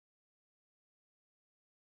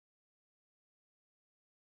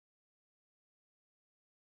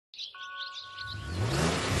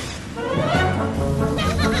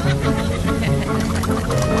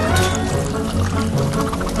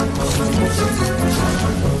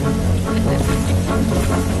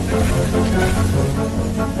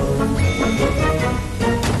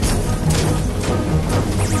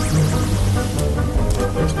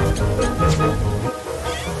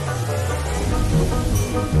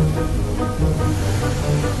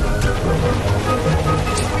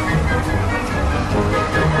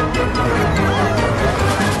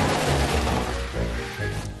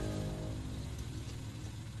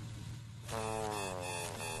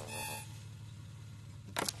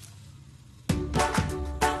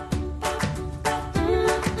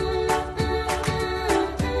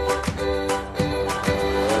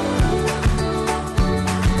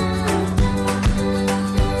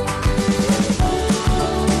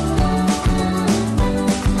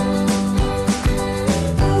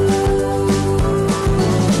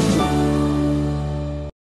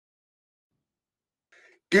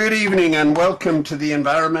Good evening and welcome to the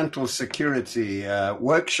Environmental Security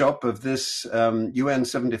workshop of this UN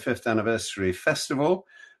 75th Anniversary Festival,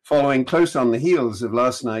 following close on the heels of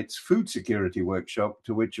last night's Food Security workshop,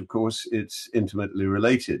 to which, of course, it's intimately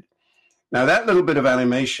related. Now, that little bit of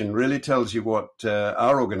animation really tells you what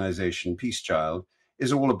our organization, Peace Child,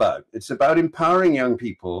 is all about. It's about empowering young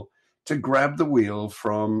people to grab the wheel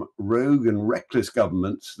from rogue and reckless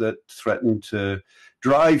governments that threaten to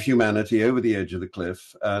drive humanity over the edge of the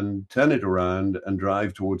cliff and turn it around and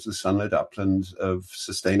drive towards the sunlit uplands of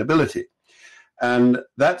sustainability. And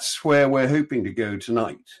that's where we're hoping to go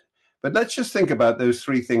tonight. But let's just think about those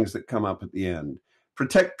three things that come up at the end.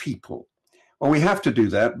 Protect people. Well, we have to do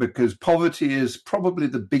that because poverty is probably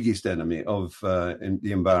the biggest enemy of the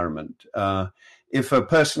environment. If a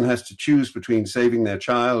person has to choose between saving their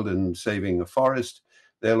child and saving a forest,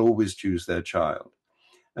 they'll always choose their child.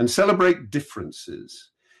 And celebrate differences.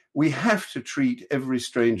 We have to treat every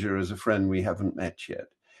stranger as a friend we haven't met yet.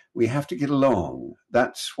 We have to get along.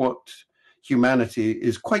 That's what humanity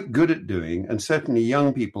is quite good at doing, and certainly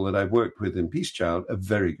young people that I've worked with in Peace Child are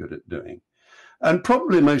very good at doing. And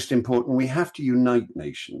probably most important, we have to unite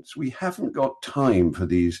nations. We haven't got time for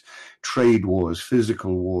these trade wars,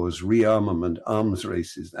 physical wars, rearmament, arms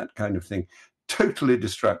races, that kind of thing. Totally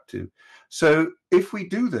destructive. So if we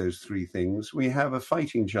do those three things, we have a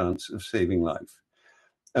fighting chance of saving life.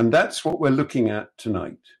 And that's what we're looking at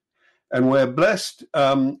tonight. And we're blessed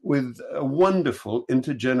with a wonderful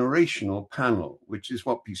intergenerational panel, which is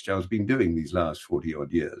what Peace Child has been doing these last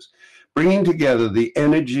 40-odd years, bringing together the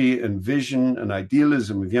energy and vision and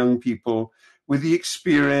idealism of young people with the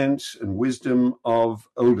experience and wisdom of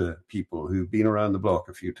older people who've been around the block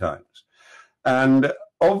a few times. And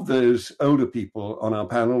of those older people on our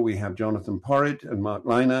panel, we have Jonathan Porritt and Mark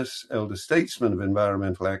Linus, elder statesmen of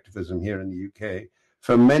environmental activism here in the UK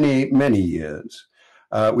for many, many years.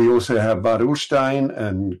 We also have Bart Ullstein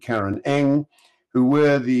and Karen Eng, who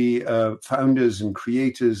were the founders and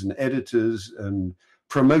creators and editors and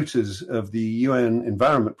promoters of the UN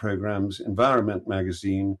Environment Programme's Environment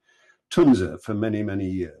magazine, Tunza, for many, many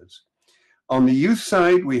years. On the youth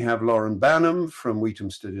side, we have Lauren Banham from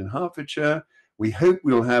Wheatamstead in Hertfordshire. We hope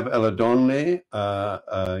we'll have Ella Donnelly,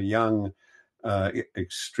 a young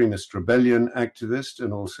extremist rebellion activist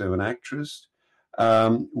and also an actress.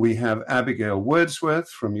 We have Abigail Wordsworth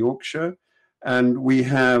from Yorkshire, and we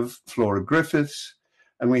have Flora Griffiths,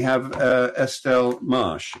 and we have Estelle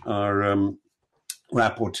Marsh, our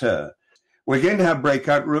rapporteur. We're going to have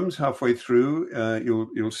breakout rooms halfway through.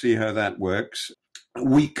 You'll see how that works.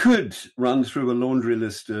 We could run through a laundry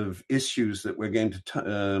list of issues that we're going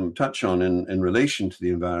to touch on in relation to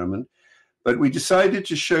the environment, but we decided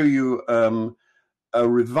to show you a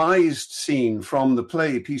revised scene from the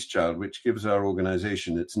play Peace Child, which gives our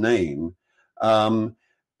organization its name.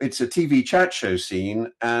 It's a TV chat show scene,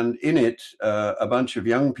 and in it, a bunch of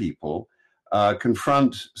young people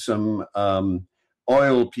confront some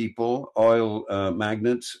oil people, oil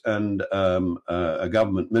magnates, and a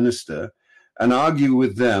government minister, and argue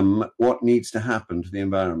with them what needs to happen to the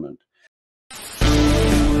environment.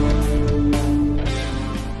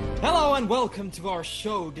 Hello and welcome to our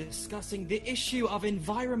show discussing the issue of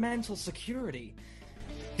environmental security.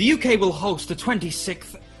 The UK will host the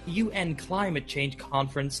 26th UN Climate Change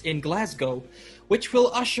Conference in Glasgow, which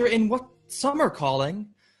will usher in what some are calling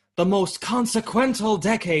the most consequential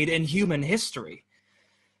decade in human history.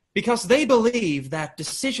 Because they believe that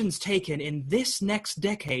decisions taken in this next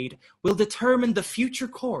decade will determine the future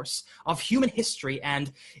course of human history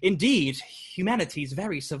and, indeed, humanity's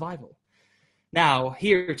very survival. Now,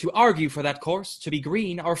 here to argue for that course, to be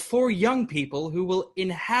green, are four young people who will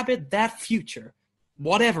inhabit that future.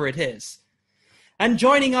 whatever it is. And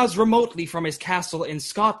joining us remotely from his castle in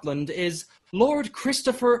Scotland is Lord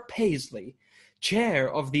Christopher Paisley,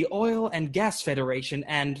 Chair of the Oil and Gas Federation,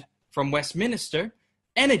 and, from Westminster,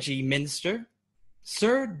 Energy Minister,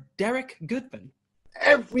 Sir Derek Goodman.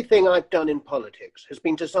 Everything I've done in politics has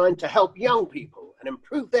been designed to help young people and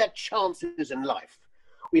improve their chances in life.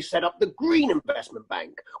 We set up the Green Investment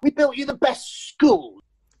Bank. We built you the best schools.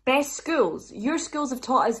 Best schools? Your schools have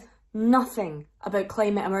taught us nothing about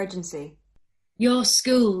climate emergency. Your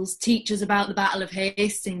schools teach us about the Battle of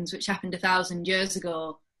Hastings, which happened 1,000 years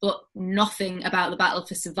ago, but nothing about the battle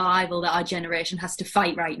for survival that our generation has to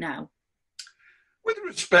fight right now. With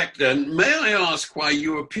respect, then, may I ask why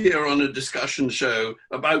you appear on a discussion show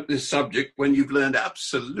about this subject when you've learned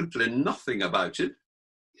absolutely nothing about it?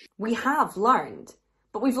 We have learned,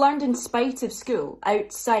 but we've learned in spite of school,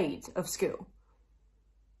 outside of school.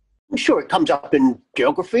 I'm sure it comes up in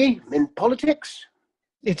geography, in politics.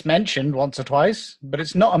 It's mentioned once or twice, but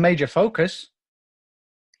it's not a major focus.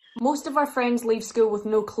 Most of our friends leave school with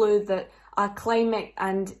no clue that a climate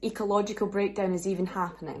and ecological breakdown is even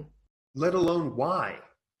happening. Let alone why.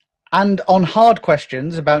 And on hard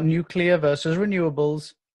questions about nuclear versus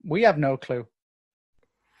renewables, we have no clue.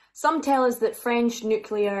 Some tell us that French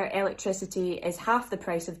nuclear electricity is half the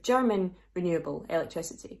price of German renewable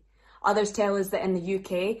electricity. Others tell us that in the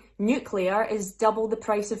UK, nuclear is double the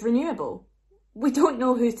price of renewable. We don't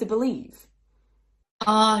know who to believe.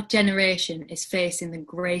 Our generation is facing the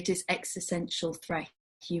greatest existential threat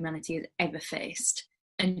humanity has ever faced.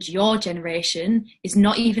 And your generation is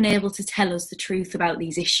not even able to tell us the truth about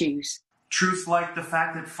these issues. Truth like the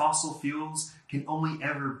fact that fossil fuels can only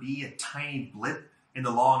ever be a tiny blip in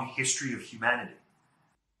the long history of humanity.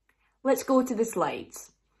 Let's go to the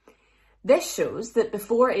slides. This shows that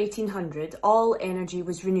before 1800, all energy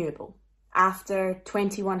was renewable. After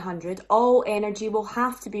 2100, all energy will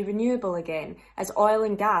have to be renewable again, as oil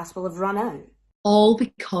and gas will have run out. All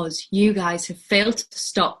because you guys have failed to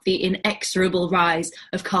stop the inexorable rise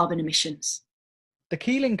of carbon emissions. The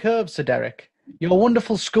Keeling curve, Sir Derek. Your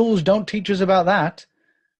wonderful schools don't teach us about that.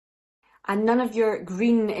 And none of your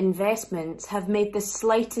green investments have made the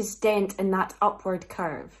slightest dent in that upward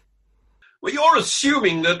curve. Well, you're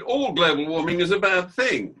assuming that all global warming is a bad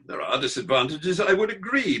thing. There are disadvantages, I would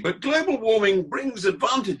agree, but global warming brings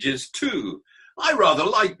advantages too. I rather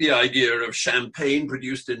like the idea of champagne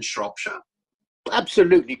produced in Shropshire.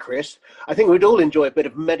 Absolutely, Chris. I think we'd all enjoy a bit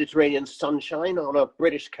of Mediterranean sunshine on our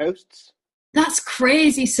British coasts. That's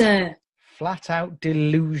crazy, sir. Flat out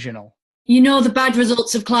delusional. You know the bad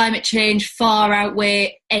results of climate change far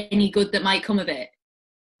outweigh any good that might come of it.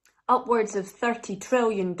 Upwards of $30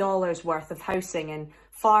 trillion worth of housing and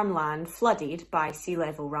farmland flooded by sea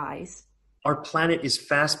level rise. Our planet is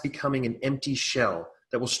fast becoming an empty shell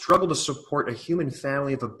that will struggle to support a human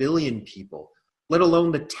family of 1 billion people, let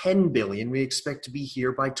alone the 10 billion we expect to be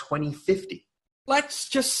here by 2050. Let's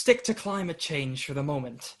just stick to climate change for the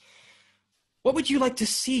moment. What would you like to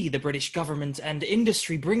see the British government and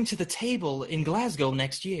industry bring to the table in Glasgow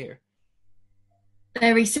next year?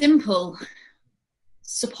 Very simple.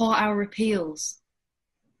 Support our repeals.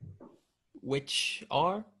 Which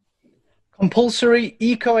are? Compulsory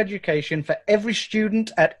eco-education for every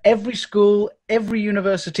student at every school, every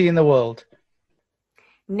university in the world.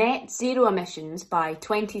 Net zero emissions by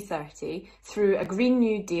 2030 through a Green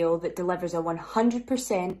New Deal that delivers a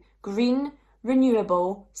 100% green,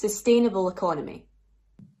 renewable, sustainable economy.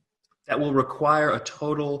 That will require a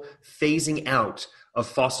total phasing out of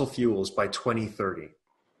fossil fuels by 2030.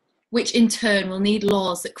 Which in turn will need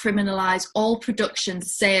laws that criminalise all production,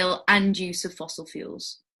 sale and use of fossil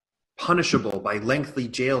fuels. Punishable by lengthy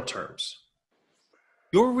jail terms.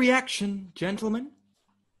 Your reaction, gentlemen?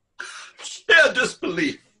 Sheer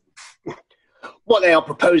disbelief. What they are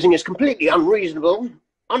proposing is completely unreasonable,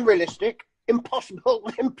 unrealistic, impossible,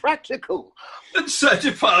 impractical. It's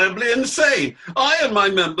certifiably insane. I and my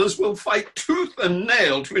members will fight tooth and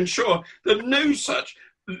nail to ensure that no such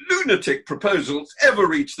lunatic proposals ever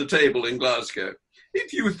reach the table in Glasgow.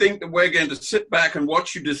 If you think that we're going to sit back and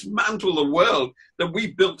watch you dismantle the world that we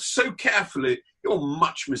built so carefully, you're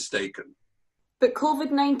much mistaken. But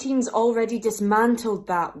COVID-19's already dismantled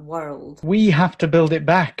that world. We have to build it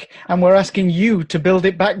back, and we're asking you to build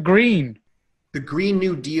it back green. The Green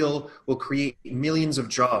New Deal will create millions of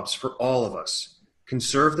jobs for all of us.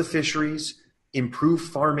 Conserve the fisheries, improve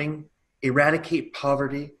farming, eradicate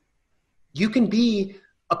poverty. You can be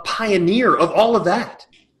a pioneer of all of that.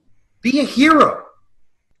 Be a hero.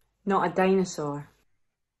 Not a dinosaur.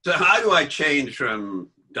 So how do I change from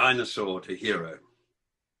dinosaur to hero?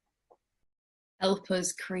 Help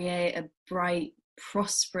us create a bright,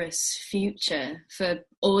 prosperous future for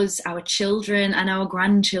us, our children, and our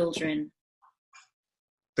grandchildren.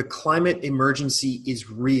 The climate emergency is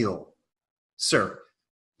real. Sir,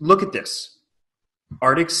 look at this.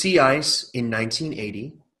 Arctic sea ice in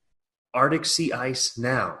 1980, Arctic sea ice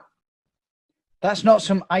now. That's not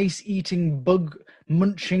some ice-eating bug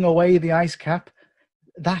munching away the ice cap.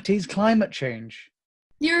 That is climate change.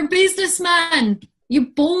 You're a businessman. You're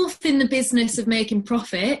both in the business of making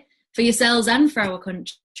profit for yourselves and for our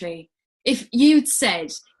country. If you'd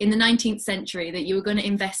said in the 19th century that you were going to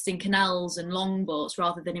invest in canals and longboats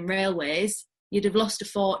rather than in railways, you'd have lost a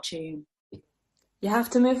fortune. You have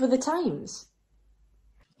to move with the times.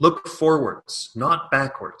 Look forwards, not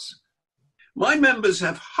backwards. My members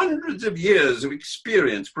have hundreds of years of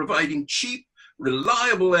experience providing cheap,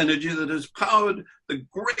 reliable energy that has powered the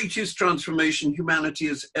greatest transformation humanity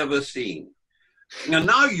has ever seen. And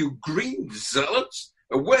now you green zealots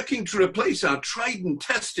are working to replace our tried and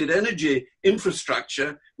tested energy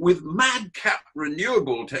infrastructure with madcap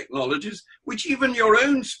renewable technologies, which even your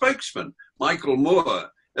own spokesman, Michael Moore,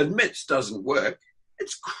 admits doesn't work.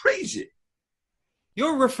 It's crazy.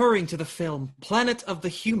 You're referring to the film Planet of the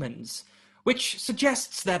Humans, which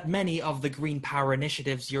suggests that many of the green power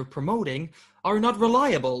initiatives you're promoting are not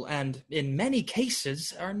reliable and, in many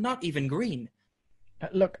cases, are not even green.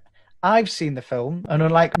 Look, I've seen the film, and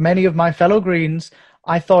unlike many of my fellow Greens,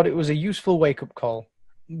 I thought it was a useful wake-up call.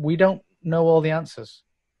 We don't know all the answers.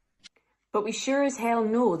 But we sure as hell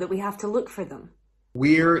know that we have to look for them.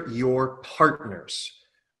 We're your partners,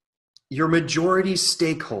 your majority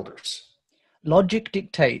stakeholders. Logic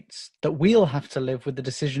dictates that we'll have to live with the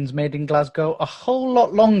decisions made in Glasgow a whole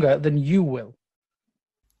lot longer than you will.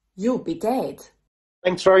 You'll be dead.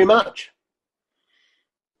 Thanks very much.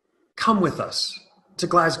 Come with us to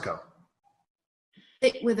Glasgow.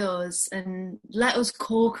 Stick with us and let us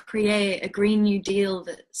co-create a Green New Deal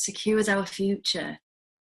that secures our future.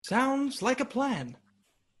 Sounds like a plan.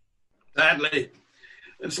 Sadly,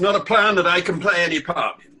 it's not a plan that I can play any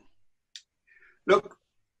part in. Look,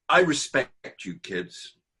 I respect you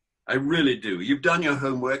kids. I really do. You've done your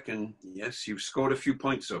homework and yes, you've scored a few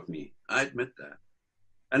points off me. I admit that.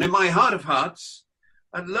 And in my heart of hearts,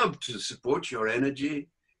 I'd love to support your energy,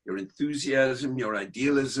 your enthusiasm, your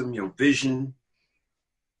idealism, your vision.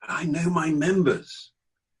 But I know my members.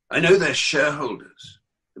 I know their shareholders,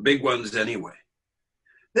 the big ones anyway.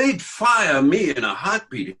 They'd fire me in a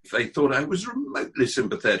heartbeat if they thought I was remotely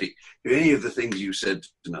sympathetic to any of the things you said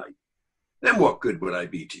tonight. Then what good would I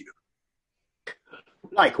be to you?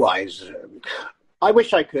 Likewise. I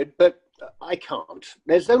wish I could, but I can't.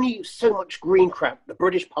 There's only so much green crap the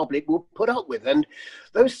British public will put up with, and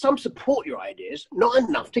though some support your ideas, not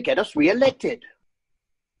enough to get us re-elected.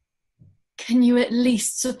 Can you at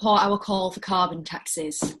least support our call for carbon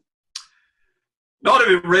taxes? Not if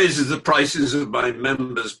it raises the prices of my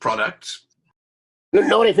members' products.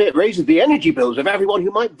 Not if it raises the energy bills of everyone who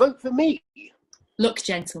might vote for me. Look,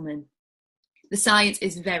 gentlemen, the science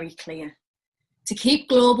is very clear. To keep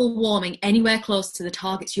global warming anywhere close to the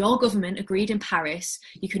targets your government agreed in Paris,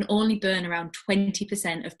 you can only burn around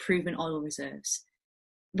 20% of proven oil reserves.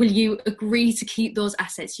 Will you agree to keep those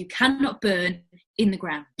assets you cannot burn in the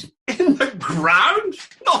ground? In the ground?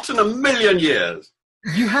 Not in a million years.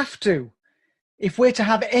 You have to, if we're to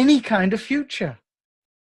have any kind of future.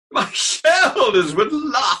 My shareholders would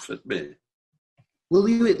laugh at me. Will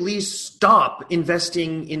you at least stop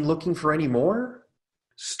investing in looking for any more?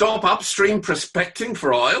 Stop upstream prospecting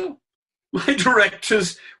for oil? My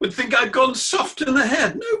directors would think I'd gone soft in the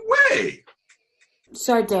head. No way.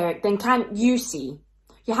 Sir Derek, then can't you see?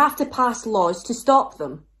 You have to pass laws to stop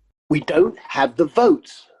them. We don't have the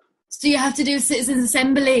votes. So you have to do a citizens'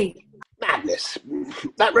 assembly. Madness.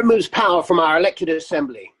 That removes power from our elected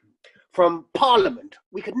assembly. From Parliament.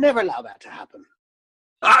 We could never allow that to happen.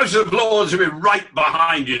 House of Lords will be right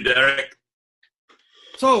behind you, Derek.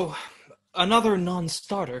 So, another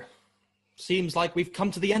non-starter. Seems like we've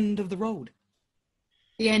come to the end of the road.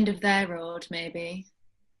 The end of their road, maybe.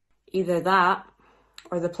 Either that,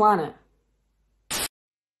 or the planet.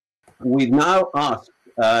 We've now asked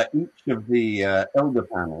each of the elder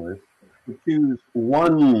panelists to choose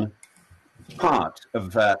one part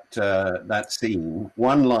of that scene,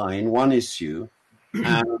 one line, one issue,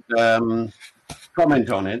 and comment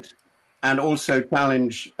on it, and also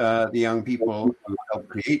challenge the young people who helped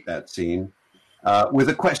create that scene with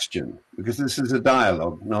a question, because this is a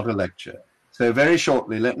dialogue, not a lecture. So very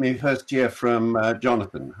shortly, let me first hear from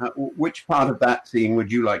Jonathan. Which part of that scene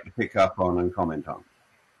would you like to pick up on and comment on?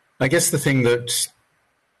 I guess the thing that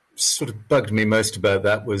sort of bugged me most about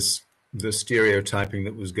that was the stereotyping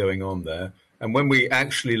that was going on there. And when we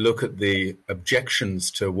actually look at the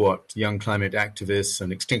objections to what young climate activists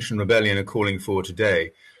and Extinction Rebellion are calling for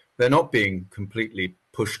today, they're not being completely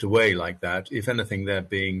pushed away like that. If anything, they're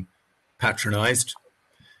being patronized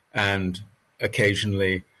and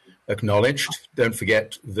occasionally acknowledged. Don't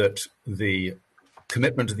forget that the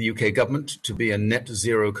commitment of the UK government to be a net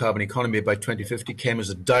zero carbon economy by 2050 came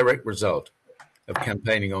as a direct result of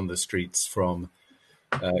campaigning on the streets from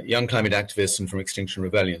young climate activists and from Extinction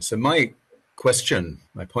Rebellion. So my question,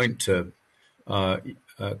 my point to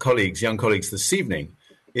colleagues, young colleagues this evening,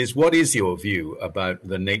 is what is your view about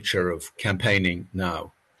the nature of campaigning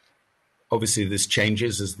now? Obviously, this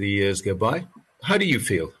changes as the years go by. How do you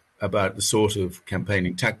feel about the sort of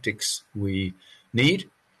campaigning tactics we need?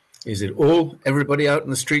 Is it all everybody out in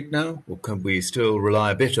the street now, or can we still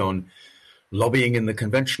rely a bit on lobbying in the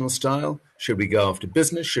conventional style? Should we go after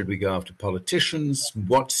business? Should we go after politicians?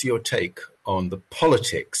 What's your take on the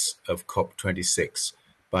politics of COP26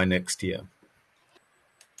 by next year?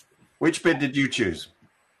 Which bit did you choose?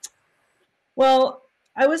 Well,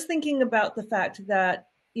 I was thinking about the fact that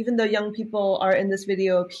even though young people are in this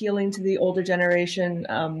video appealing to the older generation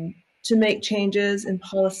to make changes in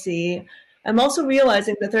policy, I'm also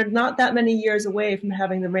realizing that they're not that many years away from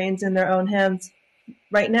having the reins in their own hands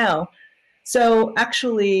right now. So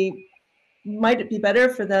actually, might it be better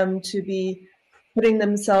for them to be putting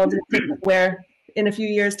themselves in where in a few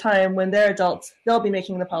years' time, when they're adults, they'll be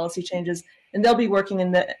making the policy changes and they'll be working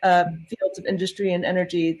in the fields of industry and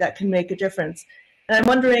energy that can make a difference. And I'm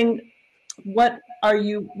wondering, what are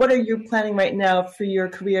you planning right now for your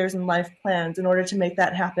careers and life plans in order to make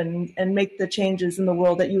that happen and make the changes in the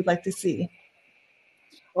world that you would like to see?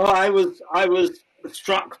 Well, I was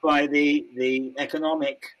struck by the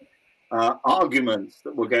economic arguments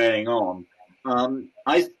that were going on.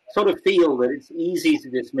 I sort of feel that it's easy to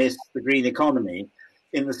dismiss the green economy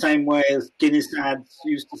in the same way as Guinness ads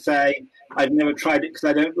used to say, "I've never tried it because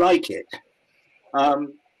I don't like it."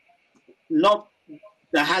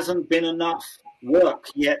 There hasn't been enough work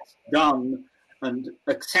yet done and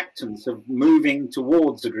acceptance of moving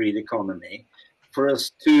towards a green economy for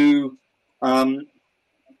us to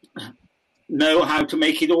know how to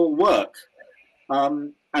make it all work.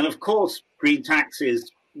 And of course, green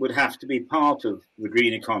taxes would have to be part of the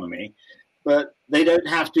green economy, but they don't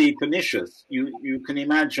have to be pernicious. You can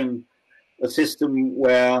imagine a system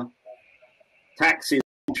where taxes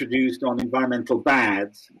introduced on environmental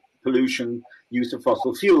bads, pollution, use of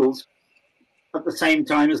fossil fuels, at the same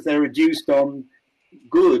time as they're reduced on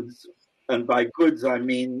goods, and by goods I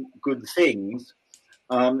mean good things,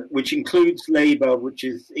 which includes labor, which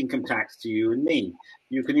is income tax to you and me.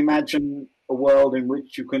 You can imagine a world in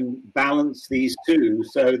which you can balance these two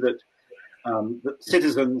so that, that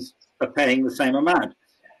citizens are paying the same amount.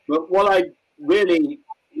 But what I'd really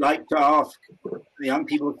like to ask the young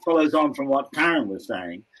people, it follows on from what Karen was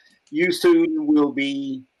saying, you soon will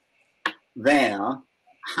be there.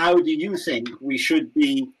 How do you think we should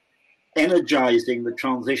be energizing the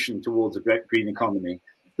transition towards a green economy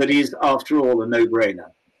that is, after all, a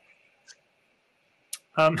no-brainer?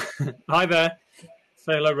 Hi there.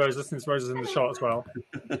 Say hello, Rosa, since Rosa's in the shot as well.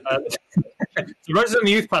 So Rosa's in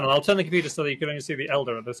the youth panel. I'll turn the computer so that you can only see the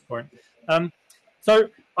elder at this point. So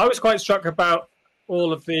I was quite struck about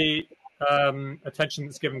all of the attention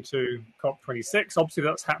that's given to COP26. Obviously,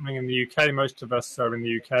 that's happening in the UK. Most of us are in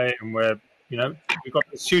the UK, and we've got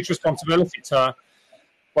this huge responsibility to,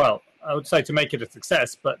 well, I would say to make it a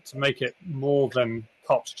success, but to make it more than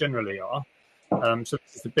COPs generally are. So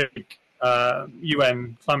this is the big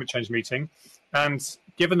UN climate change meeting. And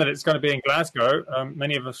given that it's going to be in Glasgow,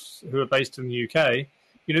 many of us who are based in the UK,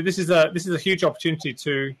 this is a huge opportunity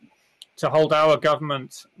to hold our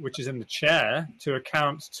government, which is in the chair, to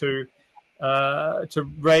account to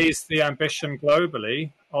raise the ambition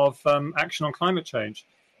globally of action on climate change.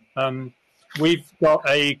 We've got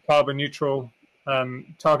a carbon neutral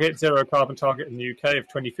target, zero carbon target in the UK of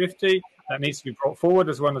 2050. That needs to be brought forward,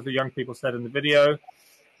 as one of the young people said in the video.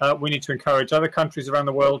 We need to encourage other countries around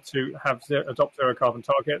the world to adopt zero carbon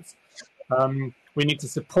targets. We need to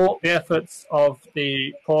support the efforts of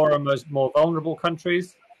the poorer and more vulnerable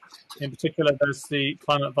countries. In particular, there's the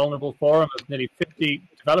Climate Vulnerable Forum of nearly 50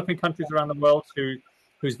 developing countries around the world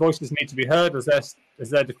whose voices need to be heard as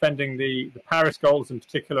they're defending the Paris goals, in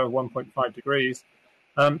particular of 1.5 degrees.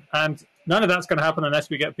 And none of that's going to happen unless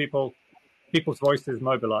we get people's voices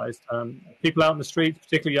mobilized. People out in the streets,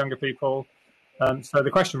 particularly younger people. So the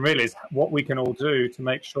question really is what we can all do to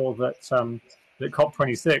make sure that that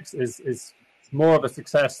COP26 is more of a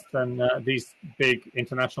success than these big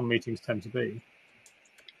international meetings tend to be.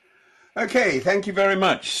 Okay, thank you very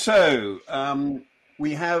much. So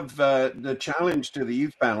we have the challenge to the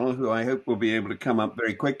youth panel, who I hope will be able to come up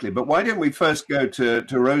very quickly. But why don't we first go to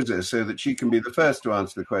Rosa so that she can be the first to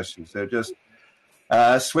answer the question? So just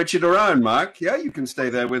switch it around, Mark. Yeah, you can stay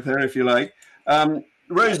there with her if you like.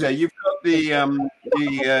 Rosa, you've got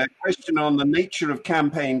the question on the nature of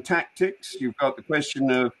campaign tactics. You've got the question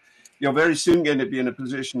of you're very soon going to be in a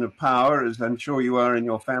position of power, as I'm sure you are in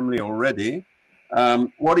your family already.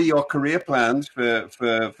 What are your career plans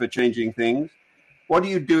for changing things? What do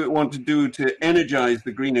you want to do to energize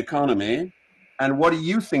the green economy? And what are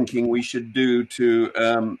you thinking we should do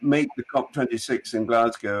to make the COP26 in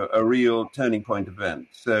Glasgow a real turning point event?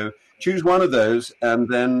 So choose one of those and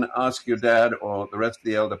then ask your dad or the rest of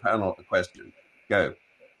the elder panel the question. Go.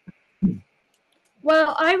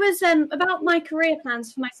 Well, I was about my career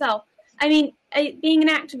plans for myself. I mean, being an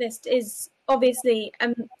activist is obviously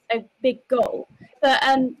a big goal, but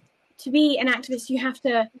to be an activist, you have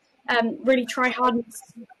to really try hard and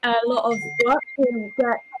a lot of work to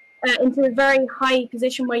get into a very high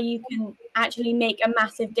position where you can actually make a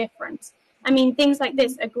massive difference. I mean, things like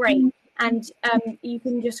this are great, and you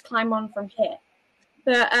can just climb on from here.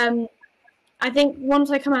 But I think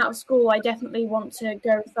once I come out of school, I definitely want to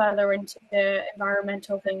go further into the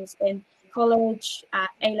environmental things in college,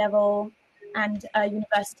 at A-level, and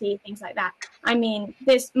university, things like that. I mean,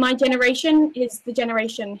 my generation is the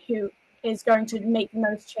generation who is going to make the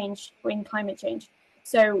most change in climate change.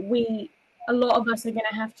 So a lot of us are going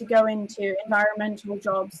to have to go into environmental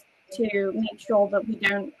jobs to make sure that we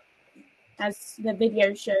don't, as the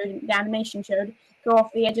video showed, the animation showed, go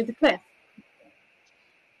off the edge of the cliff.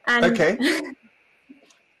 And okay.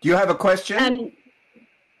 Do you have a question?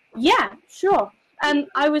 Yeah, sure.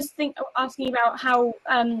 I was asking about how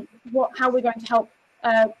we're going to help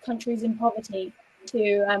countries in poverty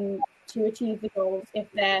to achieve the goals if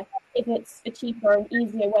it's a cheaper and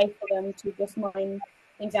easier way for them to just mine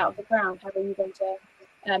things out of the ground. How are you going to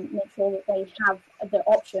make sure that they have the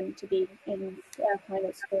option to be in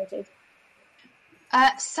climate security?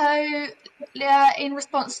 So, in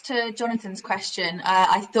response to Jonathan's question,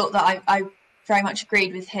 I thought that I very much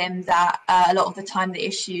agreed with him that a lot of the time the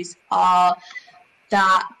issues are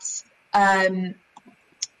that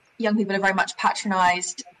young people are very much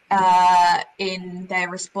patronised in the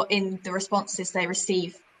responses they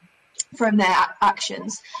receive from their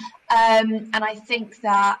actions, and I think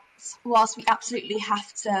that whilst we absolutely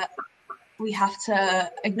have to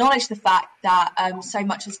acknowledge the fact that so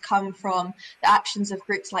much has come from the actions of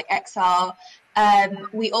groups like XR,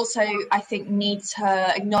 we also, I think, need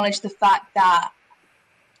to acknowledge the fact that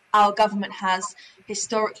our government has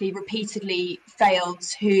historically repeatedly failed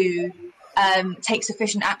to take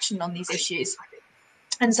sufficient action on these issues.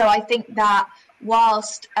 And so I think that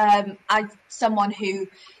whilst someone who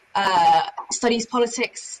studies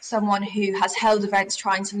politics, someone who has held events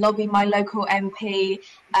trying to lobby my local MP,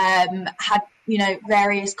 had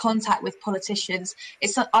various contact with politicians,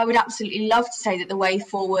 I would absolutely love to say that the way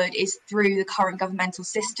forward is through the current governmental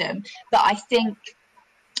system, but I think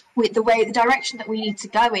with the direction that we need to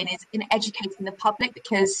go in is in educating the public,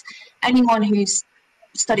 because anyone who's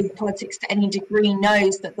studied politics to any degree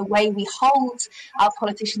knows that the way we hold our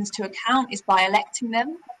politicians to account is by electing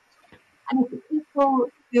them. And if the people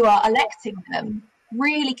who are electing them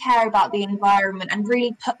really care about the environment and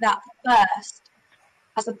really put that first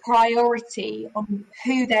as a priority on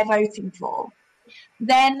who they're voting for,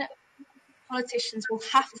 then politicians will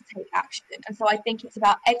have to take action. And so I think it's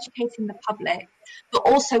about educating the public, but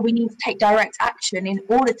also we need to take direct action in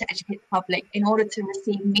order to educate the public, in order to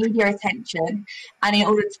receive media attention, and in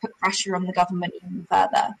order to put pressure on the government even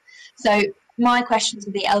further. So my question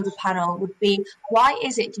to the elder panel would be, why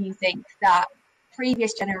is it, do you think, that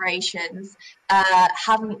previous generations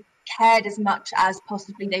haven't cared as much as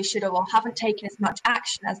possibly they should have, or haven't taken as much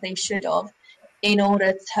action as they should have in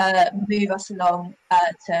order to move us along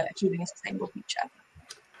to achieving a sustainable future?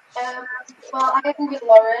 Well, I agree with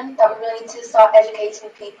Lauren that we really need to start educating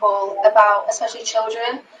people about, especially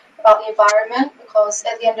children, about the environment, because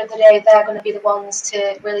at the end of the day, they're going to be the ones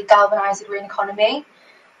to really galvanise the green economy.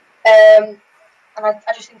 And I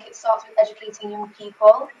just think it starts with educating young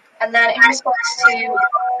people. And then in response to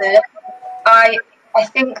that, I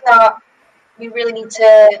think that we really need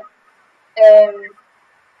to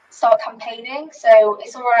start campaigning. So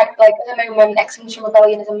it's all right, like at the moment, Extinction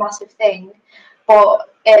Rebellion is a massive thing, but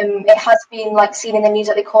it has been seen in the news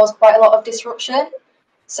that they cause quite a lot of disruption.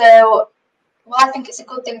 So while I think it's a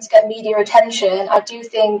good thing to get media attention, I do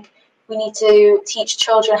think we need to teach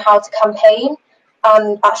children how to campaign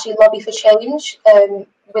and actually lobby for change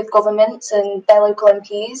with governments and their local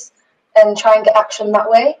MPs and try and get action that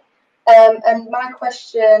way. And my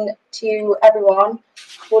question to everyone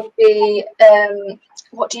would be,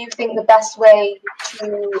 what do you think the best way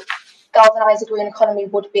to galvanise the green economy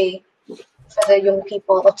would be for the young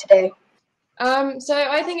people of today? So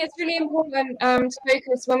I think it's really important to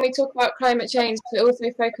focus, when we talk about climate change, to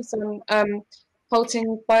also focus on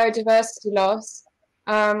halting biodiversity loss.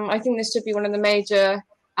 I think this should be one of the major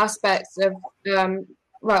aspects of,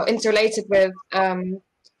 well, interrelated with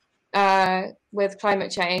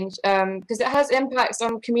climate change, because it has impacts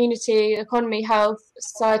on community, economy, health,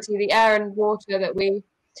 society, the air and water that we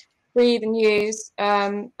breathe and use,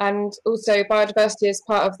 and also biodiversity is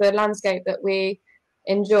part of the landscape that we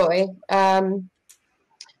enjoy. And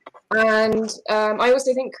I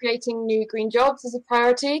also think creating new green jobs is a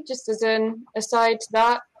priority, just as an aside to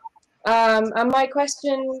that. And my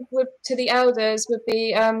question to the elders would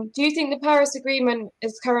be, do you think the Paris Agreement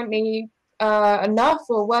is currently enough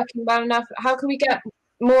or working well enough? How can we get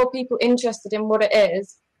more people interested in what it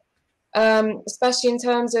is, especially in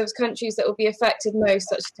terms of countries that will be affected most,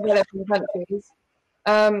 such as developing countries?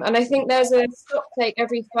 And I think there's a stock take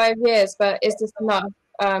every 5 years, but is this enough?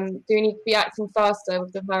 Do we need to be acting faster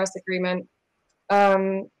with the Paris Agreement?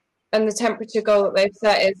 And the temperature goal that they've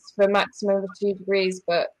set is for a maximum of 2 degrees,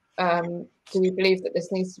 but do we believe that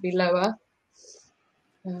this needs to be lower?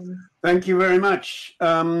 Thank you very much.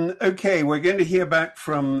 Okay, we're going to hear back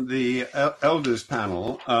from the elders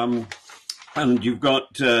panel, and you've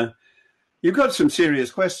got some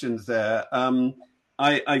serious questions there.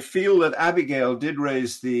 I feel that Abigail did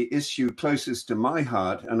raise the issue closest to my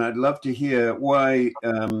heart, and I'd love to hear why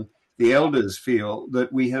the elders feel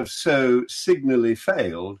that we have so signally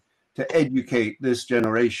failed to educate this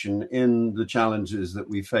generation in the challenges that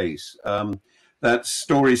we face. That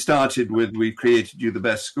story started with, we created you the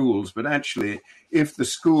best schools, but actually, if the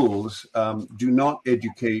schools do not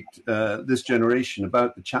educate this generation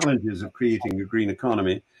about the challenges of creating a green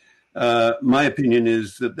economy, my opinion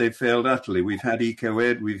is that they failed utterly. We've had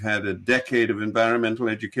eco-ed, we've had a decade of environmental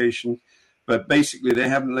education, but basically they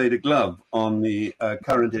haven't laid a glove on the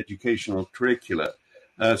current educational curricula.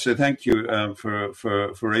 So thank you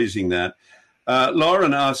for raising that.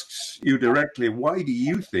 Lauren asks you directly, why do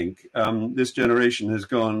you think this generation has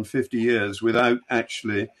gone 50 years without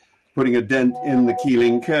actually putting a dent in the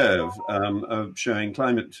Keeling curve of showing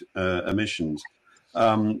climate emissions?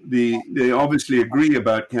 They obviously agree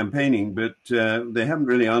about campaigning, but they haven't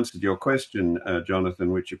really answered your question,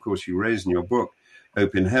 Jonathan, which of course you raised in your book,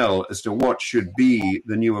 Open Hell, as to what should be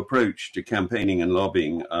the new approach to campaigning and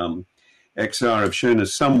lobbying. XR have shown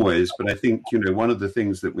us some ways, but I think, one of the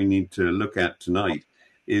things that we need to look at tonight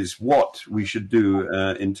is what we should do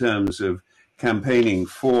in terms of campaigning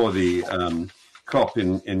for the COP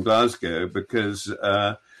in Glasgow, because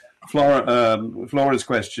Flora's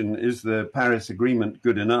question, is the Paris Agreement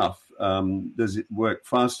good enough? Does it work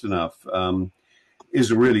fast enough? Is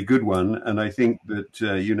a really good one. And I think that,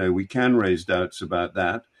 we can raise doubts about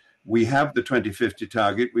that. We have the 2050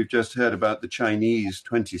 target. We've just heard about the Chinese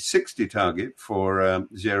 2060 target for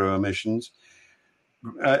zero emissions.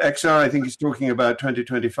 XR, I think, is talking about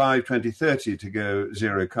 2025, 2030 to go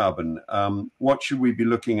zero carbon. What should we be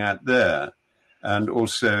looking at there? And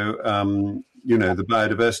also, the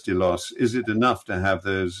biodiversity loss. Is it enough to have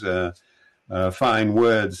those fine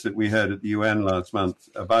words that we heard at the UN last month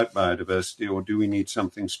about biodiversity, or do we need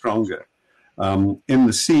something stronger? In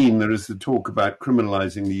the scene, there is the talk about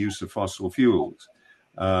criminalizing the use of fossil fuels.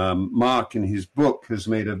 Mark, in his book, has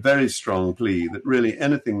made a very strong plea that really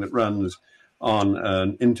anything that runs on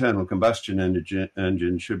an internal combustion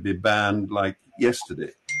engine should be banned like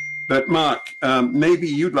yesterday. But Mark, maybe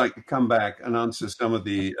you'd like to come back and answer some of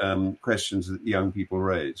the questions that young people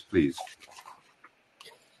raise, please.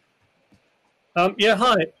 Yeah,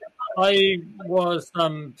 hi. I was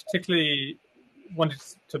particularly wanted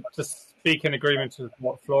to speak in agreement with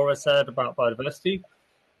what Flora said about biodiversity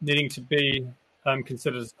needing to be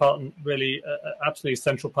considered as part, really, absolutely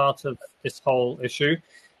central part of this whole issue.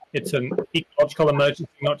 It's an ecological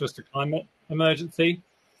emergency, not just a climate emergency.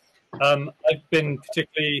 I've been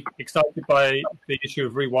particularly excited by the issue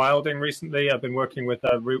of rewilding recently. I've been working with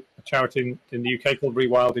a charity in the UK called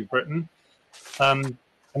Rewilding Britain. And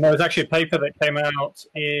there was actually a paper that came out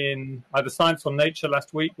in either Science or Nature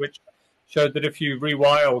last week, which showed that if you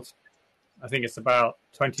rewild, I think it's about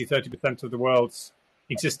 20-30% of the world's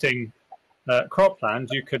existing cropland,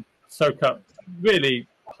 you could soak up really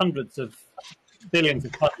hundreds of billions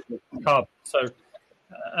of tons of carbon. So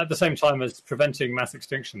at the same time as preventing mass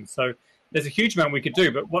extinction. So there's a huge amount we could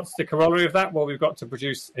do, but what's the corollary of that? Well, we've got to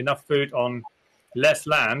produce enough food on less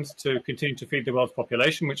land to continue to feed the world's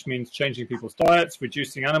population, which means changing people's diets,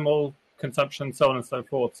 reducing animal consumption, so on and so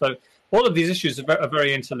forth. So all of these issues are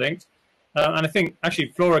very interlinked. And I think, actually,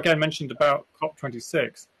 Flora again mentioned about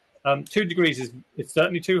COP26. 2 degrees is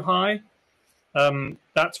certainly too high.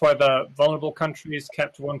 That's why the vulnerable countries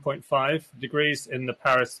kept 1.5 degrees in the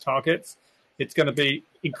Paris targets. It's going to be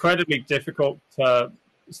incredibly difficult to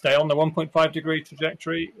stay on the 1.5 degree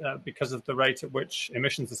trajectory because of the rate at which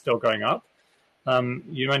emissions are still going up.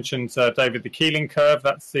 You mentioned, David, the Keeling curve.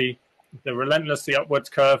 That's the relentlessly upwards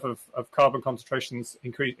curve of carbon concentrations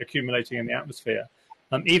accumulating in the atmosphere.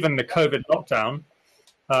 Even the COVID lockdown,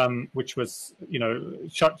 which was,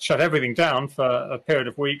 shut everything down for a period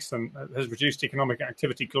of weeks and has reduced economic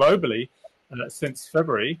activity globally since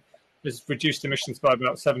February, has reduced emissions by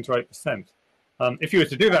about 7 to 8%. If you were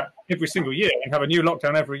to do that every single year and have a new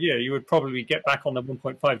lockdown every year, you would probably get back on the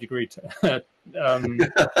 1.5 degree.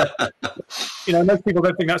 Most people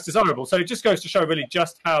don't think that's desirable. So it just goes to show really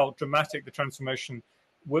just how dramatic the transformation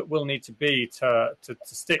will need to be to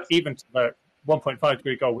stick even to the 1.5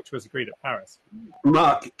 degree goal, which was agreed at Paris.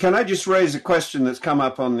 Mark, can I just raise a question that's come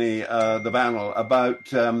up on the panel about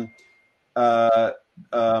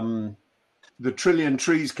the Trillion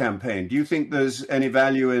Trees campaign? Do you think there's any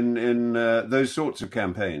value in those sorts of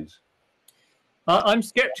campaigns? I'm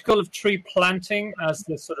skeptical of tree planting as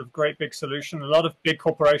the sort of great big solution. A lot of big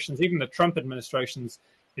corporations, even the Trump administration's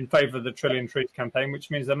in favor of the Trillion Trees campaign,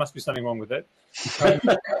 which means there must be something wrong with it.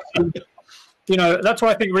 That's why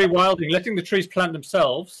I think rewilding, letting the trees plant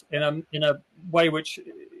themselves in a way which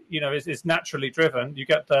is naturally driven. You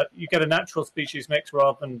get a natural species mix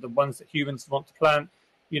rather than the ones that humans want to plant.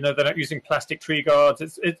 They're not using plastic tree guards.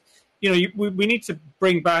 We need to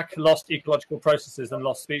bring back lost ecological processes and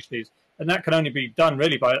lost species, and that can only be done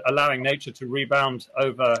really by allowing nature to rebound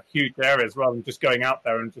over huge areas rather than just going out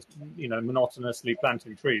there and just monotonously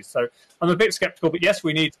planting trees. So I'm a bit skeptical, but yes,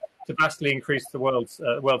 we need to vastly increase the world's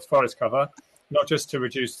forest cover, not just to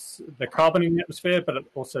reduce the carbon in the atmosphere, but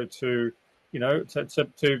also to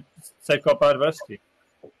safeguard biodiversity.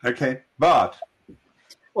 Okay, Bart.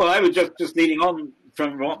 Well, I would just leading on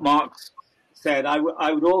from what Mark said, I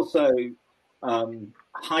would also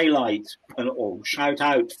highlight or shout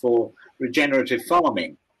out for regenerative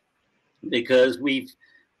farming, because we've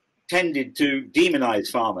tended to demonize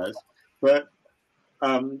farmers, but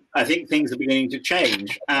I think things are beginning to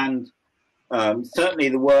change, and certainly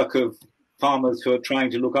the work of farmers who are trying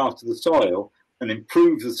to look after the soil and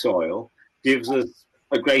improve the soil gives us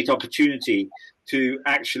a great opportunity to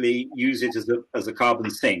actually use it as a carbon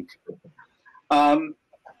sink.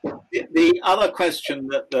 The other question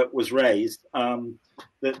that was raised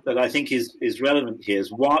that I think is relevant here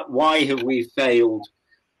is why have we failed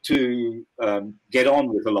to get on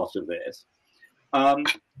with a lot of this?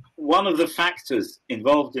 One of the factors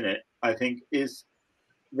involved in it, I think, is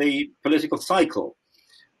the political cycle.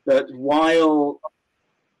 That while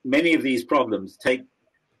many of these problems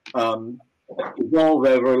evolve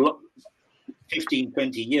over 15,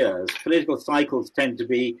 20 years, political cycles tend to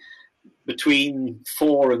be between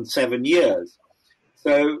 4 and 7 years.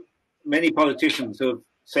 So many politicians have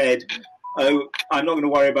said, oh, I'm not going to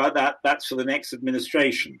worry about that, that's for the next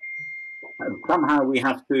administration. And somehow we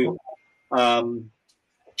have to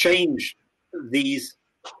change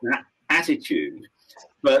that attitude.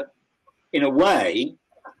 But in a way,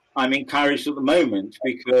 I'm encouraged at the moment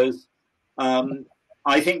because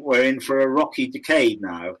I think we're in for a rocky decade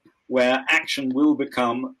now where action will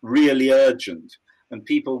become really urgent and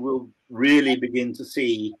people will really begin to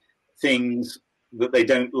see things that they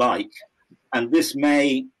don't like. And this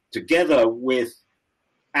may, together with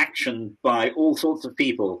action by all sorts of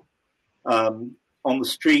people on the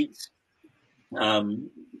streets,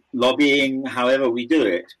 lobbying, however we do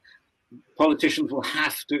it, politicians will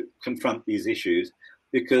have to confront these issues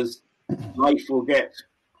because life will get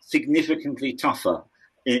significantly tougher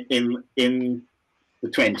in the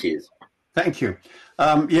 20s. Thank you.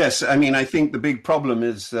 Yes, I mean, I think the big problem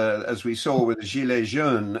is, as we saw with the Gilets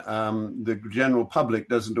jaunes, the general public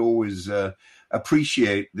doesn't always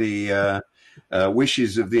appreciate the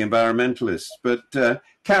wishes of the environmentalists. But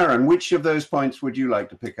Karen, which of those points would you like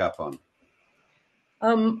to pick up on?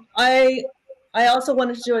 I also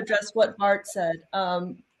wanted to address what Bart said.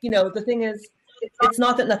 The thing is, it's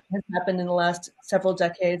not that nothing has happened in the last several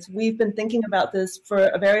decades. We've been thinking about this for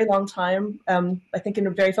a very long time, I think in a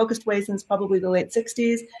very focused way since probably the late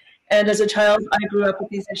 60s. And as a child, I grew up with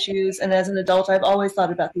these issues. And as an adult, I've always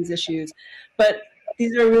thought about these issues. But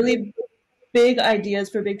these are really big ideas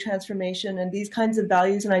for big transformation. And these kinds of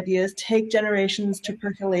values and ideas take generations to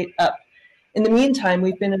percolate up. In the meantime,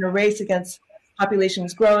 we've been in a race against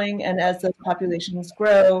populations growing, and as those populations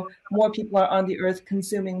grow, more people are on the earth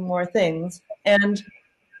consuming more things. And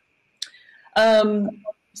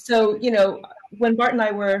So, you know, when Bart and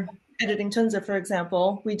I were editing Tunza, for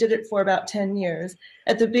example, we did it for about 10 years.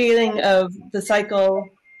 At the beginning of the cycle,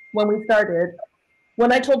 when we started,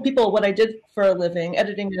 when I told people what I did for a living,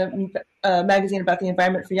 editing a magazine about the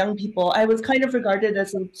environment for young people, I was kind of regarded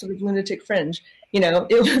as a sort of lunatic fringe. You know,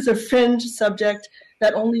 it was a fringe subject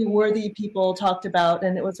that only worthy people talked about,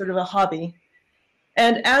 and it was sort of a hobby.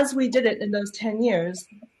 And as we did it in those 10 years,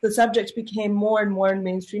 the subject became more and more in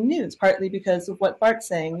mainstream news, partly because of what Bart's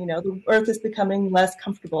saying. You know, the Earth is becoming less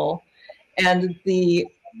comfortable, and the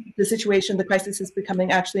situation, the crisis is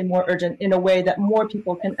becoming actually more urgent in a way that more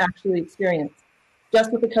people can actually experience.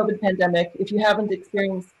 Just with the COVID pandemic, if you haven't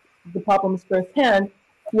experienced the problems firsthand,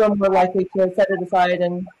 you're more likely to set it aside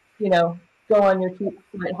and, you know, go on your cheap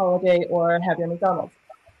flight holiday or have your McDonald's.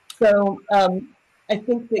 So I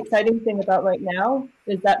think the exciting thing about right now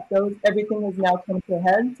is that everything has now come to a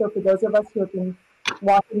head. So for those of us who have been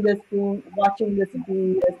watching this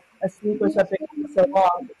be a sleeper subject for so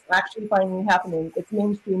long, it's actually finally happening. It's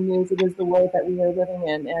mainstream news. It is the world that we are living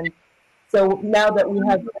in. And so now that we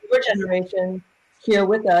have your generation here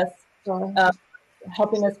with us,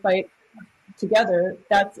 helping us fight together,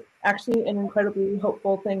 that's actually an incredibly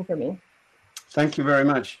hopeful thing for me. Thank you very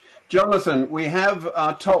much. Jonathan, we have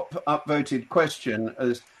our top upvoted question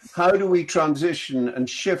as how do we transition and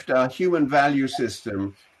shift our human value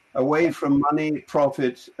system away from money,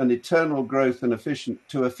 profit, and eternal growth and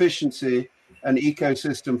efficiency and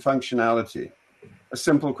ecosystem functionality? A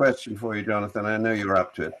simple question for you, Jonathan. I know you're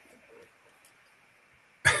up to it.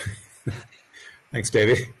 Thanks,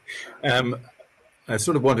 David. I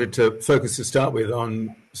sort of wanted to focus to start with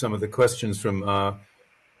on some of the questions from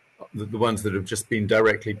the ones that have just been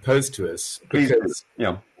directly posed to us, because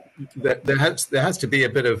there has to be a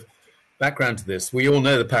bit of background to this. We all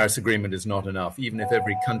know the Paris Agreement is not enough. Even if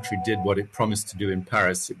every country did what it promised to do in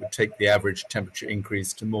Paris, it would take the average temperature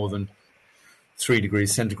increase to more than 3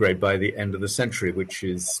 degrees centigrade by the end of the century, which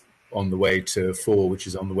is on the way to 4, which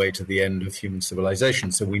is on the way to the end of human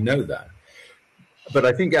civilization. So we know that. But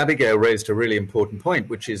I think Abigail raised a really important point,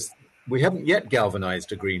 which is we haven't yet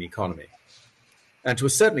galvanized a green economy. And to a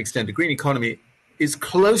certain extent, a green economy is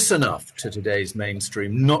close enough to today's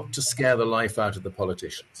mainstream not to scare the life out of the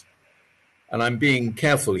politicians. And I'm being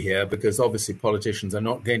careful here because obviously politicians are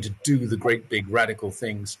not going to do the great big radical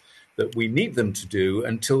things that we need them to do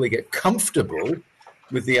until they get comfortable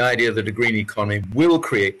with the idea that a green economy will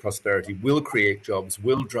create prosperity, will create jobs,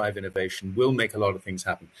 will drive innovation, will make a lot of things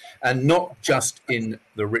happen. And not just in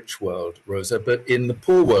the rich world, Rosa, but in the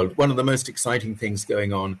poor world. One of the most exciting things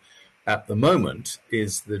going on at the moment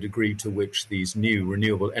is the degree to which these new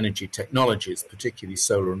renewable energy technologies, particularly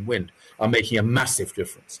solar and wind, are making a massive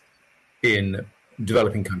difference in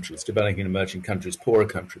developing countries, developing emerging countries, poorer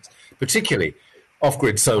countries. Particularly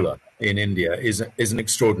off-grid solar in India is an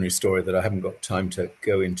extraordinary story that I haven't got time to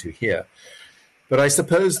go into here. But I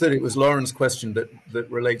suppose that it was Lauren's question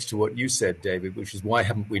that relates to what you said, David, which is why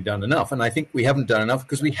haven't we done enough? And I think we haven't done enough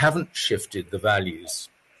because we haven't shifted the values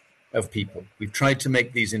of people. We've tried to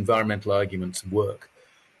make these environmental arguments work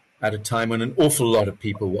at a time when an awful lot of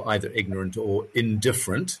people were either ignorant or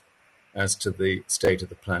indifferent as to the state of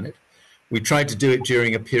the planet. We tried to do it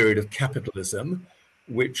during a period of capitalism,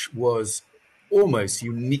 which was almost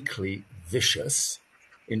uniquely vicious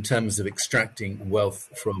in terms of extracting wealth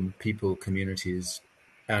from people, communities,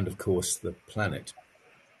 and of course the planet.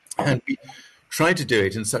 And we tried to do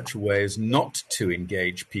it in such a way as not to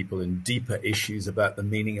engage people in deeper issues about the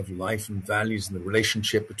meaning of life and values and the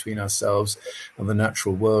relationship between ourselves and the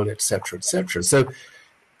natural world, etc., etc. So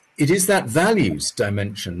it is that values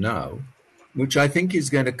dimension now which I think is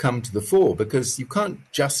going to come to the fore, because you can't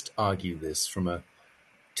just argue this from a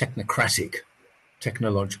technocratic,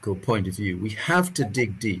 technological point of view. We have to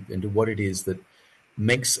dig deep into what it is that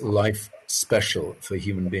makes life special for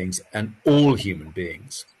human beings and all human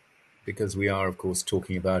beings, because we are, of course,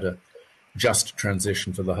 talking about a just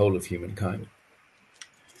transition for the whole of humankind.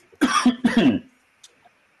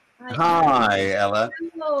 Hi, Ella.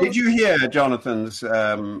 Did you hear Jonathan's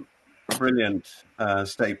brilliant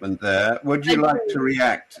statement there? Would you like to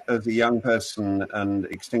react as a young person and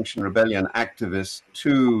Extinction Rebellion activist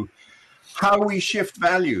to how we shift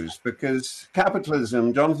values? Because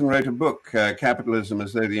capitalism, Jonathan wrote a book, Capitalism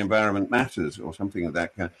as Though the Environment Matters, or something of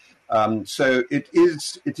that kind. So it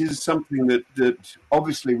is something that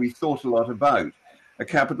obviously we thought a lot about. A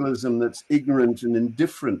capitalism that's ignorant and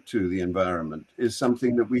indifferent to the environment is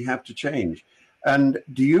something that we have to change. And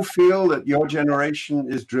do you feel that your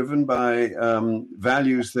generation is driven by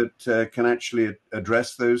values that can actually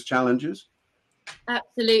address those challenges?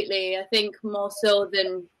 Absolutely. I think more so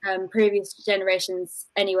than previous generations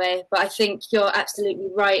anyway. But I think you're absolutely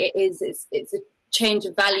right. It's a change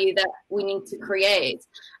of value that we need to create.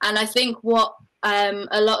 And I think what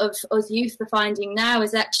a lot of us youth are finding now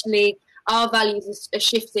is actually our values are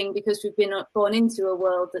shifting because we've been born into a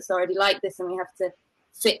world that's already like this and we have to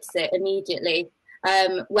fix it immediately.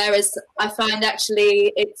 Whereas I find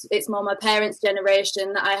actually it's more my parents'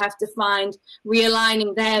 generation that I have to find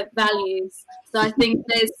realigning their values. So I think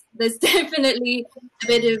there's definitely a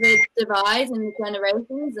bit of a divide in the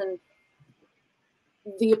generations, and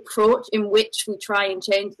the approach in which we try and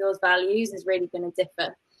change those values is really going to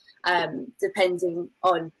differ, depending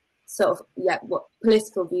on sort of what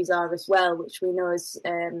political views are as well, which we know is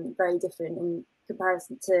very different in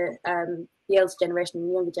comparison to the elder generation and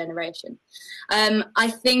the younger generation. I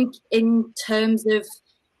think in terms of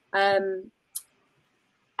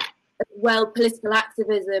political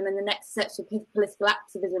activism and the next steps of political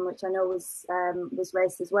activism, which I know was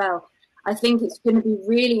raised as well, I think it's going to be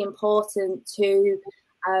really important to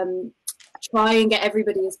try and get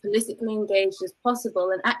everybody as politically engaged as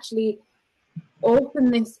possible and actually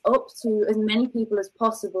open this up to as many people as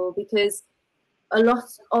possible, because a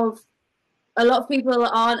lot of people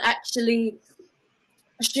aren't actually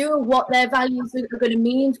sure what their values are going to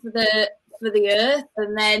mean for the earth,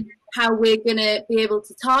 and then how we're going to be able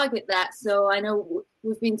to target that. So I know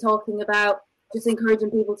we've been talking about just encouraging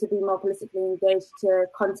people to be more politically engaged, to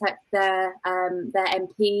contact their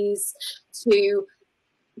MPs, to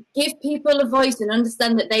give people a voice and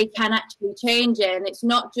understand that they can actually change it, and it's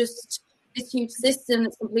not just this huge system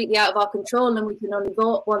that's completely out of our control and we can only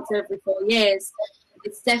vote once every 4 years.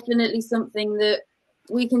 It's definitely something that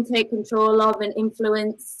we can take control of and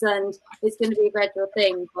influence, and it's going to be a gradual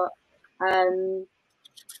thing. But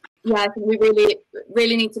I think we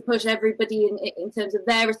really need to push everybody in terms of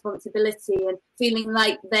their responsibility and feeling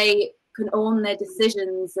like they can own their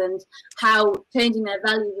decisions, and how changing their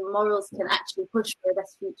values and morals can actually push for a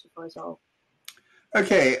best future for us all.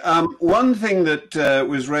 Okay, one thing that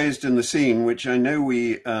was raised in the scene, which I know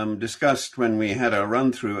we discussed when we had our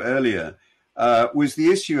run-through earlier, was the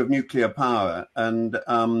issue of nuclear power. And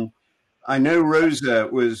I know Rosa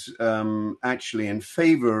was actually in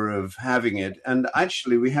favor of having it. And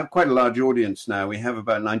actually, we have quite a large audience now. We have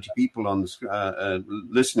about 90 people on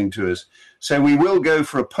listening to us. So we will go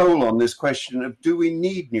for a poll on this question of, do we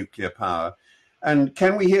need nuclear power? And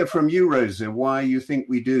can we hear from you, Rosa, why you think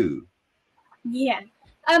we do? Yeah.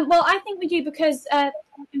 Well, I think we do because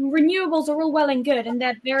renewables are all well and good, and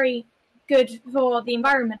they're very good for the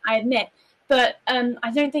environment, I admit. But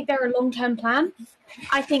I don't think they're a long-term plan.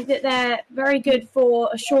 I think that they're very good for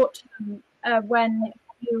a short term when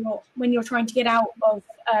you're trying to get out of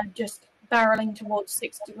just barreling towards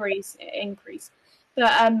 6 degrees increase.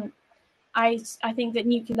 But I think that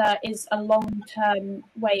nuclear is a long-term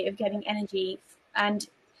way of getting energy, and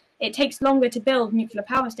it takes longer to build nuclear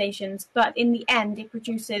power stations, but in the end, it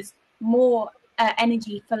produces more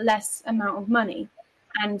energy for less amount of money,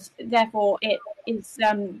 and therefore it is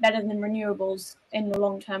better than renewables in the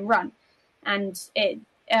long-term run. And it's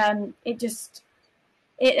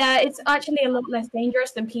actually a lot less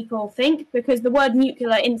dangerous than people think, because the word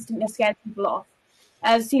nuclear instantly scares people off.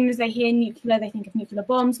 As soon as they hear nuclear, they think of nuclear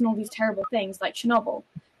bombs and all these terrible things like Chernobyl.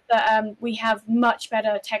 But we have much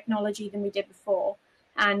better technology than we did before,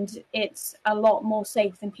 and it's a lot more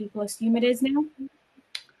safe than people assume it is now.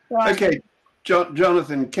 So okay,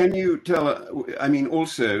 Jonathan, can you tell, I mean,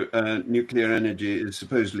 also nuclear energy is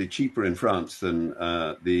supposedly cheaper in France than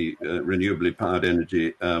the renewably powered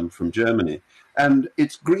energy from Germany, and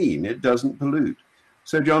it's green, it doesn't pollute.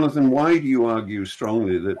 So, Jonathan, why do you argue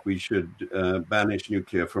strongly that we should banish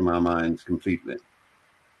nuclear from our minds completely?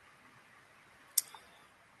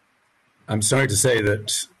 I'm sorry to say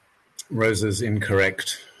that Rosa's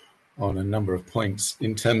incorrect on a number of points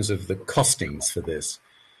in terms of the costings for this.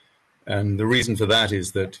 And the reason for that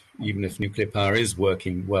is that even if nuclear power is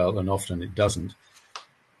working well, and often it doesn't,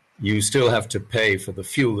 you still have to pay for the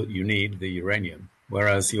fuel that you need, the uranium.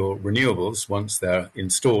 Whereas your renewables, once they're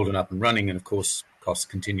installed and up and running, and of course costs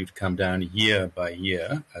continue to come down year by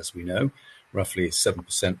year, as we know, roughly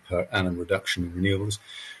 7% per annum reduction in renewables.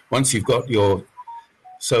 Once you've got your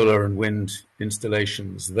solar and wind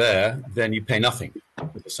installations there, then you pay nothing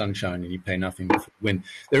for the sunshine and you pay nothing for wind.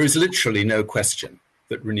 There is literally no question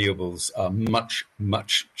that renewables are much,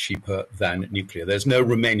 much cheaper than nuclear. There's no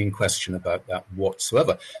remaining question about that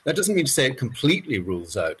whatsoever. That doesn't mean to say it completely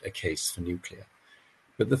rules out a case for nuclear.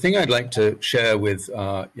 But the thing I'd like to share with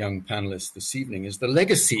our young panelists this evening is the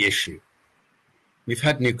legacy issue. We've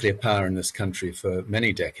had nuclear power in this country for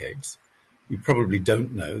many decades. You probably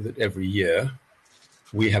don't know that every year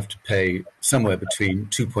we have to pay somewhere between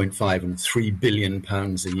 2.5 and 3 billion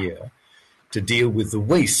pounds a year to deal with the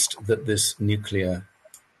waste that this nuclear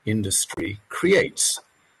industry creates.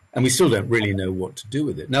 And we still don't really know what to do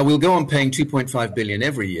with it. Now, we'll go on paying 2.5 billion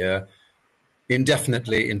every year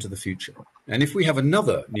indefinitely into the future. And if we have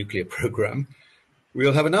another nuclear program,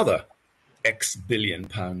 we'll have another X billion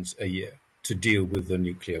pounds a year to deal with the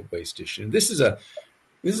nuclear waste issue. And this is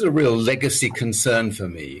a real legacy concern for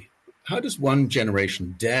me. How does one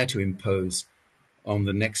generation dare to impose on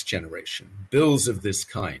the next generation bills of this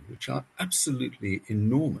kind, which are absolutely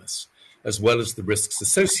enormous, as well as the risks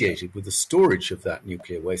associated with the storage of that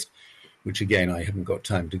nuclear waste, which again, I haven't got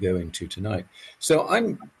time to go into tonight. So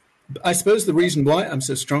I suppose the reason why I'm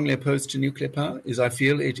so strongly opposed to nuclear power is I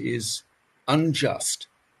feel it is unjust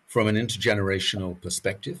from an intergenerational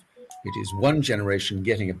perspective. It is one generation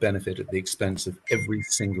getting a benefit at the expense of every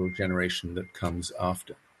single generation that comes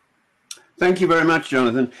after. Thank you very much,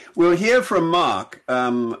 Jonathan. We'll hear from Mark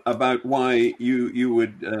about why you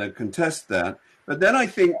would contest that. But then I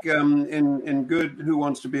think in good Who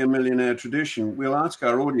Wants to Be a Millionaire tradition, we'll ask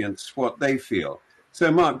our audience what they feel.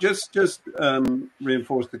 So, Mark, just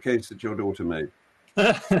reinforce the case that your daughter made.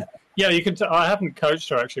 Yeah, you can. I haven't coached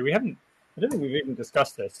her, actually. I don't think we've even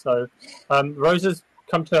discussed this. So Rosa's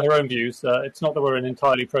come to her own views. It's not that we're an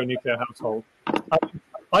entirely pro-nuclear household.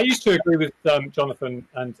 I used to agree with Jonathan,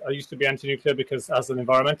 and I used to be anti-nuclear because as an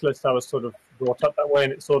environmentalist, I was sort of brought up that way,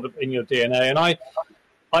 and it's sort of in your DNA. And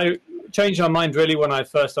I changed my mind really when I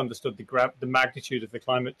first understood the magnitude of the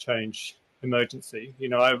climate change emergency. You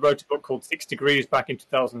know, I wrote a book called 6 Degrees back in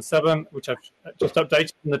 2007, which I've just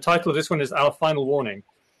updated. And the title of this one is Our Final Warning.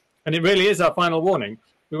 And it really is our final warning.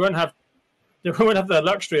 We won't have the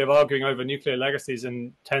luxury of arguing over nuclear legacies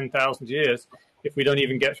in 10,000 years if we don't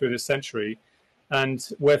even get through this century. And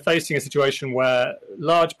we're facing a situation where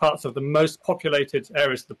large parts of the most populated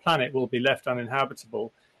areas of the planet will be left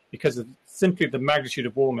uninhabitable because of simply the magnitude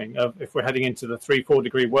of warming if we're heading into the 3-4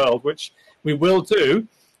 degree world, which we will do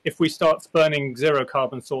if we start spurning zero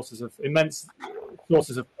carbon sources of immense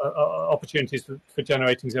sources of opportunities for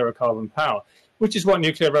generating zero carbon power, which is what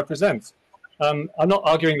nuclear represents. I'm not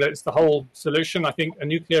arguing that it's the whole solution. I think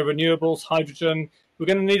nuclear renewables, hydrogen, we're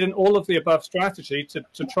going to need an all of the above strategy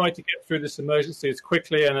to try to get through this emergency as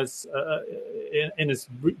quickly and as in as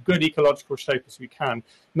good ecological shape as we can.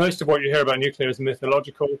 Most of what you hear about nuclear is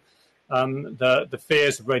mythological. The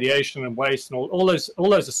fears of radiation and waste and all those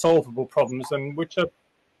are solvable problems, and which are,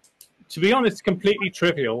 to be honest, completely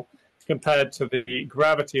trivial compared to the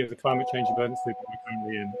gravity of the climate change emergency that we're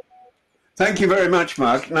currently in. Thank you very much,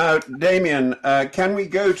 Mark. Now, Damien, can we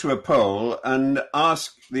go to a poll and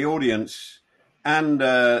ask the audience and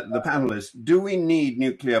the panelists, do we need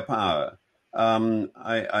nuclear power?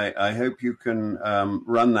 I hope you can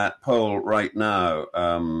run that poll right now,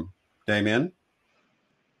 Damien.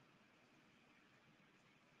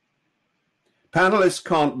 Panelists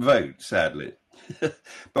can't vote, sadly.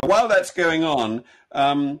 But while that's going on,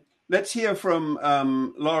 let's hear from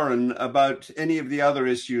Lauren about any of the other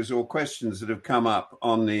issues or questions that have come up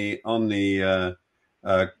on the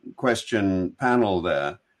question panel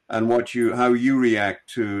there, and how you react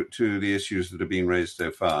to the issues that have been raised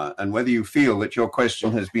so far, and whether you feel that your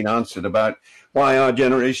question has been answered about why our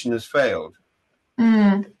generation has failed.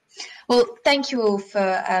 Well, thank you all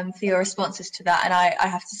for your responses to that, and I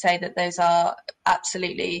have to say that those are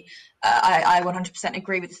absolutely. I 100%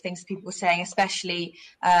 agree with the things people were saying, especially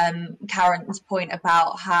Karen's point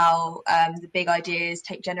about how the big ideas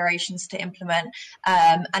take generations to implement.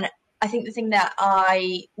 And I think the thing that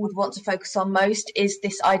I would want to focus on most is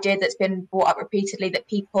this idea that's been brought up repeatedly, that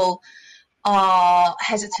people are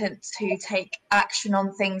hesitant to take action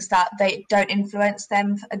on things that they don't influence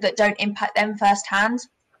them, that don't impact them firsthand.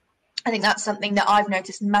 I think that's something that I've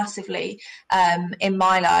noticed massively in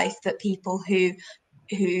my life, that people who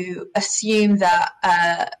assume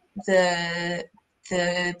that the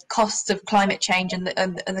costs of climate change and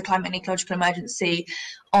the climate and ecological emergency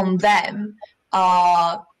on them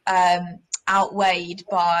are outweighed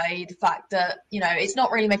by the fact that, you know, it's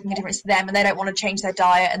not really making a difference to them, and they don't want to change their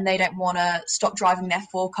diet, and they don't want to stop driving their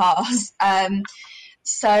 4 cars.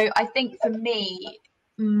 So I think for me,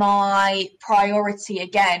 my priority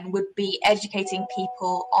again would be educating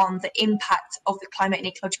people on the impact of the climate and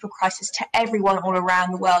ecological crisis to everyone all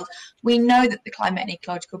around the world. We know that the climate and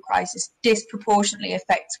ecological crisis disproportionately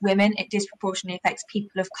affects women. It disproportionately affects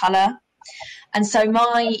people of colour. And so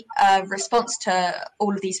my response to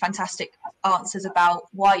all of these fantastic answers about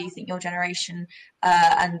why you think your generation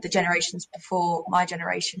and the generations before my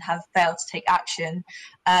generation have failed to take action,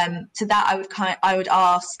 to that I would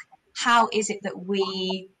ask, how is it that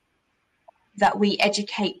we that we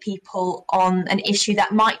educate people on an issue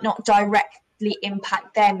that might not directly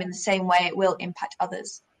impact them in the same way it will impact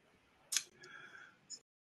others.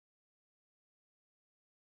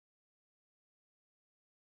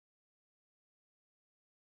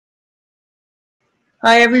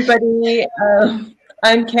 Hi, everybody.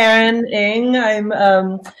 I'm Karen Ng.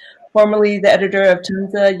 I'm formerly the editor of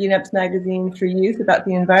Tunza UNEP's magazine for youth about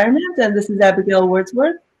the environment, and this is Abigail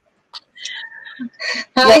Wordsworth.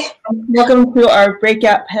 Hi. Welcome to our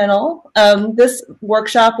breakout panel. This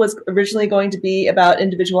workshop was originally going to be about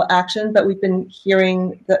individual action, but we've been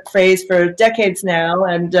hearing that phrase for decades now,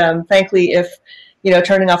 and frankly, if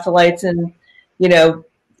turning off the lights and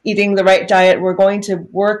eating the right diet were going to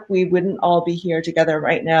work, we wouldn't all be here together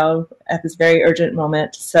right now at this very urgent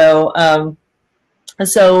moment. So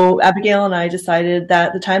Abigail and I decided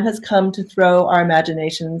that the time has come to throw our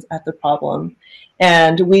imaginations at the problem.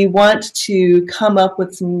 And we want to come up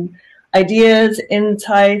with some ideas,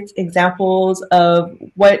 insights, examples of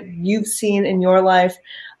what you've seen in your life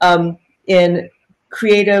in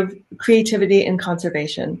creativity and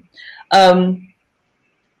conservation.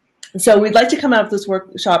 So we'd like to come out of this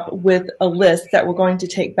workshop with a list that we're going to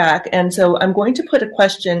take back. And so I'm going to put a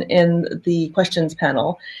question in the questions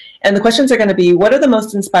panel. And the questions are going to be, what are the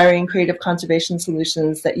most inspiring creative conservation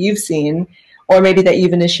solutions that you've seen, or maybe that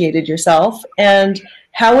you've initiated yourself? And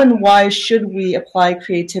how and why should we apply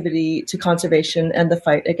creativity to conservation and the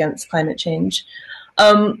fight against climate change?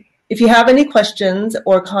 If you have any questions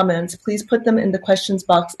or comments, please put them in the questions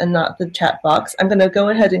box and not the chat box. I'm going to go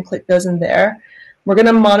ahead and click those in there. We're going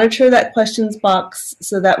to monitor that questions box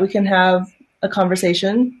so that we can have a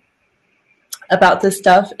conversation about this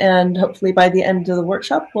stuff, and hopefully by the end of the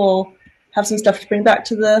workshop we'll have some stuff to bring back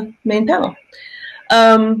to the main panel.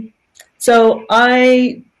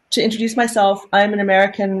 To introduce myself, I'm an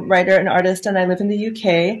American writer and artist, and I live in the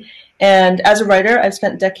UK. And as a writer, I've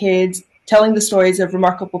spent decades telling the stories of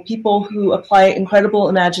remarkable people who apply incredible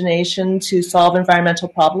imagination to solve environmental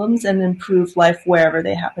problems and improve life wherever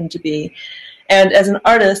they happen to be. And as an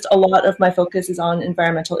artist, a lot of my focus is on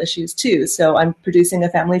environmental issues too. So I'm producing a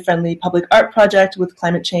family-friendly public art project with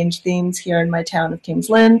climate change themes here in my town of Kings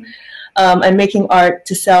Lynn. I'm making art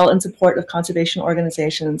to sell in support of conservation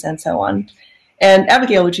organizations and so on. And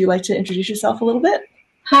Abigail, would you like to introduce yourself a little bit?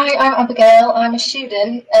 Hi, I'm Abigail. I'm a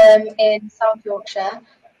student in South Yorkshire,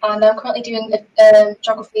 and I'm currently doing a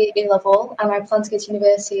geography A-level, and I plan to go to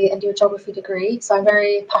university and do a geography degree. So I'm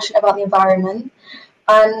very passionate about the environment.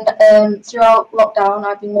 And throughout lockdown,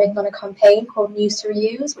 I've been working on a campaign called News to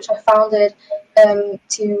Reuse, which I founded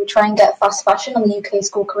to try and get fast fashion on the UK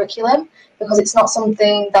school curriculum, because it's not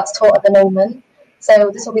something that's taught at the moment.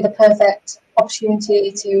 So this will be the perfect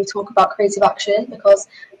opportunity to talk about creative action, because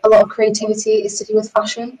a lot of creativity is to do with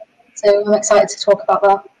fashion. So I'm excited to talk about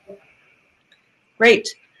that. Great.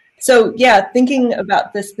 So yeah, thinking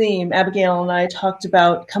about this theme, Abigail and I talked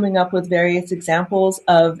about coming up with various examples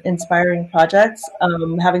of inspiring projects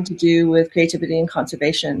having to do with creativity and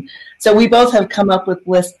conservation. So we both have come up with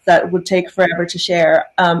lists that would take forever to share.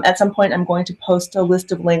 At some point, I'm going to post a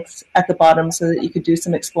list of links at the bottom so that you could do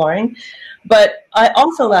some exploring. But I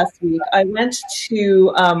also, last week, I went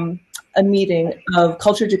to a meeting of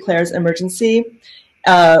Culture Declares Emergency,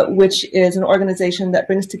 which is an organization that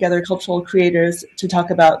brings together cultural creators to talk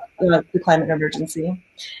about the climate emergency.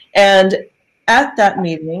 And at that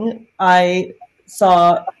meeting, I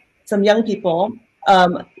saw some young people.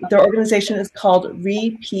 Their organization is called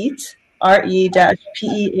REPEAT,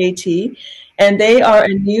 R-E-P-E-A-T, and they are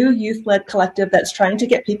a new youth-led collective that's trying to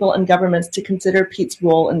get people and governments to consider peat's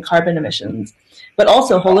role in carbon emissions, but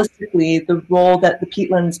also holistically the role that the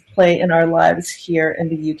peatlands play in our lives here in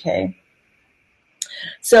the UK.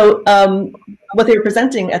 So what they were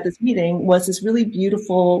presenting at this meeting was this really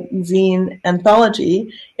beautiful zine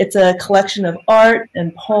anthology. It's a collection of art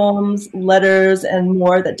and poems, letters, and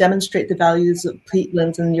more that demonstrate the values of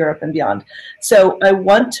peatlands in Europe and beyond. So I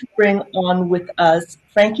want to bring on with us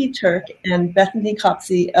Frankie Turk and Bethany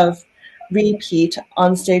Copsey of REPEAT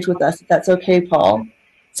on stage with us, if that's okay, Paul,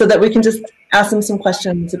 so that we can just ask them some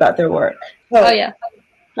questions about their work. Oh yeah.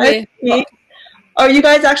 Hi, Frankie. Are you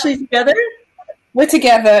guys actually together? We're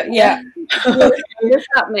together, yeah. We're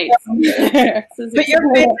flatmates. But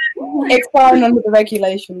your face, it's fine under the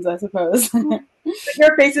regulations, I suppose.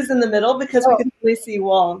 Your face is in the middle because we can really see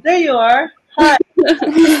Wall. There you are. Hi.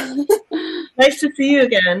 Nice to see you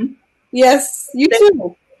again. Yes, you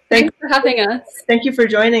too. Thanks for having us. Thank you for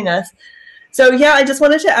joining us. So yeah, I just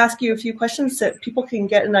wanted to ask you a few questions so people can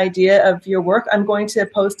get an idea of your work. I'm going to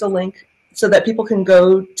post a link so that people can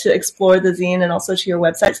go to explore the zine and also to your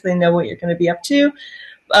website so they know what you're going to be up to.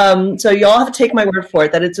 So you all have to take my word for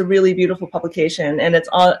it that it's a really beautiful publication, and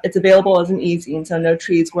it's available as an e-zine, so no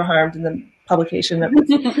trees were harmed in the publication of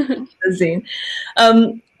the zine.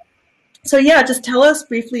 So yeah, just tell us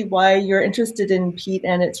briefly why you're interested in peat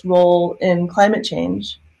and its role in climate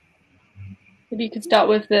change. Maybe you could start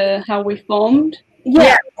with how we formed.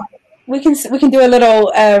 Yeah. We can do a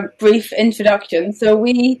little brief introduction. So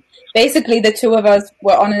we basically, the two of us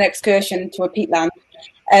were on an excursion to a peatland,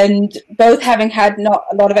 and both having had not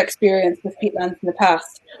a lot of experience with peatlands in the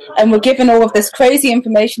past, and we're given all of this crazy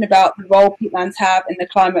information about the role peatlands have in the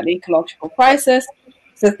climate and ecological crisis.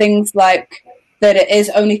 So things like that it is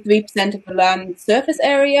only 3% of the land surface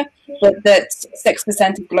area, but that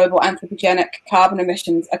 6% of global anthropogenic carbon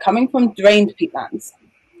emissions are coming from drained peatlands.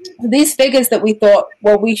 So these figures that we thought,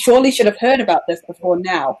 well, we surely should have heard about this before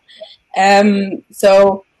now.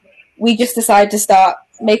 So we just decided to start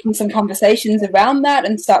making some conversations around that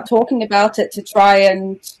and start talking about it to try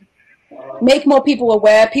and make more people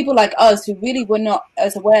aware, people like us who really were not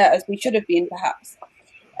as aware as we should have been, perhaps.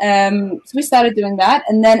 So we started doing that,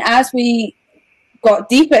 and then as we got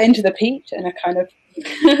deeper into the peat in a kind of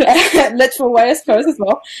literal way, I suppose, as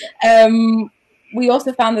well, we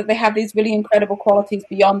also found that they have these really incredible qualities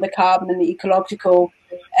beyond the carbon and the ecological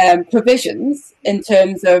provisions in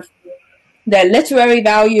terms of their literary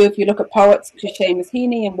value. If you look at poets such as Seamus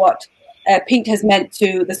Heaney and what peat has meant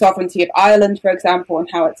to the sovereignty of Ireland, for example, and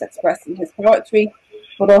how it's expressed in his poetry,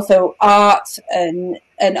 but also art and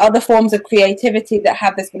other forms of creativity that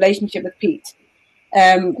have this relationship with peat.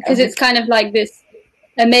 Because it's kind of like this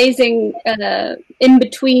amazing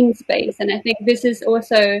in-between space, and I think this is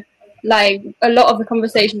also like a lot of the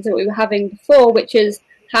conversations that we were having before, which is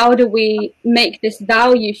how do we make this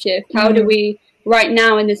value shift? How do we right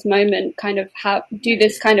now in this moment kind of do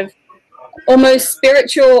this kind of almost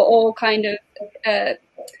spiritual or kind of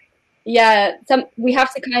we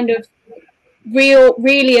have to kind of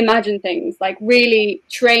really imagine things, like really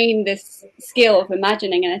train this skill of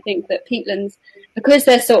imagining. And I think that peatlands, because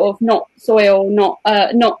they're sort of not soil, not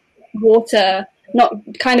water, not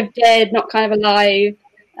kind of dead, not kind of alive,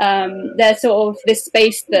 they're sort of this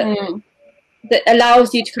space that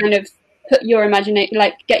allows you to kind of put your imagination,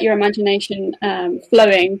 like get your imagination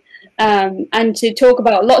flowing, and to talk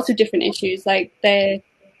about lots of different issues. Like there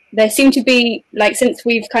seem to be, like, since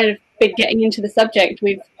we've kind of been getting into the subject,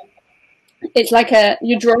 it's like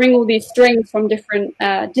you're drawing all these strings from different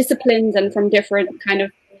disciplines and from different kind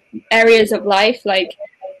of areas of life, like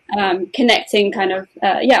connecting kind of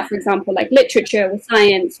for example, like literature with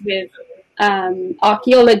science, with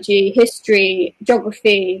archaeology, history,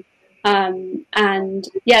 geography, and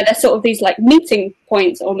there's sort of these like meeting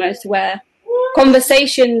points almost where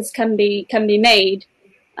conversations can be made,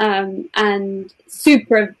 and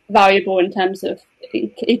super valuable in terms of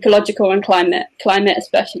ecological and climate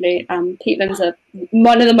especially. Peatlands are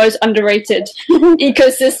one of the most underrated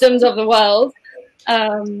ecosystems of the world,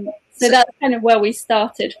 so that's kind of where we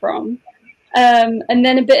started from. And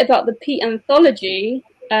then a bit about the peat anthology.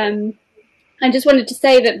 I just wanted to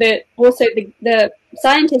say that the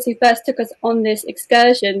scientist who first took us on this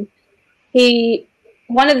excursion,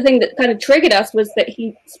 one of the things that kind of triggered us was that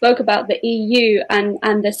he spoke about the EU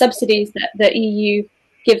and the subsidies that the EU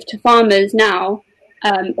give to farmers now,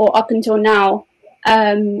 or up until now,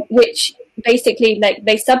 which basically, like,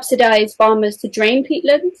 they subsidize farmers to drain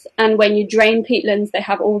peatlands, and when you drain peatlands, they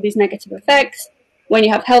have all these negative effects. When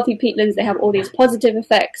you have healthy peatlands, they have all these positive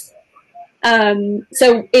effects.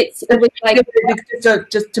 So it was like, so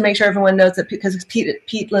just to make sure everyone knows that, because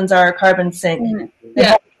peatlands are a carbon sink,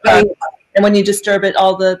 and when you disturb it,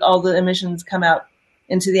 all the emissions come out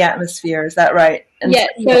into the atmosphere. Is that right? And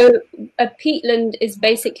so a peatland is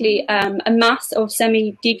basically a mass of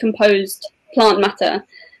semi-decomposed plant matter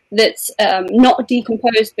that's not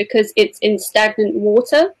decomposed because it's in stagnant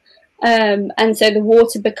water, and so the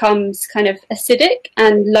water becomes kind of acidic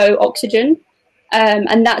and low oxygen.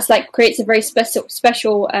 And that's like creates a very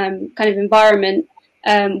special kind of environment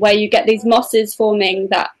where you get these mosses forming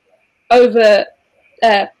that over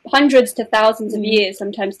hundreds to thousands of years,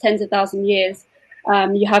 sometimes tens of thousands of years,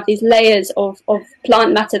 you have these layers of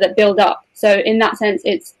plant matter that build up. So in that sense,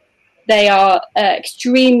 they are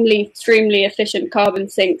extremely efficient carbon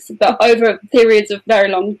sinks, but over periods of very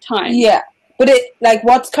long time. Yeah. But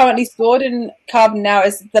what's currently stored in carbon now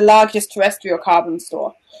is the largest terrestrial carbon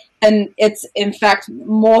store. And it's, in fact,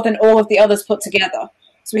 more than all of the others put together.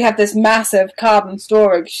 So we have this massive carbon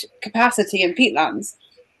storage capacity in peatlands.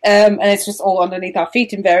 And it's just all underneath our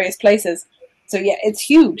feet in various places. So, yeah, it's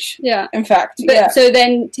huge. Yeah. In fact. But, so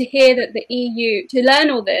then to hear that the EU, to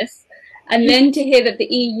learn all this, And then to hear that the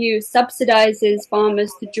EU subsidizes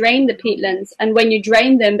farmers to drain the peatlands, and when you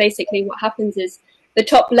drain them, basically what happens is the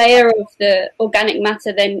top layer of the organic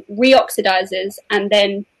matter then reoxidizes, and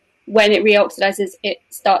then when it reoxidizes, it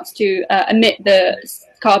starts to emit the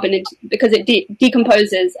carbon because it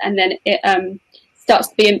decomposes, and then it starts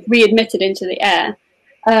to be readmitted into the air.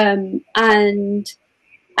 And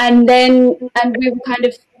we were kind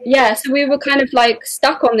of, so we were kind of like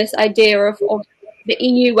stuck on this idea of the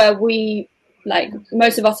EU, where we, like,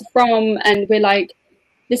 most of us are from, and we're like,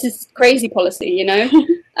 this is crazy policy, you know.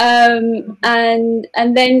 And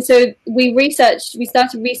then so we started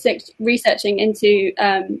researching into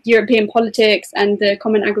European politics and the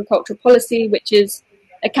Common Agricultural Policy, which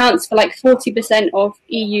accounts for like 40% of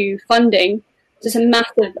EU funding. Just a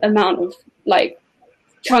massive amount of like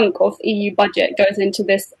chunk of EU budget goes into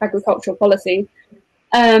this agricultural policy.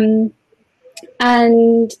 And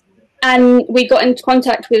we got into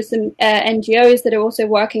contact with some NGOs that are also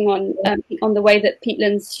working on the way that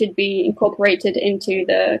peatlands should be incorporated into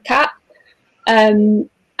the CAP. So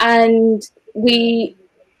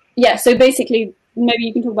basically, maybe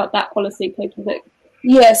you can talk about that policy, Kate.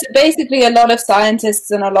 Yes, basically a lot of scientists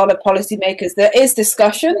and a lot of policymakers, there is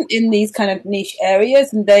discussion in these kind of niche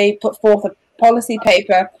areas, and they put forth a policy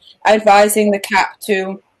paper advising the CAP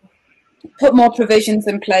to put more provisions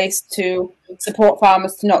in place to support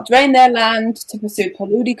farmers to not drain their land, to pursue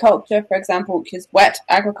paludiculture, for example, which is wet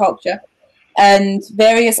agriculture, and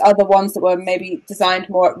various other ones that were maybe designed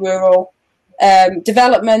more at rural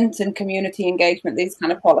development and community engagement, these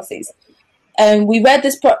kind of policies. And we read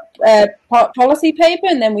this policy paper,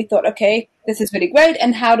 and then we thought, okay, this is really great,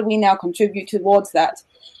 and how do we now contribute towards that?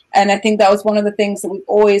 And I think that was one of the things that we've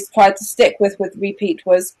always tried to stick with Repeat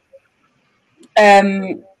was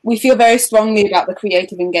we feel very strongly about the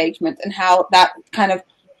creative engagement and how that kind of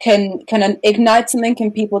can ignite something in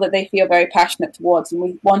people that they feel very passionate towards. And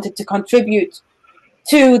we wanted to contribute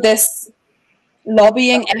to this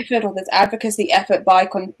lobbying effort or this advocacy effort by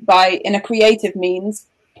in a creative means,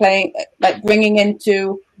 bringing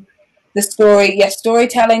into the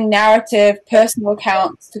storytelling, narrative, personal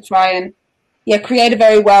accounts to try and create a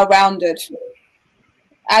very well-rounded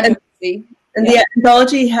advocacy. And the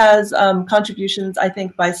anthology has contributions, I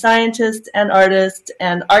think, by scientists and artists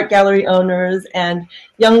and art gallery owners and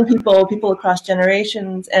young people across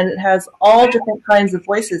generations, and it has all different kinds of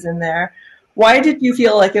voices in there. Why did you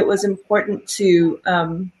feel like it was important to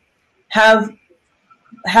have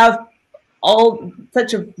all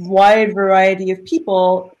such a wide variety of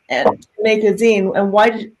people and make a zine?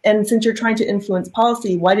 And since you're trying to influence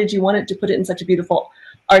policy, why did you want it to put it in such a beautiful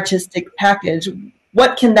artistic package?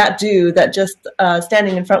 What can that do that just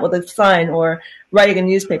standing in front with a sign or writing a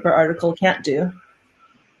newspaper article can't do?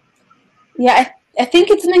 Yeah, I think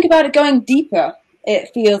it's something about it going deeper. It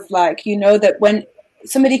feels like, that when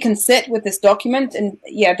somebody can sit with this document and,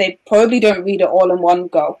 they probably don't read it all in one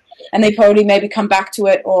go. And they probably maybe come back to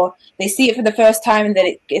it, or they see it for the first time and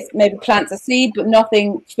then it maybe plants a seed, but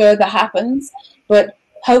nothing further happens. But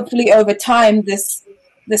hopefully over time, this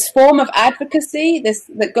form of advocacy,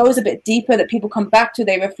 that goes a bit deeper, that people come back to,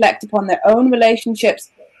 they reflect upon their own relationships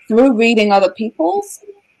through reading other people's.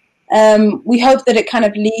 We hope that it kind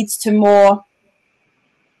of leads to more,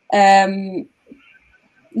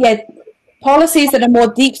 policies that are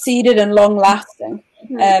more deep-seated and long-lasting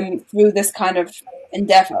through this kind of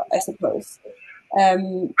endeavor, I suppose.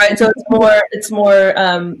 Right, so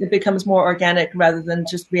it becomes more organic rather than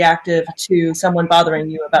just reactive to someone bothering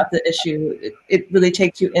you about the issue. It really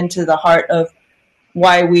takes you into the heart of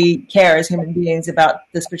why we care as human beings about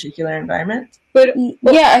this particular environment. But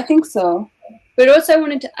yeah, I think so. But also I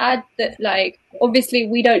wanted to add that, like, obviously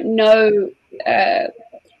we don't know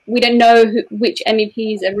which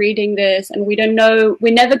MEPs are reading this, and we're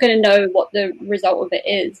never going to know what the result of it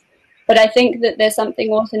is. But I think that there's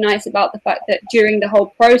something also nice about the fact that during the whole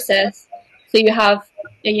process, so you have,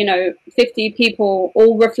 50 people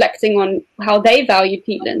all reflecting on how they value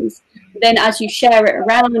peatlands. Then as you share it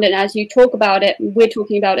around and as you talk about it, and we're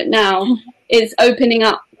talking about it now, it's opening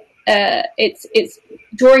up, it's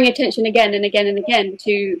drawing attention again and again and again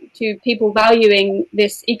to people valuing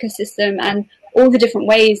this ecosystem and all the different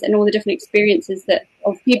ways and all the different experiences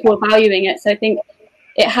of people valuing it. So I think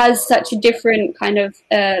it has such a different kind of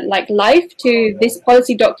life to this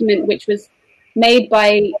policy document, which was made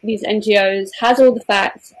by these NGOs, has all the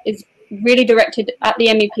facts, is really directed at the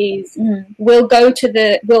MEPs, will kind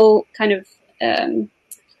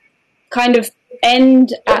of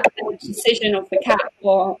end at the decision of the CAP,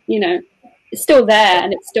 or it's still there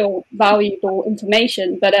and it's still valuable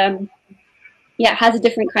information, but it has a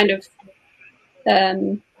different kind of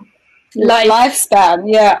lifespan.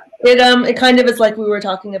 It kind of is like we were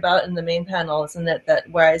talking about in the main panel, isn't it? That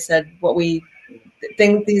where I said what we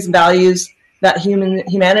think these values, that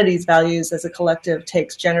humanity's values as a collective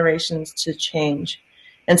takes generations to change.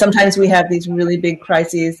 And sometimes we have these really big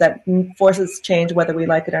crises that force us to change whether we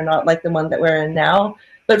like it or not, like the one that we're in now.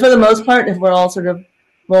 But for the most part, if we're all sort of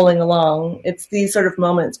rolling along, it's these sort of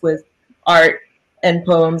moments with art and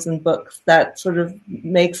poems and books that sort of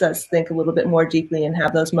makes us think a little bit more deeply and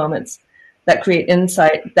have those moments that create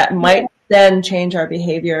insight that might then change our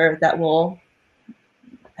behavior, that will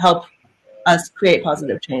help us create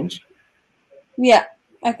positive change. Yeah,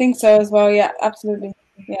 I think so as well. Yeah, absolutely.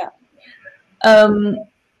 Yeah.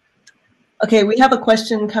 Okay, we have a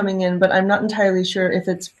question coming in, but I'm not entirely sure if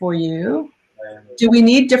it's for you. Do we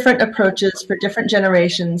need different approaches for different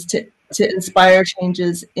generations to inspire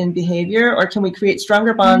changes in behavior, or can we create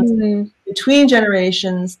stronger bonds between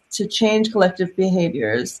generations to change collective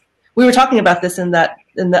behaviors? We were talking about this in the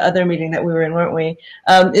other meeting that we were in, weren't we?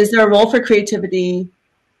 Is there a role for creativity?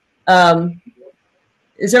 For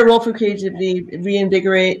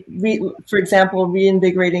example,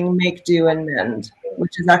 reinvigorating make, do, and mend,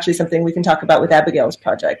 which is actually something we can talk about with Abigail's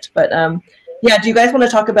project. But yeah, do you guys want to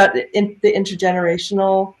talk about the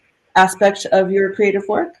intergenerational aspect of your creative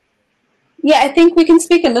work? Yeah, I think we can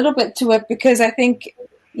speak a little bit to it because I think,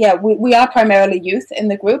 yeah, we are primarily youth in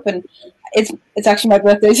the group, and it's actually my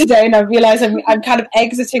birthday today, and I realize I'm kind of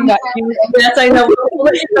exiting that youth. Yes, I know.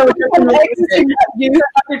 I'm exiting that youth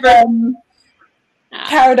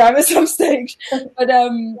paradigm at some stage. But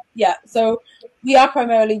yeah, so we are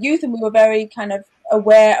primarily youth, and we were very kind of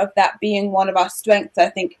aware of that being one of our strengths. I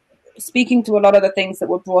think speaking to a lot of the things that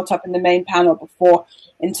were brought up in the main panel before,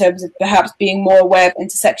 in terms of perhaps being more aware of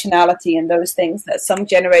intersectionality and those things that some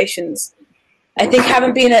generations, I think,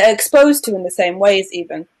 haven't been exposed to in the same ways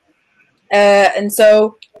even. And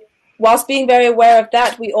so whilst being very aware of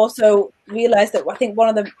that, we also realized that I think one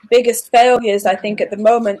of the biggest failures, I think, at the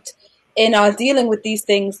moment in our dealing with these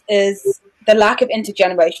things is the lack of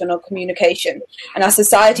intergenerational communication. And our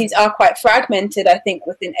societies are quite fragmented, I think,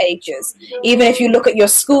 within ages. Even if you look at your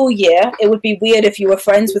school year, it would be weird if you were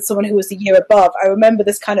friends with someone who was a year above. I remember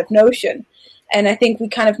this kind of notion. And I think we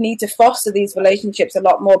kind of need to foster these relationships a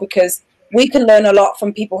lot more, because we can learn a lot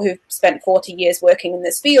from people who've spent 40 years working in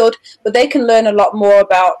this field, but they can learn a lot more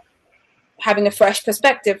about having a fresh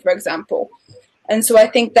perspective, for example. And so I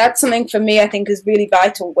think that's something for me, I think, is really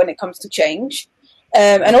vital when it comes to change.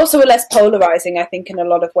 And also less polarizing, I think, in a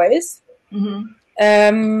lot of ways.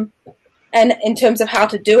 Mm-hmm. And in terms of how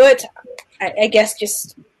to do it, I guess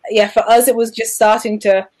just, yeah, for us, it was just starting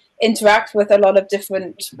to interact with a lot of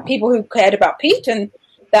different people who cared about Pete, and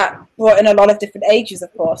that brought in a lot of different ages,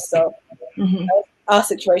 of course. So our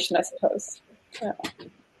situation, I suppose. Yeah.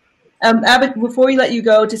 Before we let you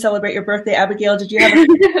go to celebrate your birthday, Abigail, did you have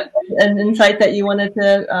an insight that you wanted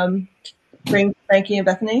to bring Frankie and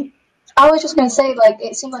Bethany? I was just going to say, like,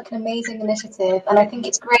 it seemed like an amazing initiative, and I think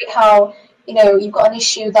it's great how, you know, you've got an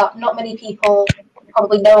issue that not many people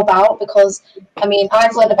probably know about, because, I mean,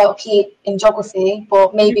 I've learned about Pete in geography,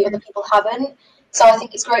 but maybe other people haven't. So I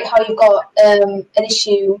think it's great how you've got an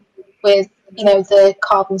issue with, you know, the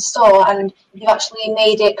carbon store, and you've actually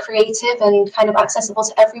made it creative and kind of accessible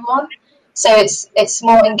to everyone. So it's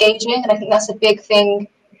more engaging, and I think that's a big thing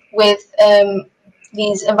with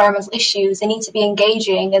these environmental issues. They need to be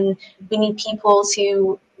engaging, and we need people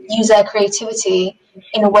to use their creativity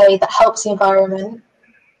in a way that helps the environment.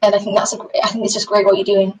 And I think I think it's just great what you're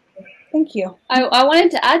doing. Thank you. I wanted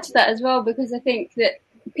to add to that as well, because I think that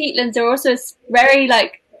peatlands are also very,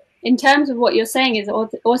 like, in terms of what you're saying, is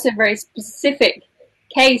also a very specific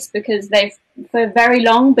case, because they've for very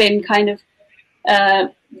long been kind of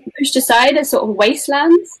pushed aside as sort of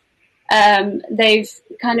wastelands. They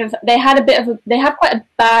have quite a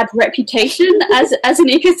bad reputation as an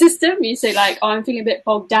ecosystem. You say, like, oh, I'm feeling a bit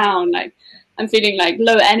bogged down, like I'm feeling like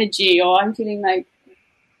low energy, or I'm feeling like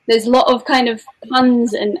there's a lot of kind of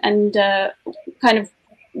puns and kind of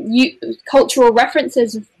cultural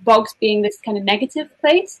references of bogs being this kind of negative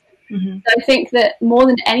place. Mm-hmm. So I think that more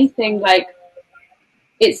than anything, like,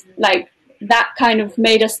 it's like that kind of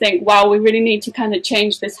made us think, wow, we really need to kind of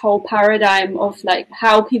change this whole paradigm of, like,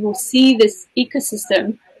 how people see this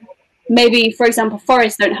ecosystem. Maybe, for example,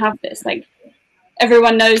 forests don't have this. Like,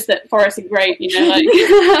 everyone knows that forests are great, you know, like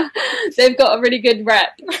they've got a really good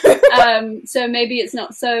rep. So maybe it's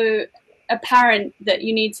not so apparent that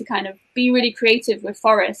you need to kind of be really creative with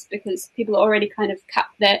forests, because people are already kind of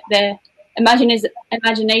their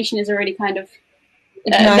imagination is already kind of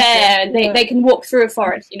there. They can walk through a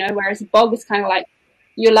forest, you know, whereas a bog is kind of like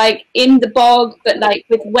you're like in the bog, but like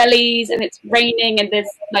with wellies, and it's raining, and there's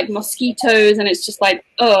like mosquitoes, and it's just like,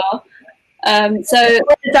 oh. So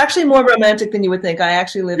it's actually more romantic than you would think. I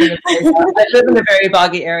actually live in a very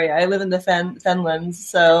boggy area. I live in the Fenlands,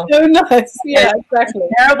 so oh, nice. Yeah, exactly.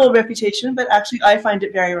 Terrible reputation, but actually I find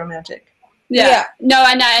it very romantic. Yeah. No,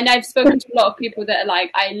 and I've spoken to a lot of people that are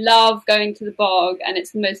like, I love going to the bog, and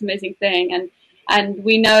it's the most amazing thing. And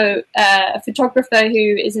we know a photographer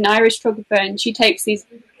who is an Irish photographer, and she takes these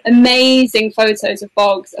amazing photos of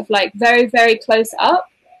bogs of like very, very close up.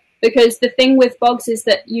 Because the thing with bogs is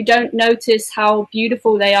that you don't notice how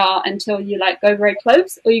beautiful they are until you like go very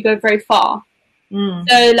close or you go very far.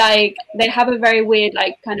 So like they have a very weird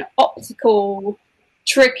like kind of optical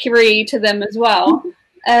trickery to them as well.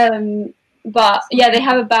 But yeah, they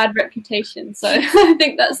have a bad reputation. So I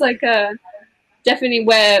think that's like definitely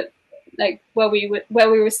where we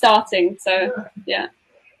were starting. So yeah.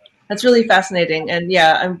 That's really fascinating. And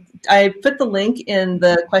yeah, I put the link in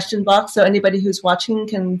the question box so anybody who's watching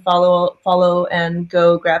can follow and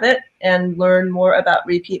go grab it and learn more about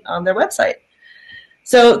Repeat on their website.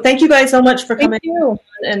 So thank you guys so much for coming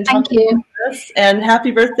and talking with us. And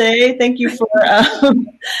happy birthday. Thank you for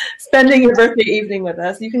spending your birthday evening with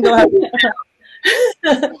us. You can go ahead.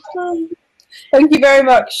 Thank you very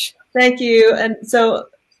much. Thank you. And so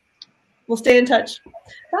we'll stay in touch.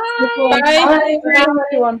 Bye. Bye. Bye,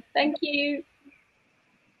 everyone. Thank you.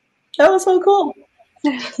 That was so cool.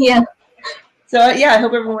 Yeah. So yeah, I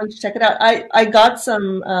hope everyone should check it out. I got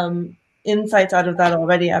some insights out of that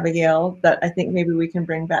already, Abigail, that I think maybe we can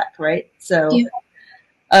bring back, right? So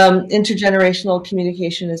intergenerational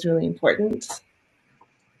communication is really important.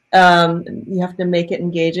 You have to make it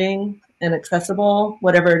engaging and accessible,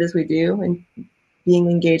 whatever it is we do, and being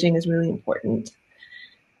engaging is really important.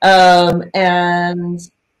 And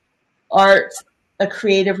art, a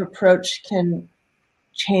creative approach can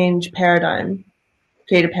change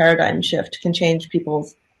create a paradigm shift, can change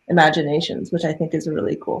people's imaginations, which I think is a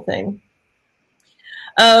really cool thing.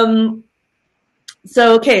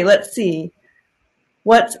 So, okay, let's see.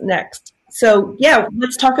 What's next? So, yeah,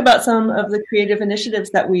 let's talk about some of the creative initiatives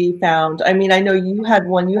that we found. I mean, I know you had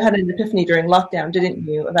an epiphany during lockdown, didn't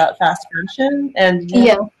you, about fast fashion and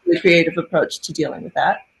the creative approach to dealing with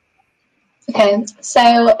that. Okay, so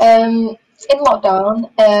in lockdown,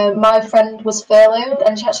 my friend was furloughed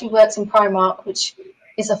and she actually works in Primark, which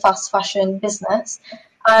is a fast fashion business.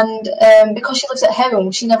 And because she lives at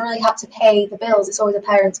home, she never really had to pay the bills. It's always the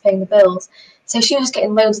parents paying the bills. So she was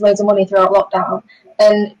getting loads and loads of money throughout lockdown.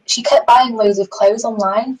 And she kept buying loads of clothes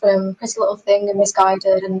online from Pretty Little Thing and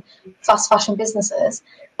Misguided and fast fashion businesses.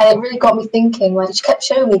 And it really got me thinking, like, she kept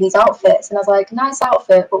showing me these outfits. And I was like, nice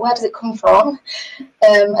outfit, but where does it come from?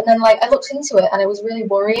 And then, like, I looked into it and it was really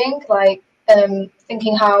worrying, like,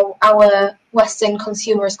 thinking how our Western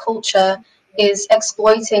consumerist culture is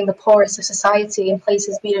exploiting the poorest of society in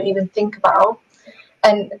places we don't even think about.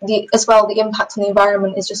 And as well, the impact on the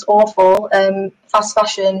environment is just awful. Fast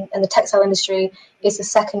fashion and the textile industry is the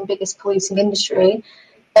second biggest polluting industry.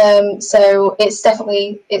 So it's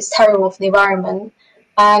terrible for the environment.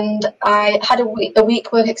 And I had a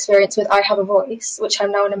week work experience with I Have a Voice, which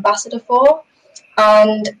I'm now an ambassador for.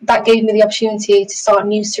 And that gave me the opportunity to start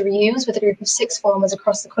News to Reuse with a group of sixth formers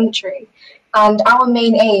across the country. And our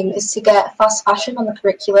main aim is to get fast fashion on the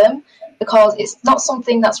curriculum because it's not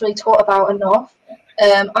something that's really taught about enough.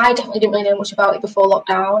 I definitely didn't really know much about it before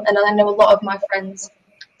lockdown, and I know a lot of my friends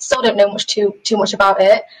still don't know too much about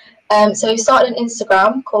it. So we started an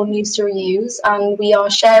Instagram called News to Reuse, and we are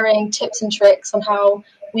sharing tips and tricks on how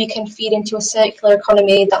we can feed into a circular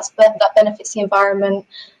economy that benefits the environment,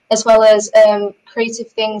 as well as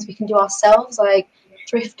creative things we can do ourselves, like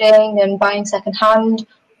thrifting and buying secondhand,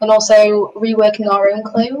 and also reworking our own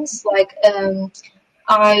clothes. Like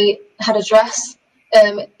I had a dress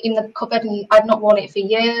in the cupboard and I'd not worn it for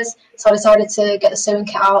years, so I decided to get the sewing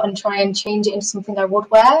kit out and try and change it into something I would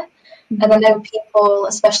wear. And I know people,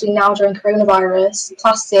 especially now during coronavirus,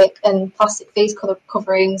 plastic and plastic face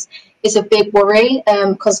coverings is a big worry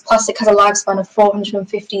because plastic has a lifespan of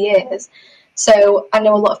 450 years. So I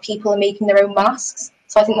know a lot of people are making their own masks,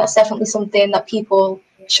 so I think that's definitely something that people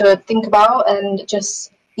should think about and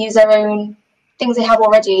just use their own things they have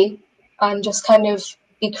already and just kind of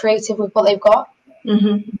be creative with what they've got.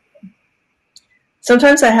 Mm-hmm.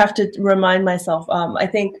 Sometimes I have to remind myself, I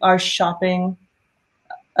think our shopping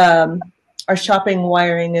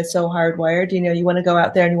wiring is so hardwired. You know, you want to go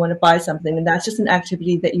out there and you want to buy something, and that's just an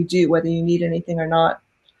activity that you do whether you need anything or not.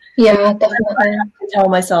 Yeah, definitely.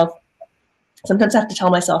 Sometimes I have to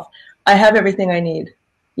tell myself, I have everything I need.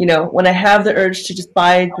 You know, when I have the urge to just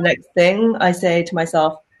buy the next thing, I say to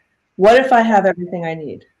myself, what if I have everything I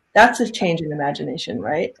need? That's a change in imagination,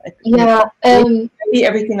 right? Yeah. Maybe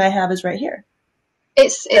everything I have is right here.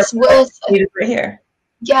 It's worth it right here.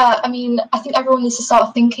 Yeah, I mean, I think everyone needs to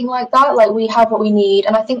start thinking like that. Like, we have what we need,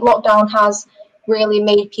 and I think lockdown has really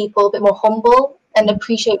made people a bit more humble and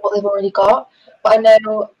appreciate what they've already got. But I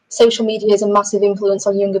know social media is a massive influence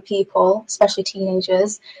on younger people, especially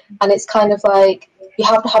teenagers, and it's kind of like you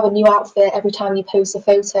have to have a new outfit every time you post a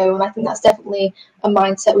photo, and I think that's definitely a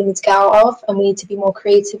mindset we need to get out of, and we need to be more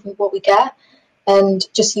creative with what we get and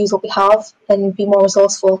just use what we have and be more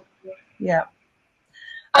resourceful. Yeah.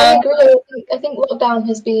 I agree. I think lockdown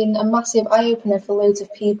has been a massive eye-opener for loads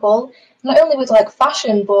of people. Not only with like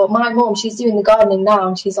fashion, but my mum, she's doing the gardening now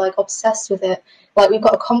and she's like obsessed with it. Like, we've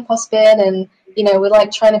got a compost bin and, you know, we're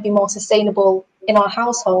like trying to be more sustainable in our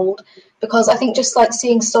household, because I think just like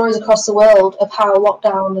seeing stories across the world of how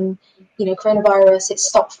lockdown and, you know, coronavirus, it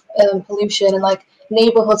stopped pollution, and like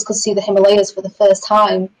neighborhoods could see the Himalayas for the first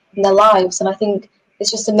time in their lives. And I think it's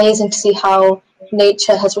just amazing to see how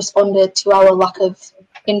nature has responded to our lack of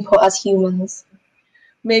input as humans.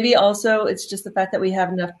 Maybe also it's just the fact that we have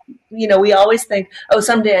enough, you know, we always think, oh,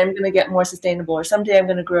 someday I'm going to get more sustainable, or someday I'm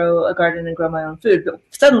going to grow a garden and grow my own food. But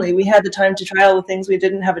suddenly we had the time to try all the things we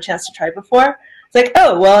didn't have a chance to try before. It's like,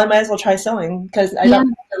 oh, well, I might as well try sewing, because I don't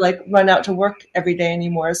have to like run out to work every day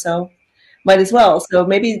anymore. So might as well. So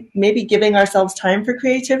maybe giving ourselves time for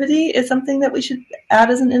creativity is something that we should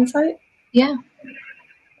add as an insight. Yeah.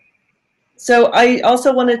 So I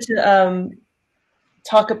also wanted to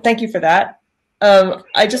thank you for that.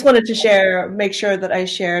 I just wanted to make sure that I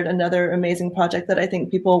shared another amazing project that I think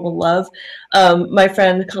people will love. My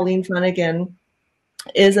friend Colleen Flanagan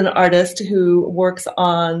is an artist who works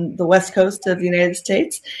on the West Coast of the United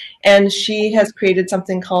States, and she has created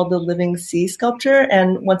something called the Living Sea Sculpture.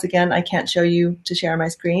 And once again, I can't show you to share my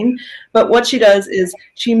screen, but what she does is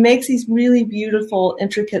she makes these really beautiful,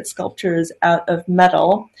 intricate sculptures out of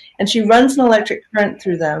metal, and she runs an electric current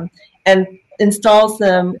through them and installs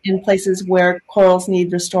them in places where corals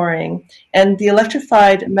need restoring. And the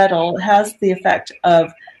electrified metal has the effect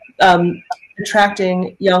of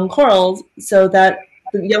attracting young corals, so that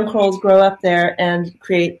the young corals grow up there and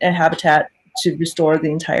create a habitat to restore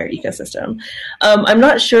the entire ecosystem. I'm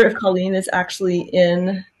not sure if Colleen is actually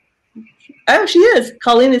in. Oh, she is.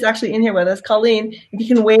 Colleen is actually in here with us. Colleen, if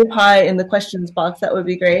you can wave hi in the questions box, that would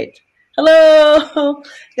be great. Hello.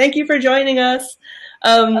 Thank you for joining us.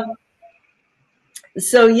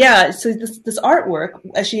 So this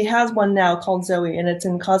artwork, she has one now called Zoe, and it's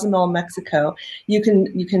in Cozumel, Mexico. You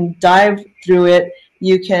can dive through it.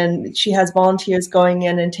 She has volunteers going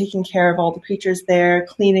in and taking care of all the creatures there,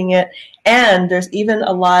 cleaning it, and there's even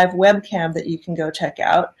a live webcam that you can go check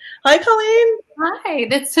out. Hi, Colleen. Hi,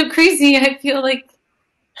 that's so crazy. I feel like,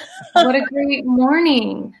 what a great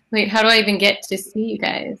morning. Wait, how do I even get to see you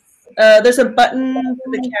guys? There's a button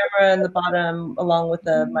for the camera in the bottom, along with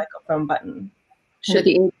the microphone button. Should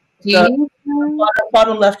be the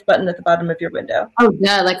bottom left button at the bottom of your window. Oh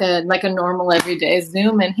yeah, like a normal everyday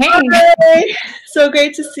Zoom. And hey, hi. So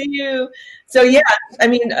great to see you. So yeah, I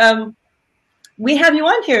mean, we have you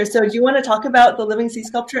on here. So do you want to talk about the Living Sea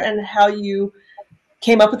Sculpture and how you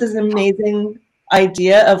came up with this amazing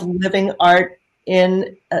idea of living art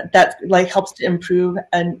in that like helps to improve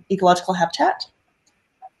an ecological habitat?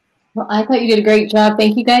 Well, I thought you did a great job.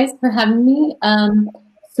 Thank you guys for having me.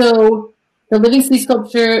 So the Living Sea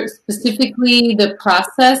Sculpture, specifically the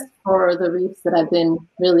process for the reefs that I've been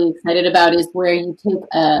really excited about, is where you take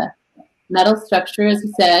a metal structure, as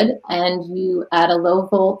you said, and you add a low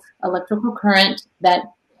volt electrical current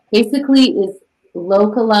that basically is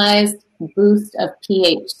localized boost of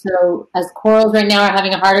pH. So as corals right now are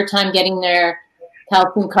having a harder time getting their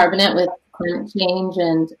calcium carbonate with climate change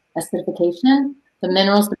and acidification, the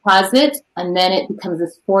minerals deposit, and then it becomes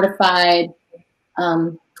this fortified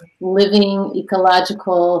living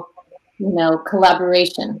ecological,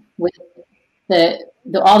 collaboration with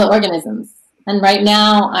all the organisms. And right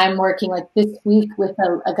now I'm working like this week with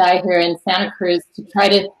a guy here in Santa Cruz to try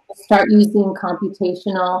to start using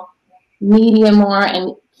computational media more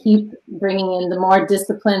and keep bringing in the more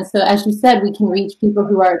disciplines. So as you said, we can reach people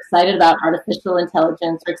who are excited about artificial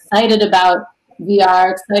intelligence, or excited about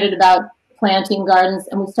VR, excited about planting gardens,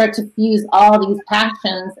 and we start to fuse all these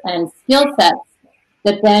passions and skill sets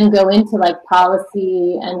that then go into like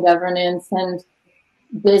policy and governance and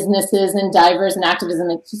businesses and divers and activism.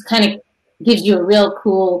 It just kind of gives you a real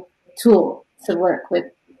cool tool to work with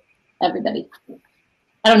everybody.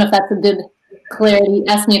 I don't know if that's a good clarity.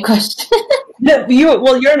 Ask me a question. No,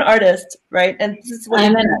 you're an artist, right? And this is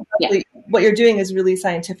what you're doing is really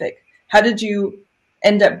scientific. How did you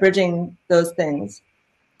end up bridging those things?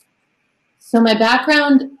 So my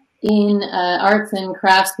background in arts and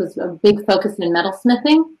crafts was a big focus in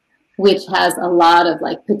metalsmithing, which has a lot of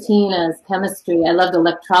like patinas, chemistry. I loved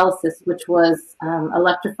electrolysis, which was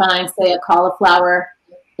electrifying, say, a cauliflower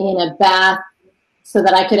in a bath so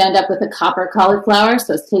that I could end up with a copper cauliflower.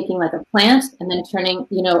 So it's taking like a plant and then turning,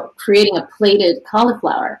 creating a plated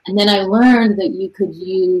cauliflower. And then I learned that you could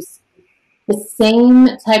use the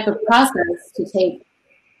same type of process to take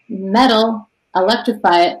metal,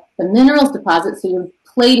 electrify it, the minerals deposit, so you're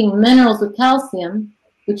plating minerals with calcium,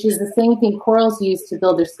 which is the same thing corals use to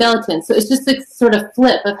build their skeletons. So it's just a sort of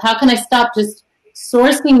flip of how can I stop just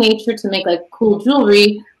sourcing nature to make like cool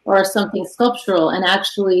jewelry or something sculptural and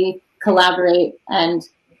actually collaborate. And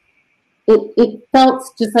it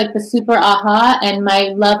felt just like the super aha, and my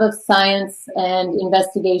love of science and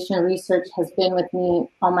investigation and research has been with me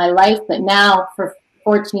all my life. But now for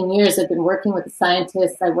 14 years, I've been working with the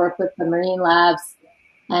scientists. I work with the marine labs,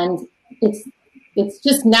 and it's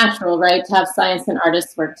just natural, right, to have science and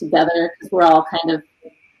artists work together because we're all kind of,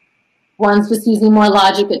 one's just using more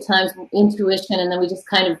logic at times, intuition, and then we just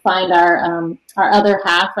kind of find our other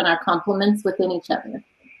half and our complements within each other.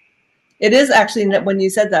 It is actually, when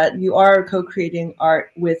you said that, you are co-creating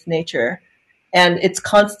art with nature. And it's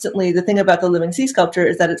constantly, the thing about the living sea sculpture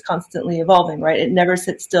is that it's constantly evolving, right? It never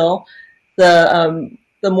sits still.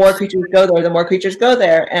 The more creatures go there, the more creatures go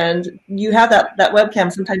there. And you have that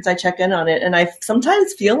webcam. Sometimes I check in on it, and I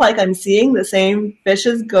sometimes feel like I'm seeing the same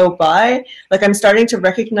fishes go by. Like I'm starting to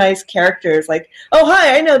recognize characters. Like, oh,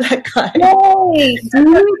 hi, I know that guy. Yay!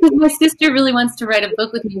 Because my sister really wants to write a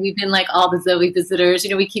book with me. We've been like all the Zoe visitors.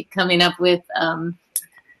 We keep coming up with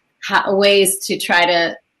ways to try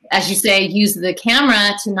to, as you say, use the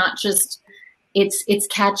camera to not just, it's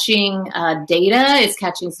catching data, it's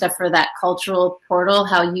catching stuff for that cultural portal,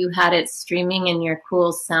 how you had it streaming in your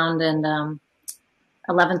cool sound and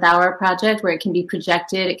 11th hour project where it can be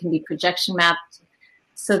projected, it can be projection mapped.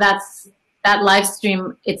 So that live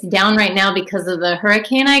stream, it's down right now because of the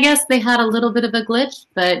hurricane, I guess. They had a little bit of a glitch,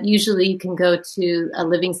 but usually you can go to a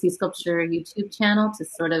Living Sea Sculpture YouTube channel to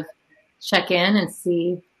sort of check in and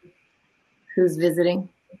see who's visiting.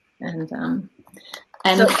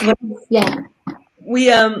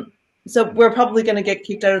 So we're probably going to get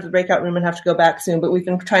kicked out of the breakout room and have to go back soon, but we've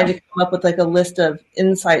been trying to come up with like a list of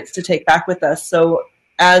insights to take back with us. So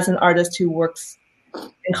as an artist who works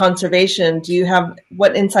in conservation,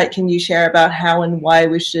 what insight can you share about how and why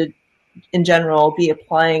we should, in general, be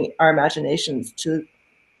applying our imaginations to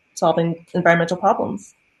solving environmental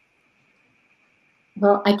problems?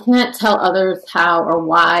 Well, I can't tell others how or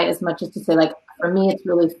why as much as to say, like, for me, it's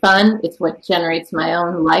really fun. It's what generates my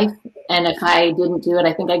own life. And if I didn't do it,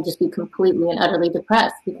 I think I'd just be completely and utterly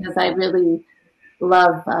depressed because I really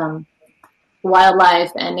love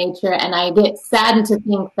wildlife and nature. And I get saddened to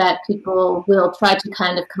think that people will try to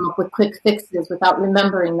kind of come up with quick fixes without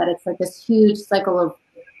remembering that it's like this huge cycle of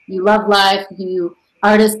you love life,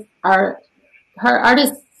 artists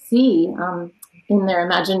see in their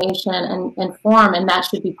imagination and form, and that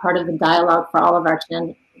should be part of the dialogue for all of our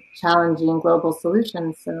challenging global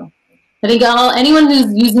solutions. So I think anyone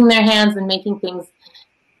who's using their hands and making things,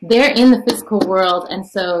 they're in the physical world, and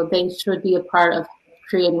so they should be a part of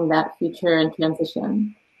creating that future and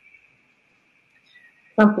transition.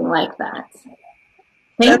 Something like that.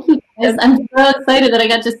 Thank you, guys. I'm so excited that I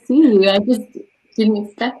got to see you. I just didn't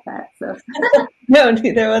expect that. So No,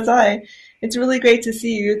 neither was I. It's really great to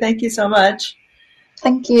see you. Thank you so much.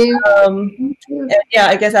 Thank you. And yeah,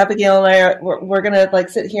 I guess Abigail and I we're gonna like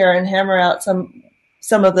sit here and hammer out some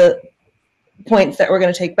of the points that we're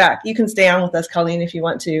gonna take back. You can stay on with us, Colleen, if you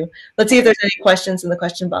want to. Let's see if there's any questions in the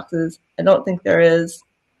question boxes. I don't think there is.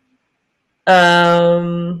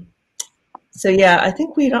 So yeah, I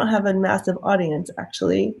think we don't have a massive audience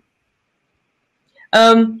actually.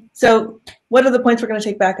 So what are the points we're gonna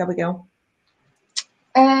take back, Abigail?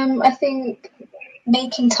 I think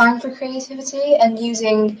making time for creativity and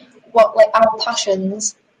using our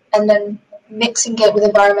passions and then mixing it with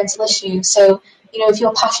environmental issues. So, if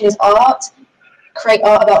your passion is art, create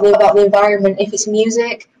art about the environment. If it's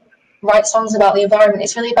music, write songs about the environment.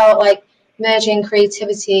 It's really about like merging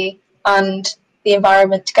creativity and the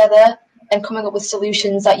environment together and coming up with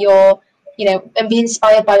solutions that and be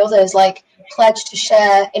inspired by others, like pledge to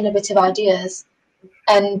share innovative ideas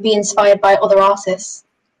and be inspired by other artists.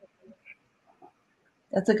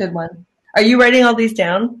 That's a good one. Are you writing all these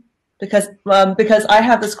down? Because I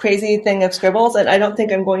have this crazy thing of scribbles, and I don't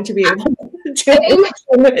think I'm going to be able to do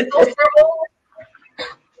it.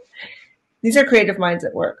 These are creative minds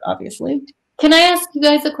at work, obviously. Can I ask you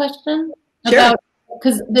guys a question? Sure.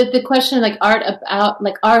 Because the question, like art about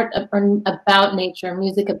nature,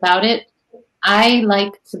 music about it, I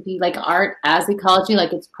like to be like art as ecology,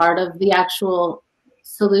 like it's part of the actual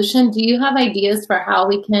solution. Do you have ideas for how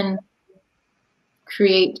we can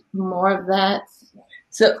create more of that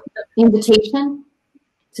invitation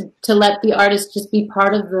to let the artists just be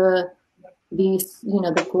part of these,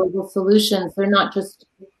 the global solutions? They're not just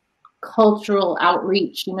cultural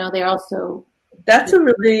outreach, they're also. That's a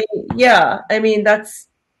really, yeah, I mean, that's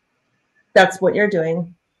what you're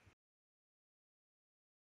doing.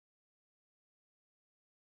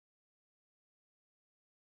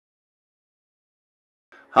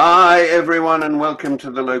 Hi, everyone, and welcome to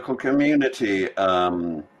the local community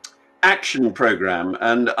action program.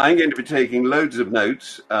 And I'm going to be taking loads of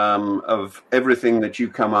notes of everything that you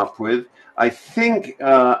come up with. I think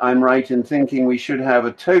I'm right in thinking we should have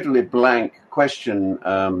a totally blank question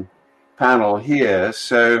panel here.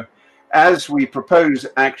 So as we propose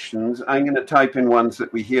actions, I'm going to type in ones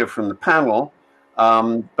that we hear from the panel.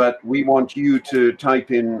 But we want you to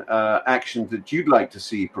type in actions that you'd like to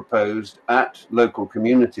see proposed at local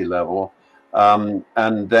community level,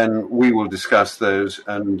 and then we will discuss those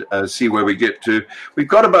and see where we get to. We've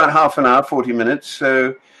got about half an hour, 40 minutes.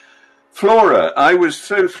 So, Flora, I was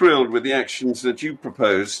so thrilled with the actions that you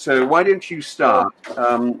proposed. So why don't you start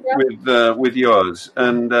with yours?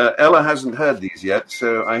 And Ella hasn't heard these yet,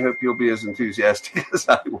 so I hope you'll be as enthusiastic as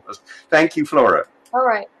I was. Thank you, Flora. All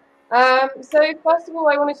right. So first of all,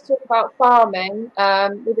 I wanted to talk about farming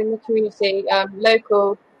within the community,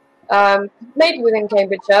 local, maybe within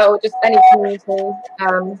Cambridgeshire or just any community.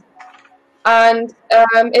 And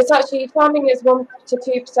it's actually farming is 1 to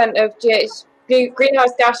 2% of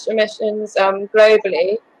greenhouse gas emissions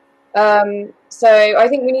globally. So I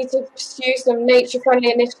think we need to pursue some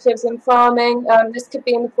nature-friendly initiatives in farming. This could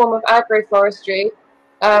be in the form of agroforestry,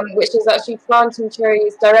 which is actually planting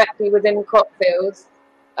trees directly within crop fields.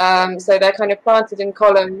 So they're kind of planted in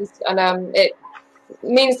columns, and it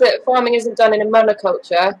means that farming isn't done in a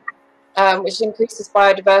monoculture, which increases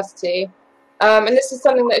biodiversity. And this is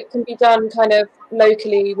something that can be done kind of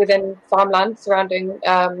locally within farmland surrounding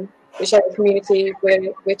whichever community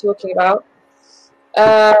we're talking about.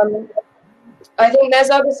 I think there's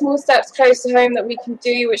other small steps close to home that we can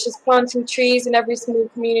do, which is planting trees in every small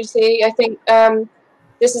community. I think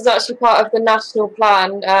this is actually part of the national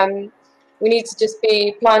plan. We need to just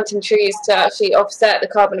be planting trees to actually offset the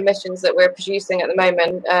carbon emissions that we're producing at the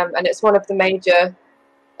moment, and it's one of the major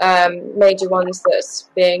ones that's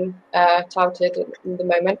being touted at the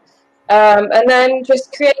moment. And then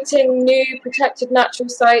just creating new protected natural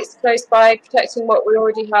sites close by, protecting what we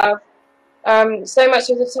already have. So much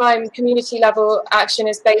of the time, community level action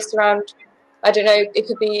is based around, I don't know, it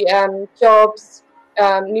could be jobs,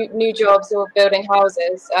 new jobs, or building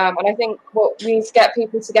houses. And I think what we need to get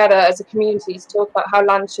people together as a community to talk about how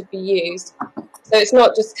land should be used. So it's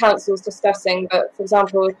not just councils discussing, but for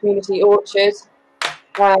example, a community orchard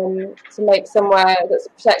to make somewhere that's a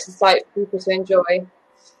protected site for people to enjoy.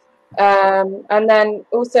 And then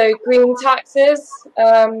also green taxes,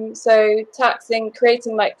 so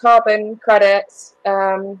creating like carbon credits,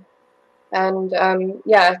 and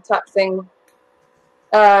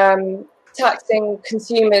taxing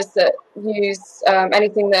consumers that use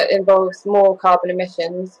anything that involves more carbon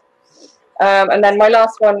emissions. And then my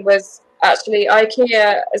last one was actually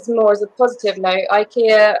IKEA, as more as a positive note.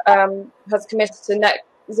 IKEA has committed to net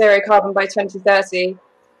zero carbon by 2030.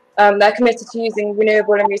 They're committed to using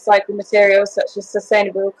renewable and recycled materials such as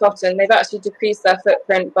sustainable cotton. They've actually decreased their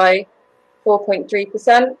footprint by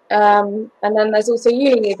 4.3%. And then there's also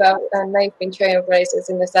Unilever, and they've been trailblazers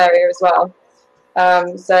in this area as well.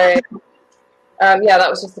 That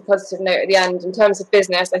was just a positive note at the end. In terms of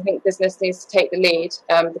business, I think business needs to take the lead,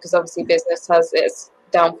 because obviously business has its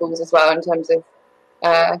downfalls as well in terms of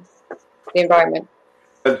the environment.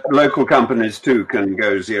 But local companies too can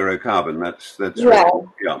go zero carbon. That's Yeah. right.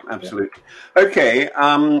 Yeah, absolutely. Okay,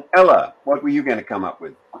 Ella, what were you going to come up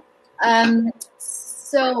with?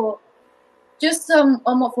 So just on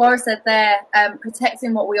what Flora said there,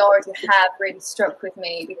 protecting what we already have really struck with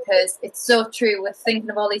me, because it's so true. We're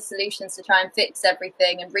thinking of all these solutions to try and fix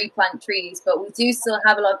everything and replant trees, but we do still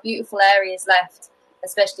have a lot of beautiful areas left,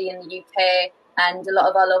 especially in the UK, and a lot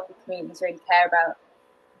of our local communities really care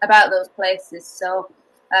about those places. So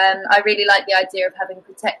I really like the idea of having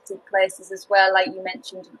protected places as well, like you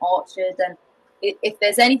mentioned, an orchard. And if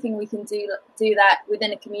there's anything we can do that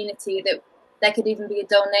within a community, that there could even be a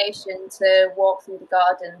donation to walk through the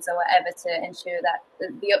gardens or whatever to ensure that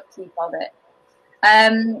the upkeep of it.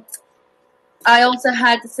 I also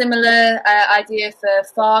had a similar idea for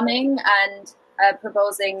farming and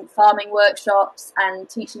proposing farming workshops and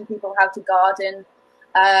teaching people how to garden.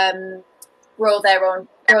 grow their own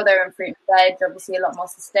fruit and veg. Obviously, a lot more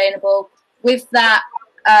sustainable. With that,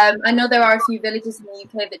 I know there are a few villages in the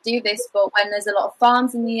UK that do this, but when there's a lot of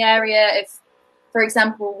farms in the area, if, for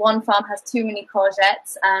example, one farm has too many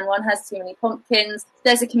courgettes and one has too many pumpkins,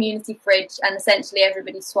 there's a community fridge, and essentially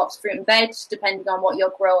everybody swaps fruit and veg depending on what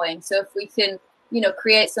you're growing. So if we can,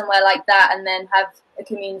 create somewhere like that and then have a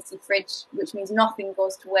community fridge, which means nothing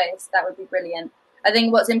goes to waste, that would be brilliant. I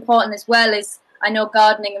think what's important as well is, I know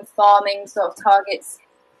gardening and farming sort of targets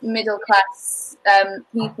middle class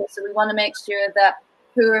people, so we want to make sure that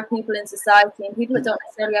poorer people in society and people that don't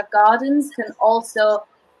necessarily have gardens can also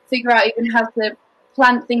figure out even how to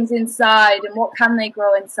plant things inside and what can they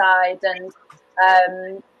grow inside, and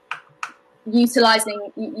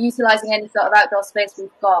utilizing any sort of outdoor space we've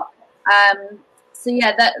got. So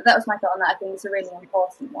yeah, that was my thought on that. I think it's a really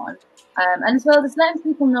important one. And as well as letting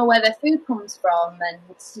people know where their food comes from and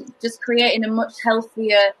just creating a much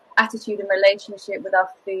healthier attitude and relationship with our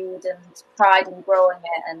food and pride in growing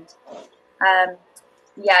it. And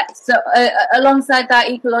so alongside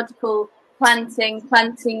that, ecological planting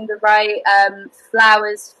the right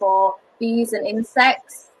flowers for bees and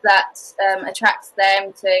insects that attracts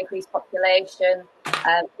them to increase population.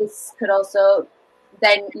 This could also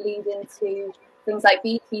then lead into things like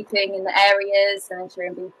beekeeping in the areas and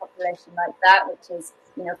ensuring bee population like that, which is,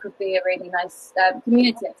 could be a really nice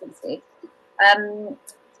community activity.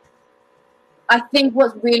 I think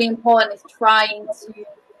what's really important is trying to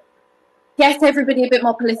get everybody a bit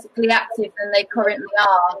more politically active than they currently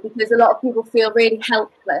are, because a lot of people feel really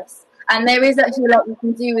helpless. And there is actually a lot we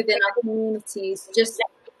can do within our communities, just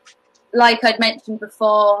like I'd mentioned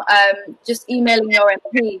before, just emailing your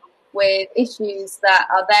MP with issues that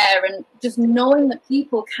are there, and just knowing that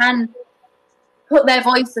people can put their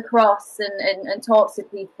voice across and talk to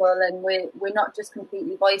people, and we're not just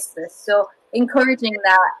completely voiceless. So encouraging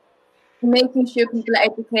that, making sure people are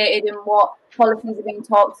educated in what policies are being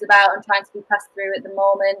talked about and trying to be passed through at the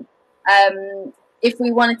moment. If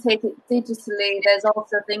we want to take it digitally, there's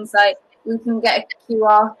also things like we can get a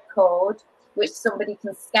QR code which somebody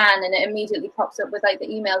can scan, and it immediately pops up with like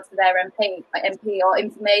the email to their MP or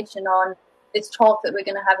information on this talk that we're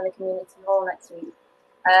going to have in the community hall next week.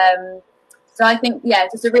 So I think,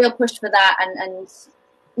 just a real push for that, and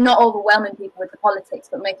not overwhelming people with the politics,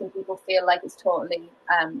 but making people feel like it's totally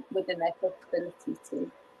within their capability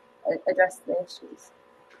to address the issues.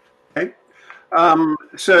 Okay.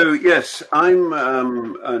 So yes,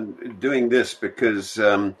 I'm doing this because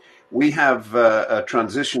we have a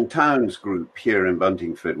Transition Towns group here in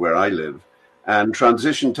Buntingford, where I live, and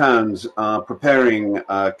Transition Towns are preparing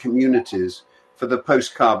communities for the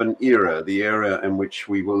post-carbon era, the era in which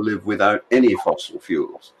we will live without any fossil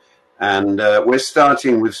fuels. And we're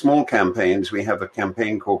starting with small campaigns. We have a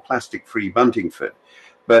campaign called Plastic Free Buntingford.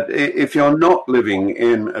 But if you're not living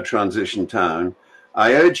in a transition town,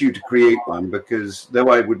 I urge you to create one, because though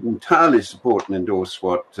I would entirely support and endorse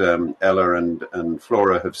what Ella and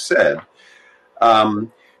Flora have said,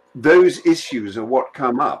 those issues are what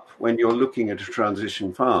come up when you're looking at a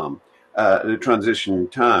transition farm, a transition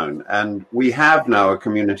town. And we have now a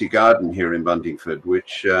community garden here in Buntingford,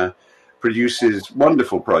 which produces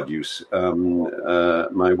wonderful produce.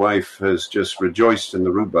 My wife has just rejoiced in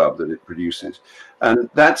the rhubarb that it produces.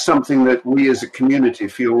 And that's something that we as a community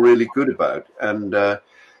feel really good about. And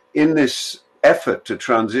in this effort to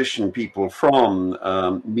transition people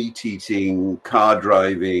from meat eating, car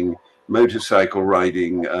driving, motorcycle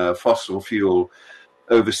riding, fossil fuel,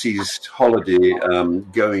 overseas holiday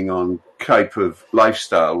going on type of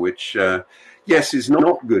lifestyle, which, yes, is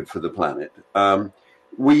not good for the planet,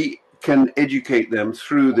 we can educate them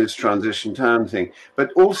through this transition town thing.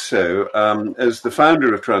 But also, as the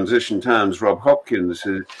founder of Transition Towns, Rob Hopkins,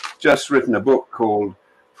 has just written a book called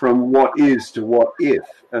From What Is to What If,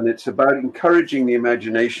 and it's about encouraging the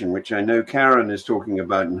imagination, which I know Karen is talking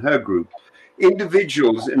about in her group.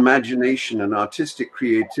 Individuals' imagination and artistic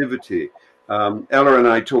creativity. Ella and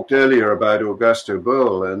I talked earlier about Augusto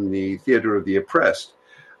Boal and the Theatre of the Oppressed.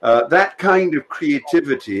 That kind of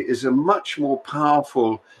creativity is a much more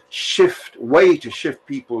powerful way to shift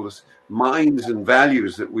people's minds and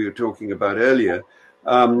values that we were talking about earlier,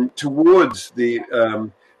 towards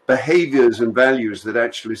the behaviors and values that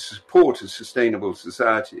actually support a sustainable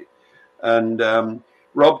society. And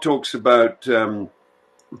Rob talks about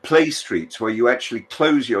play streets, where you actually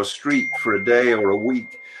close your street for a day or a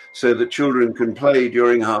week so that children can play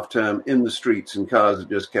during half term in the streets and cars are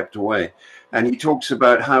just kept away. And he talks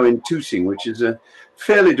about how in Tooting, which is a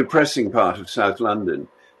fairly depressing part of South London,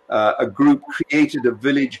 a group created a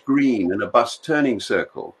village green and a bus turning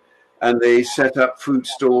circle and they set up food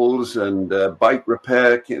stalls and bike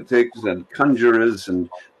repair things and conjurers and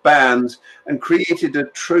bands, and created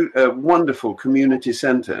a wonderful community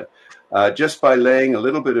center just by laying a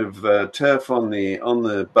little bit of turf on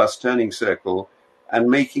the bus turning circle and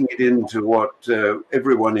making it into what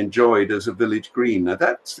everyone enjoyed as a village green. Now,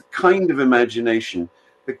 that's the kind of imagination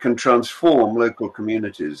that can transform local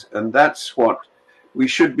communities, and that's what we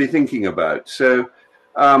should be thinking about. So,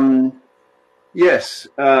 yes,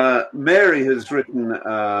 Mary has written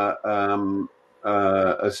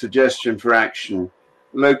a suggestion for action.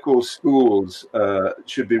 Local schools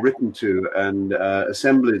should be written to, and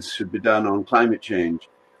assemblies should be done on climate change.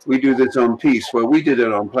 We do this on peace. Well, we did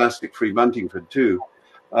it on plastic-free Buntingford too.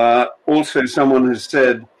 Also, someone has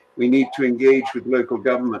said we need to engage with local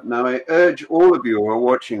government. Now, I urge all of you who are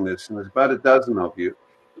watching this, and there's about a dozen of you,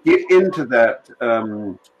 get into that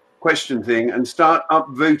question thing and start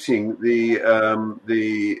upvoting the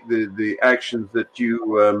actions that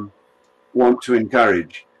you want to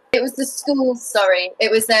encourage. It was the schools, sorry.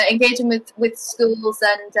 It was engaging with schools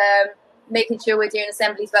and making sure we're doing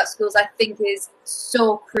assemblies about schools, I think is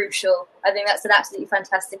so crucial. I think that's an absolutely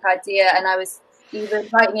fantastic idea. And I was even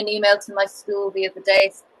writing an email to my school the other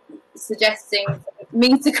day suggesting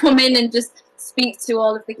me to come in and just speak to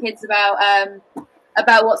all of the kids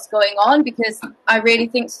about what's going on, because I really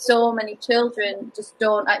think so many children just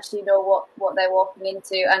don't actually know what they're walking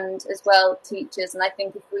into, and as well teachers. And I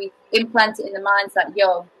think if we implant it in the minds that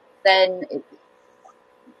young, then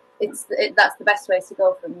that's the best way to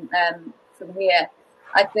go from here.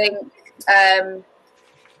 I think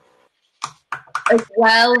as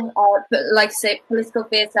well, but like say political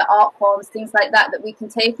theatre, art forms, things like that we can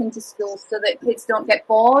take into schools so that kids don't get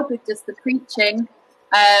bored with just the preaching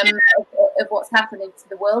of what's happening to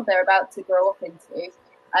the world they're about to grow up into,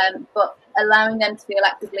 but allowing them to feel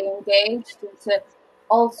actively engaged and to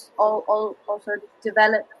also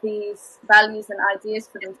develop these values and ideas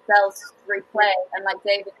for themselves through play. And like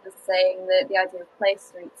David was saying, the idea of play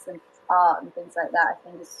streets and art and things like that, I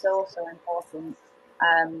think is so important.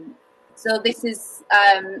 So this is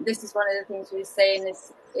one of the things we were saying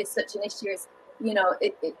is such an issue. It's,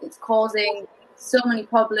 it's causing so many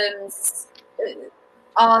problems.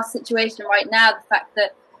 Our situation right now, the fact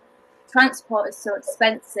that transport is so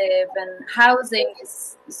expensive and housing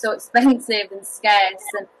is so expensive and scarce,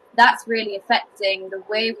 and that's really affecting the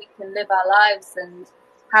way we can live our lives and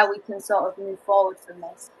how we can sort of move forward from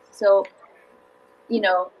this. So,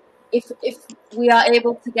 if we are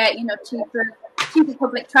able to get, cheaper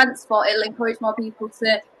public transport, it'll encourage more people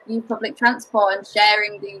to use public transport and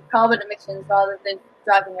sharing the carbon emissions rather than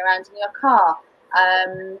driving around in your car.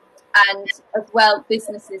 And as well,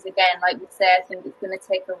 businesses, again, like we say, I think it's going to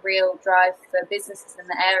take a real drive for businesses in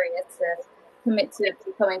the area to commit to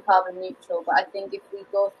becoming carbon neutral. But I think if we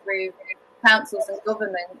go through councils and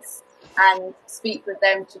governments and speak with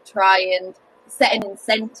them to try and set an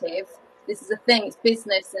incentive, this is a thing, it's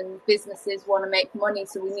business and businesses want to make money,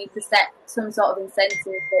 so we need to set some sort of incentive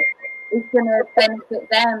that is going to benefit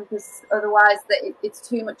them, because otherwise it's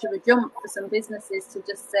too much of a jump for some businesses to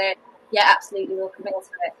just say, yeah, absolutely, we'll commit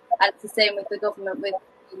to it. And it's the same with the government with,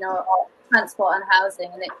 transport and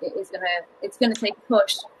housing, and it's going to take a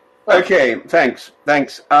push. But okay, thanks.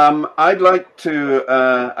 I'd like to,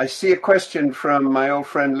 I see a question from my old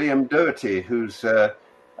friend Liam Doherty, who's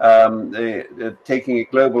taking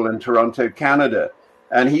it global in Toronto, Canada.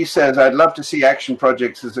 And he says, I'd love to see action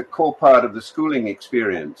projects as a core part of the schooling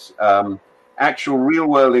experience, actual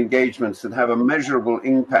real-world engagements that have a measurable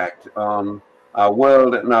impact on our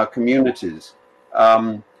world and our communities.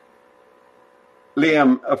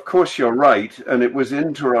 Liam, of course you're right, and it was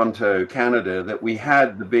in Toronto, Canada, that we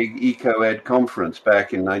had the big Eco-Ed conference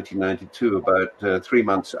back in 1992, about 3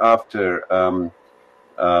 months after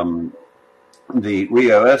the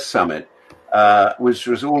Rio Earth Summit, which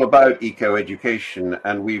was all about eco-education,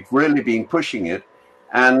 and we've really been pushing it,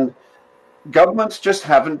 and governments just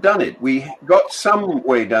haven't done it. We got some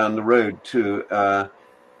way down the road to,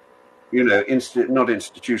 not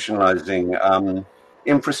institutionalizing,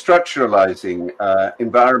 infrastructuralizing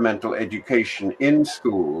environmental education in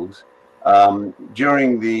schools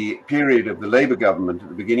during the period of the Labour government at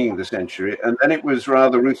the beginning of the century, and then it was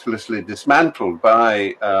rather ruthlessly dismantled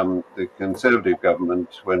by the Conservative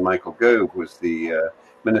government when Michael Gove was the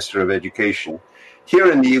Minister of Education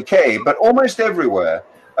here in the UK, but almost everywhere,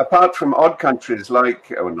 apart from odd countries like,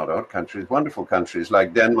 not odd countries, wonderful countries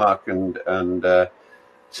like Denmark and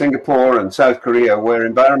Singapore and South Korea, where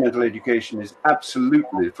environmental education is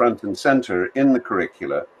absolutely front and center in the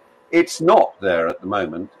curricula. It's not there at the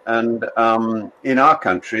moment, and in our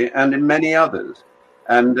country and in many others.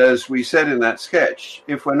 And as we said in that sketch,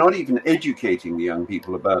 if we're not even educating the young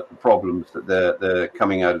people about the problems that they're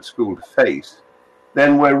coming out of school to face,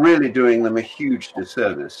 then we're really doing them a huge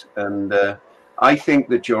disservice. And I think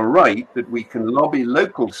that you're right, that we can lobby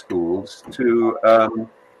local schools to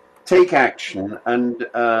take action. And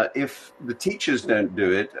if the teachers don't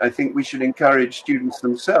do it, I think we should encourage students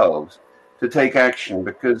themselves to take action,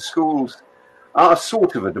 because schools are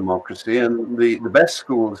sort of a democracy, and the best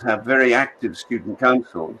schools have very active student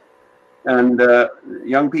councils. And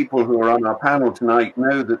young people who are on our panel tonight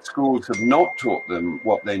know that schools have not taught them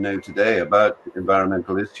what they know today about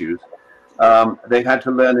environmental issues. They've had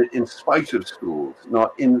to learn it in spite of schools,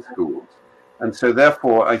 not in schools. And so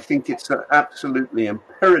therefore, I think it's absolutely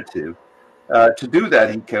imperative to do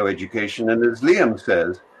that eco-education. And as Liam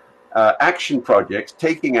says, action projects,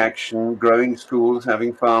 taking action, growing schools,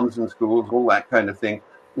 having farms in schools, all that kind of thing,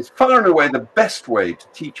 is far and away the best way to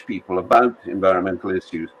teach people about environmental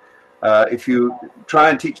issues. If you try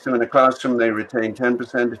and teach them in a classroom, they retain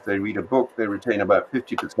 10%. If they read a book, they retain about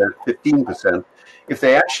 50%, 15%. If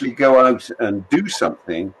they actually go out and do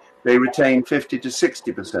something, they retain 50 to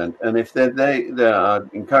 60%. And if they are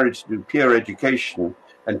encouraged to do peer education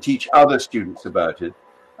and teach other students about it,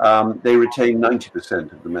 they retain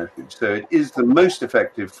 90% of the message. So it is the most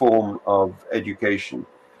effective form of education.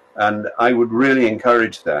 And I would really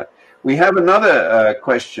encourage that. We have another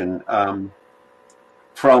question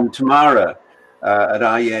from Tamara at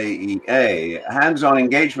IAEA, hands-on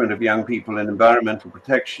engagement of young people in environmental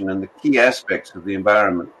protection and the key aspects of the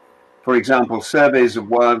environment. For example, surveys of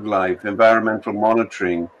wildlife, environmental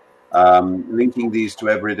monitoring, linking these to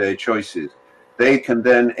everyday choices. They can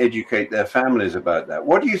then educate their families about that.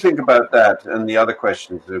 What do you think about that and the other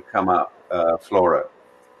questions that have come up, Flora?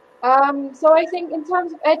 So I think in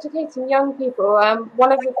terms of educating young people,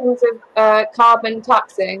 one of the things of carbon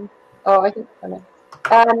taxing, one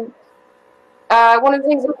of the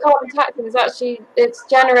things with carbon taxing is actually it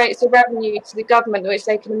generates a revenue to the government which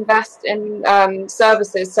they can invest in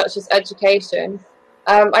services such as education.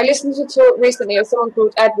 I listened to a talk recently of someone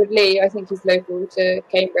called Edward Lee, I think he's local to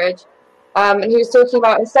Cambridge, and he was talking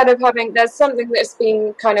about instead of having, there's something that's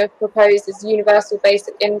been kind of proposed as universal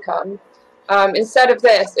basic income. Instead of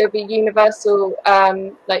this, it would be universal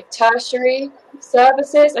like tertiary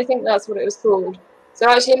services, I think that's what it was called. So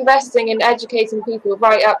actually investing in educating people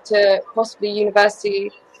right up to possibly university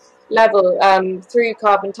level through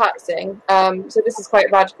carbon taxing. So this is quite a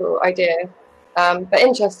radical idea, but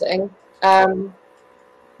interesting. Yeah,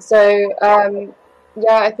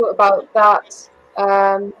 I thought about that.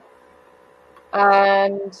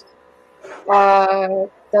 And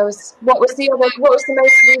there was, what was the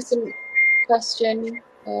most recent question?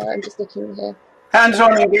 I'm just looking here.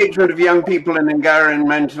 Hands-on engagement of young people in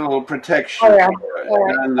environmental protection. Oh, yeah.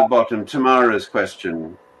 Down the bottom, Tamara's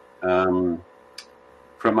question from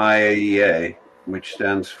IAEA, which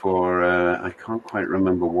stands for, I can't quite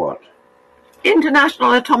remember what.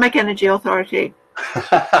 International Atomic Energy Authority.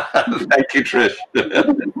 Thank you, Trish.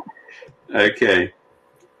 Okay.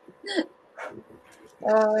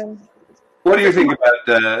 What do you think about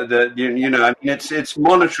the you know, I mean, it's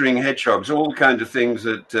monitoring hedgehogs, all kinds of things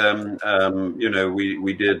that, you know,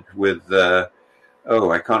 we did with, I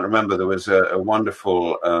can't remember, there was a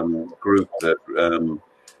wonderful group that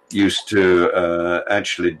used to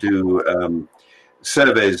actually do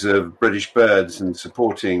surveys of British birds and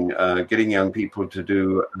supporting, getting young people to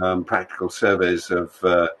do practical surveys of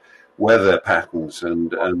weather patterns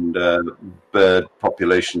and bird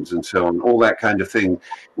populations and so on, all that kind of thing,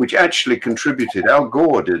 which actually contributed. Al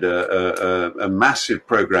Gore did a massive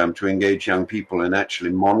program to engage young people in actually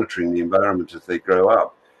monitoring the environment as they grow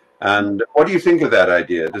up. And what do you think of that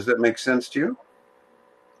idea? Does that make sense to you?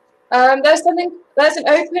 There's an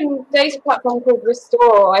open data platform called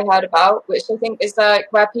Restore I heard about, which I think is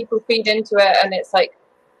like where people feed into it, and it's like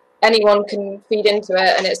anyone can feed into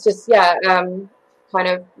it, and it's just an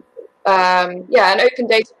open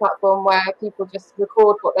data platform where people just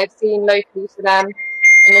record what they've seen locally to them,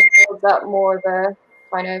 and it builds up more of a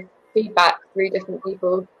kind of feedback through different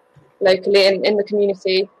people locally and in the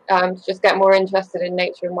community to just get more interested in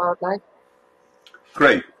nature and wildlife.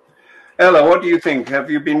 Great. Ella, what do you think? Have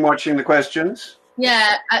you been watching the questions?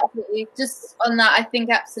 Yeah, absolutely. Just on that, I think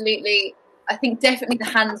absolutely. I think definitely the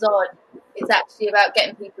hands-on is actually about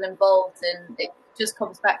getting people involved, and it just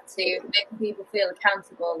comes back to making people feel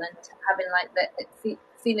accountable and having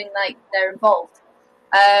feeling like they're involved.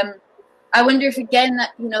 I wonder if again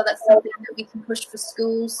that that's something that we can push for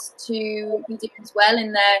schools to be doing as well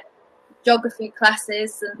in their geography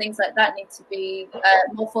classes and things like that. Need to be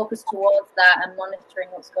more focused towards that and monitoring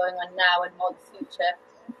what's going on now and more the future.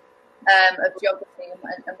 of geography and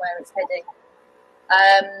where it's heading.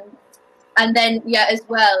 And then, yeah, as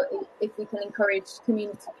well, if we can encourage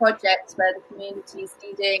community projects where the community is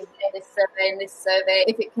leading this survey,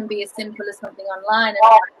 if it can be as simple as something online and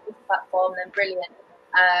on this platform, then brilliant.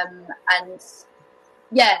 And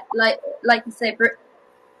yeah, like you say,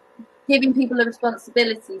 giving people a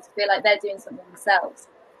responsibility to feel like they're doing something themselves.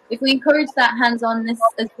 If we encourage that hands-onness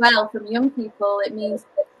as well from young people, it means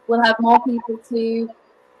we'll have more people to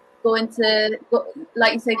go into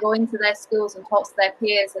their schools and talk to their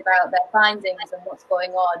peers about their findings and what's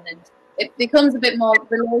going on, and it becomes a bit more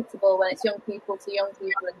relatable when it's young people to young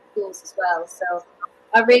people in schools as well. So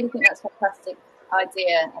I really think that's a fantastic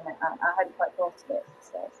idea, and I hadn't quite thought of it.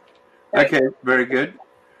 So okay, very good.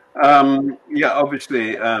 Yeah,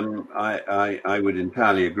 obviously, I would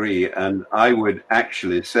entirely agree, and I would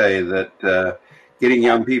actually say that getting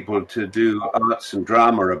young people to do arts and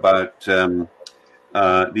drama about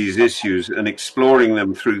these issues and exploring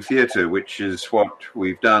them through theatre, which is what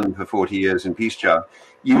we've done for 40 years in Peace Jar,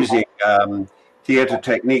 using theatre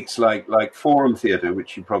techniques like forum theatre,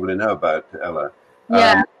 which you probably know about, Ella.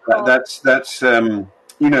 Yeah. That's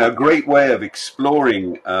you know, a great way of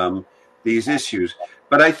exploring these issues.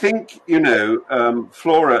 But I think, you know,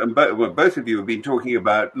 Flora and both of you have been talking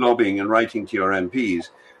about lobbying and writing to your MPs.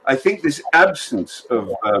 I think this absence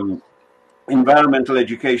of environmental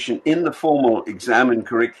education in the formal exam and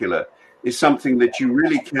curricula is something that you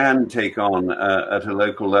really can take on at a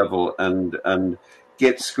local level and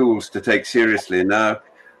get schools to take seriously. Now,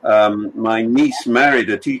 my niece married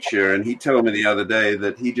a teacher, and he told me the other day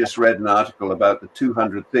that he just read an article about the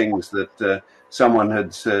 200 things that someone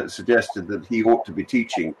had suggested that he ought to be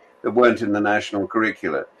teaching that weren't in the national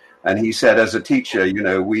curricula. And he said, as a teacher, you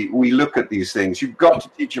know, we look at these things. You've got to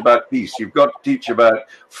teach about peace. You've got to teach about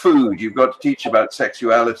food. You've got to teach about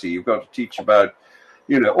sexuality. You've got to teach about,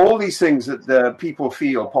 you know, all these things that people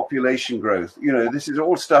feel, population growth. You know, this is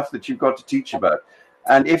all stuff that you've got to teach about.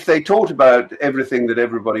 And if they taught about everything that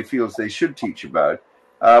everybody feels they should teach about,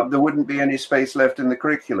 there wouldn't be any space left in the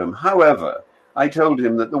curriculum. However, I told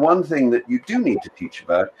him that the one thing that you do need to teach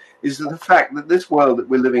about is the fact that this world that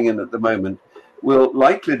we're living in at the moment will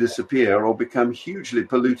likely disappear or become hugely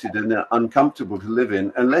polluted and uncomfortable to live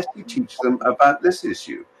in unless you teach them about this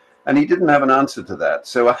issue. And he didn't have an answer to that.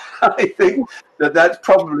 So I think that that's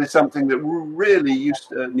probably something that we really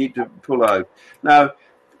need to pull out. Now,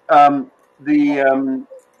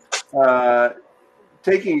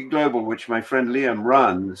 Taking It Global, which my friend Liam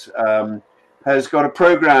runs, has got a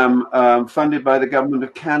program funded by the government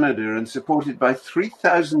of Canada and supported by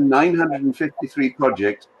 3,953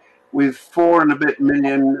 projects with $4 and a bit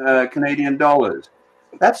million Canadian dollars.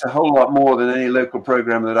 That's a whole lot more than any local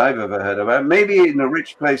program that I've ever heard about. Maybe in a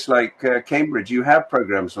rich place like Cambridge, you have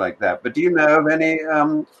programs like that. But do you know of any,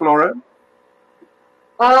 Flora?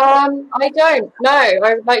 I don't know.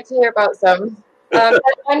 I would like to hear about some. I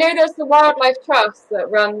know there's the Wildlife Trust that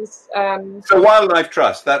runs. So Wildlife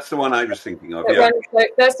Trust, that's the one I was thinking of. Yeah.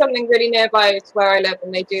 There's something really nearby to where I live,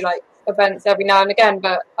 and they do like events every now and again.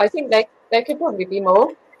 But I think there could probably be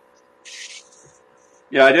more.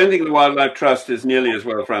 Yeah, I don't think the Wildlife Trust is nearly as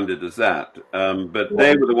well funded as that, but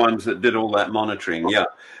they were the ones that did all that monitoring. Yeah,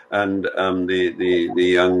 and the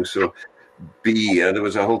young sort of bee. There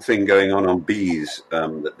was a whole thing going on bees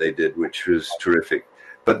that they did, which was terrific.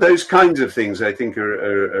 But those kinds of things, I think,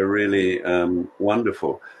 are really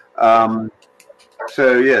wonderful.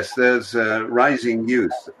 So yes, there's Rising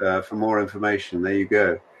Youth for more information. There you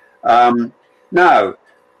go. Now,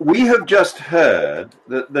 we have just heard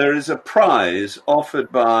that there is a prize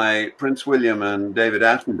offered by Prince William and David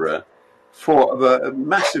Attenborough for a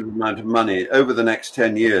massive amount of money over the next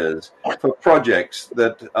 10 years for projects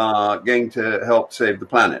that are going to help save the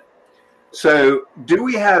planet. So do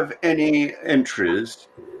we have any entries?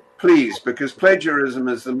 Please, because plagiarism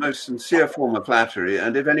is the most sincere form of flattery,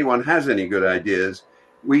 and if anyone has any good ideas,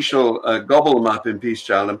 we shall gobble them up in Peace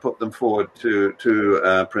Child and put them forward to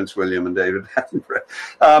Prince William and David Attenborough.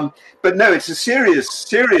 But no, it's a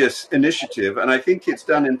serious initiative, and I think it's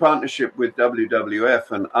done in partnership with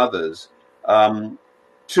WWF and others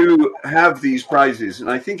to have these prizes.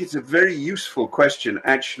 And I think it's a very useful question,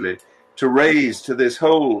 actually, to raise to this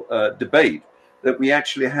whole debate, that we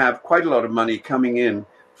actually have quite a lot of money coming in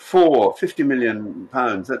for £50 million.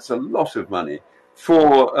 That's a lot of money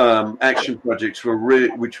for action projects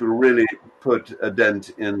which will really put a dent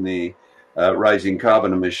in the rising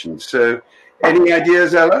carbon emissions. So any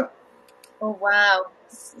ideas, Ella? Oh, wow.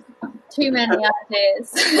 Too many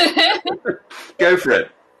ideas. Go for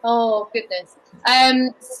it. Oh, goodness.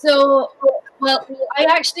 Well, I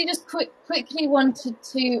actually just quickly wanted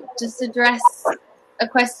to just address a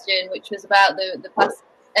question which was about the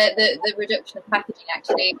reduction of packaging,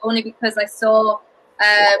 actually, only because I saw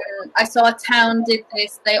a town did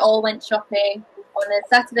this. They all went shopping on a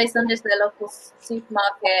Saturday, Sunday to their local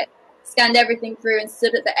supermarket, scanned everything through, and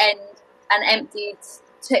stood at the end and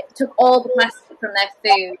took all the plastic from their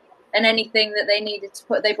food and anything that they needed to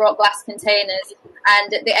put. They brought glass containers,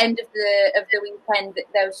 and at the end of the weekend,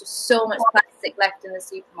 there was just so much plastic left in the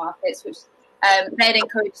supermarkets, which they'd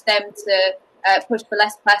encouraged them to push for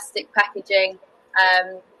less plastic packaging.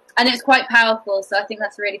 And it was quite powerful, so I think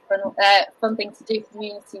that's a really fun thing to do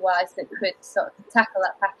community-wise that could sort of tackle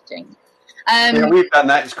that packaging. Yeah, we've done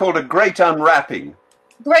that. It's called a great unwrapping.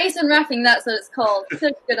 Great unwrapping, that's what it's called.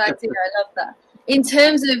 Such a good idea. I love that. In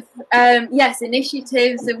terms of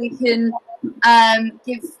initiatives that we can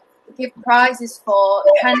give prizes for,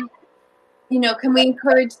 can we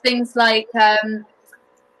encourage things like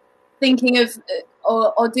thinking of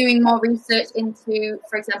or doing more research into,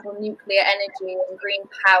 for example, nuclear energy and green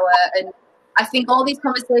power? And I think all these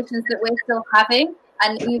conversations that we're still having,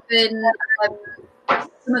 and even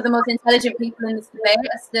some of the most intelligent people in this debate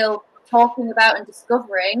are still talking about and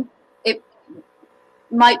discovering, it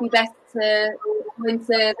might be best to go into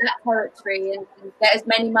that territory and get as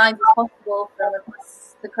many minds as possible from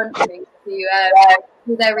across the country to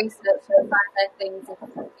do their research and find their things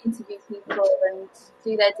and interview people and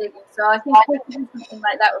do their digging. So I think something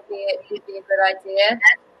like that would be a good idea.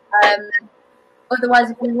 Otherwise,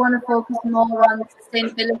 if we want to focus more on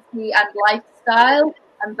sustainability and lifestyle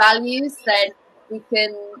and values, then we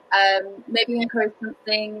can maybe encourage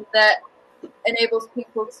something that enables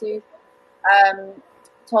people to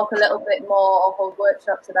talk a little bit more or hold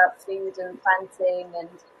workshops about food and planting and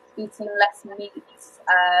eating less meat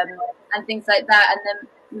and things like that, and then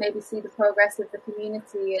maybe see the progress of the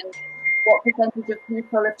community and what percentage of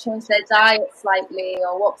people have changed their diet slightly,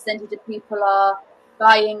 or what percentage of people are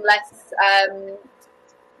buying less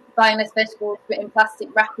vegetables in plastic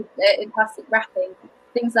wrapping,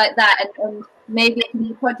 things like that, and maybe it can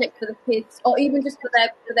be a project for the kids, or even just for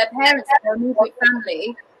their parents and their immediate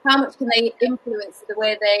family. How much can they influence the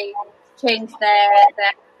way they change their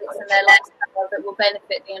habits and their lifestyle that will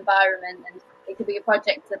benefit the environment? And it could be a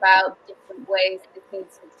project about different ways the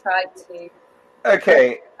kids have tried to.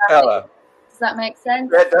 Okay, Ella. Does that make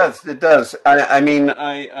sense? It does. I mean,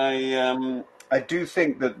 I do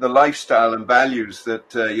think that the lifestyle and values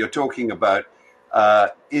that you're talking about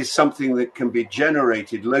is something that can be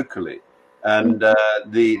generated locally. And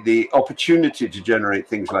the opportunity to generate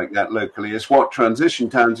things like that locally is what Transition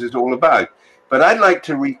Towns is all about. But I'd like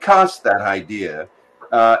to recast that idea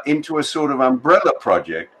into a sort of umbrella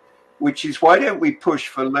project, which is, why don't we push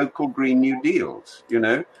for local Green New Deals,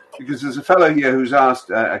 Because there's a fellow here who's asked,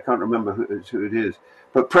 I can't remember who it is,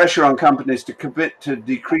 but pressure on companies to commit to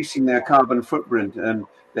decreasing their carbon footprint and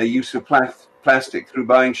their use of plastic through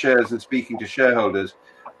buying shares and speaking to shareholders,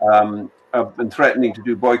 and threatening to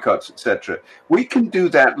do boycotts, etc. We can do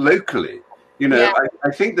that locally. Yeah.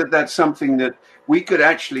 I think that that's something that we could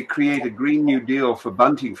actually create a Green New Deal for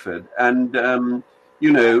Buntingford and,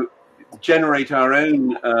 generate our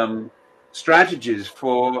own strategies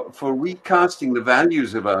for recasting the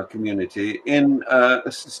values of our community in a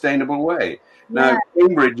sustainable way. Now,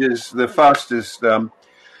 Cambridge is the fastest, one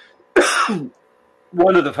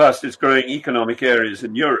of the fastest growing economic areas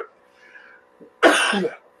in Europe.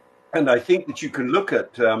 And I think that you can look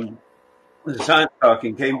at the Science Park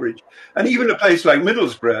in Cambridge, and even a place like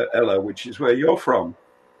Middlesbrough, Ella, which is where you're from.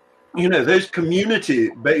 Those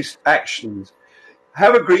community-based actions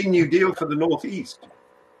have a Green New Deal for the Northeast.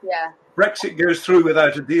 Yeah. Brexit goes through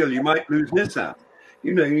without a deal, you might lose Nissa.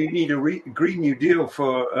 You need a Green New Deal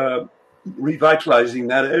for revitalizing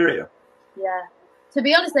that area. Yeah. To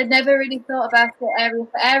be honest, I'd never really thought about it area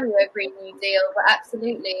for area Green New Deal, but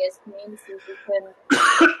absolutely, as communities, we can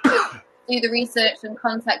do the research and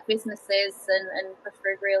contact businesses and push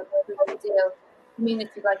for a real New Deal,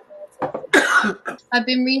 community by community. I've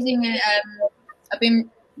been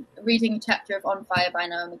reading a chapter of On Fire by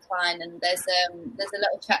Naomi Klein, and there's a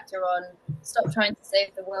little chapter on stop trying to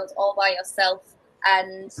save the world all by yourself,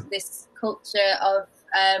 and this culture of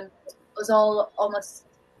us all almost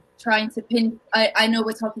trying to pin. I know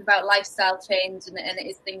we're talking about lifestyle change and it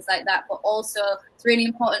is things like that, but also it's really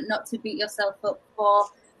important not to beat yourself up for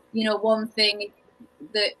one thing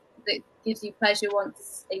that gives you pleasure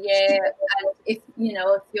once a year. And if you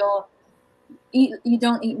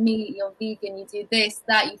don't eat meat, you're vegan, you do this,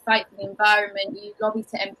 that, you fight for the environment, you lobby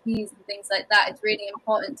to MPs and things like that. It's really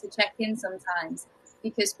important to check in sometimes,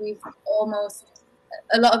 because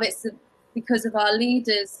a lot of it's because of our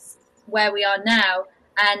leaders where we are now,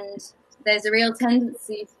 and there's a real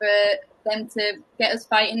tendency for them to get us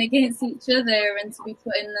fighting against each other and to be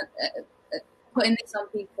putting this on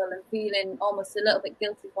people and feeling almost a little bit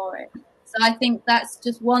guilty for it. So I think that's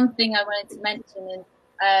just one thing I wanted to mention.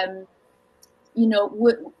 And you know,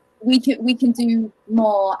 we can do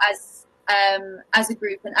more as a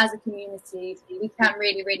group and as a community. We can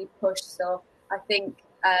really push. So I think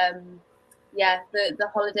the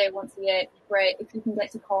holiday once a year, great. If you can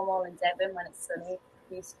get to Cornwall and Devon when it's sunny,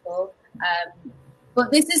 useful. But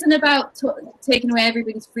this isn't about taking away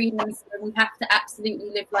everybody's freedoms. We have to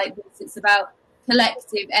absolutely live like this. It's about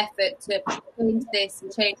collective effort to change this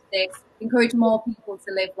and change this, encourage more people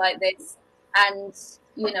to live like this. And,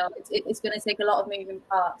 you know, it's going to take a lot of moving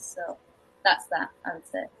parts. So that's that, I would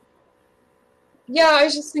say. Yeah, I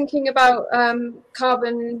was just thinking about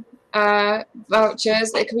carbon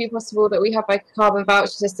vouchers. It could be possible that we have like a carbon voucher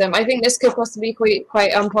system. I think this could possibly be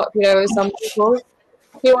quite unpopular with some people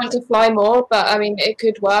who want to fly more, but I mean, it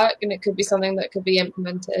could work and it could be something that could be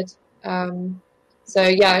implemented. So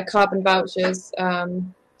yeah, carbon vouchers is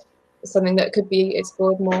something that could be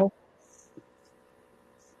explored more.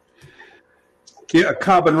 Yeah,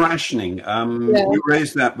 carbon rationing. You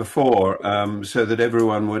raised that before, so that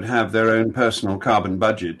everyone would have their own personal carbon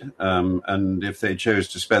budget, and if they chose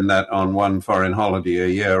to spend that on one foreign holiday a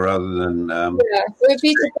year rather than... it would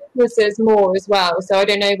be to businesses more as well. So I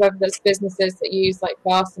don't know whether there's businesses that use like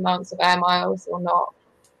vast amounts of air miles or not,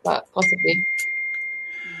 but possibly.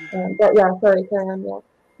 But yeah, sorry, carry on.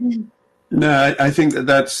 Yeah. No, I think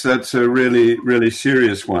that's a really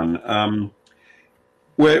serious one.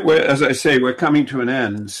 We're, as I say, we're coming to an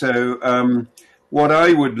end. So what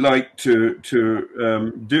I would like to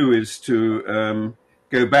do is to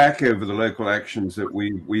go back over the local actions that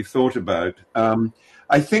we've thought about.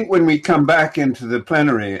 I think when we come back into the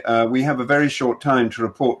plenary, we have a very short time to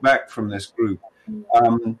report back from this group.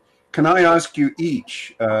 Can I ask you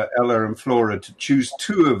each, Ella and Flora, to choose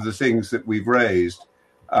two of the things that we've raised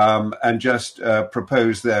and just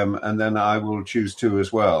propose them, and then I will choose two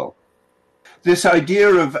as well. This idea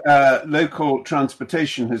of local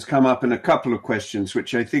transportation has come up in a couple of questions,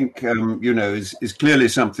 which I think, is clearly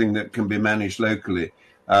something that can be managed locally.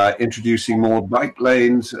 Introducing more bike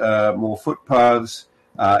lanes, more footpaths,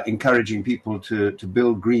 encouraging people to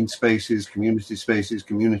build green spaces,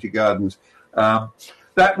 community gardens.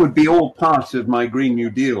 That would be all part of my Green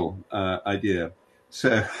New Deal idea.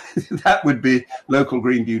 So that would be local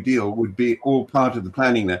Green New Deal would be all part of the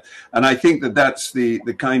planning there. And I think that that's the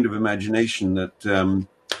kind of imagination that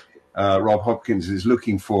Rob Hopkins is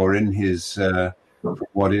looking for in his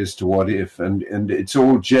What Is to What If. And it's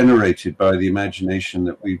all generated by the imagination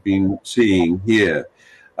that we've been seeing here.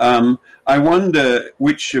 I wonder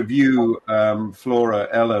which of you, Flora,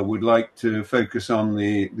 Ella, would like to focus on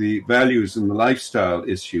the values and the lifestyle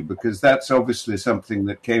issue, because that's obviously something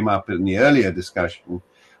that came up in the earlier discussion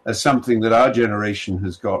as something that our generation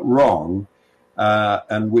has got wrong,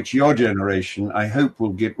 and which your generation, I hope,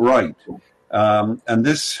 will get right. And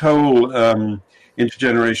this whole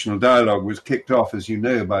intergenerational dialogue was kicked off, as you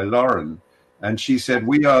know, by Lauren, and she said,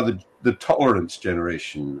 we are the tolerance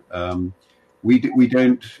generation. We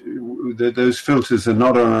don't, those filters are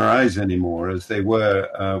not on our eyes anymore as they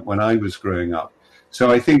were when I was growing up.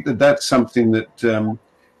 So I think that that's something that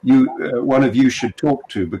one of you should talk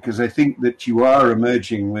to, because I think that you are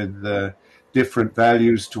emerging with different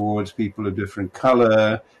values towards people of different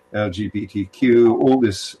color, LGBTQ, all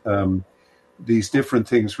this, these different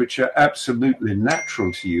things which are absolutely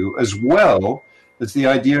natural to you, as well as the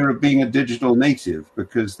idea of being a digital native,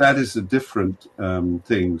 because that is a different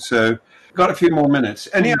thing. So got a few more minutes.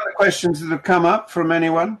 Any other questions that have come up from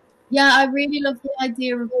anyone? Yeah, I really love the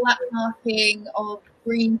idea of black marking of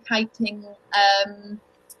green kiting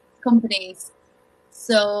companies.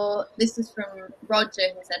 So this is from Roger,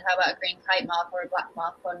 who said, how about a green kite mark or a black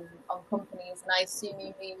mark on companies? And I assume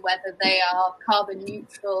you mean whether they are carbon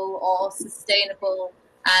neutral or sustainable.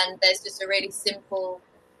 And there's just a really simple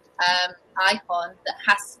icon that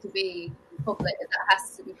has to be public, that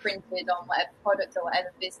has to be printed on whatever product or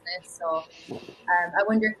whatever business. So I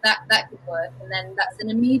wonder if that could work. And then that's an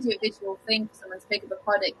immediate visual thing for someone to pick up a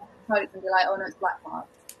product and be like, oh no, it's black marked.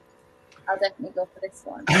 I'll definitely go for this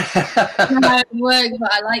one. It works,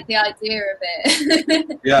 but I like the idea of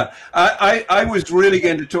it. Yeah, I was really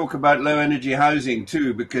going to talk about low energy housing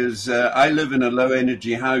too, because I live in a low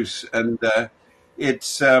energy house, and it's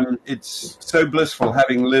so blissful,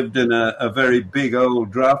 having lived in a very big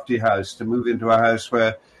old drafty house, to move into a house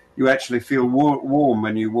where you actually feel warm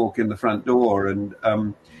when you walk in the front door, and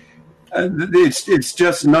it's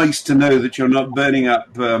just nice to know that you're not burning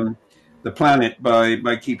up the planet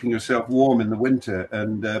by keeping yourself warm in the winter.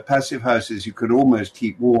 And passive houses you could almost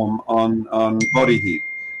keep warm on body heat.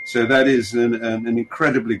 So that is an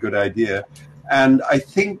incredibly good idea. And I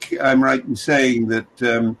think I'm right in saying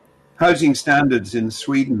that housing standards in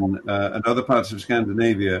Sweden and other parts of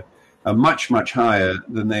Scandinavia are much, much higher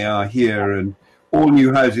than they are here. And all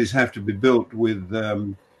new houses have to be built with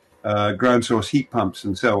ground source heat pumps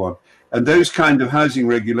and so on. And those kind of housing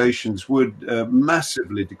regulations would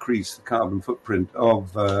massively decrease the carbon footprint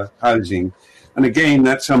of housing. And again,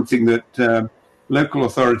 that's something that local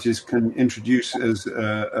authorities can introduce as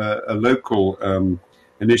a local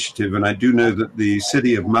initiative. And I do know that the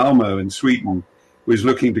city of Malmo in Sweden was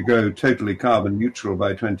looking to go totally carbon neutral by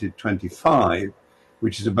 2025,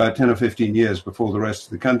 which is about 10 or 15 years before the rest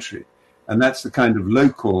of the country. And that's the kind of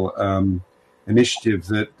local initiative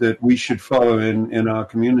that we should follow in our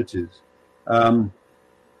communities. So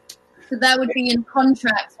that would be in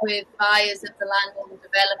contract with buyers of the land and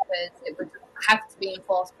developers. It would have to be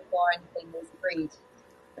enforced before anything is agreed,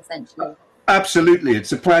 essentially. Absolutely.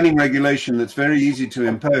 It's a planning regulation that's very easy to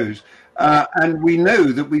impose. And we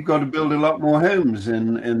know that we've got to build a lot more homes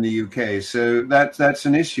in the UK. So that's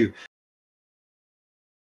an issue.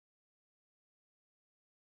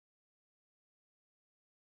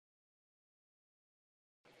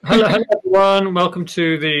 Hello, everyone. Welcome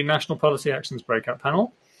to the National Policy Actions Breakout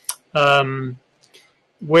Panel.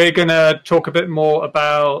 We're going to talk a bit more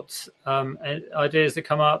about ideas that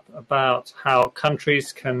come up about how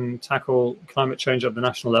countries can tackle climate change at the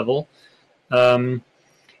national level.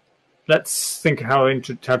 Let's think how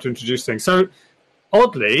to introduce things. So,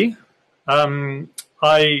 oddly,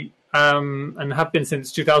 I am and have been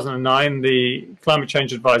since 2009 the climate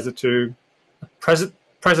change advisor to President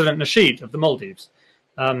Nasheed of the Maldives.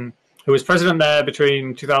 Who was president there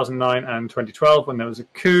between 2009 and 2012 when there was a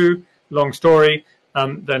coup. Long story.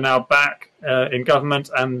 They're now back in government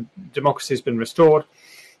and democracy has been restored.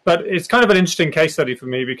 But it's kind of an interesting case study for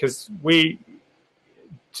me because we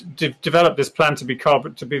developed this plan to be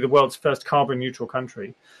the world's first carbon neutral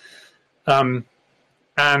country. And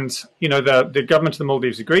you know the government of the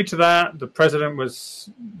Maldives agreed to that. The president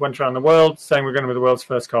went around the world saying we're going to be the world's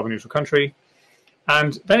first carbon neutral country.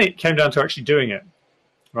 And then it came down to actually doing it.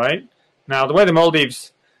 Right now, the way the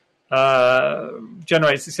Maldives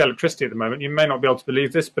generates its electricity at the moment, you may not be able to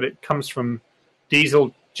believe this, but it comes from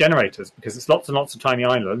diesel generators because it's lots and lots of tiny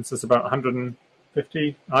islands. There's about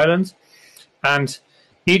 150 islands, and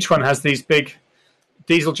each one has these big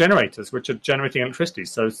diesel generators which are generating electricity.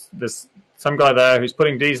 So there's some guy there who's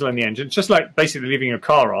putting diesel in the engine. It's just like basically leaving your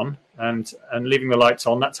car on and leaving the lights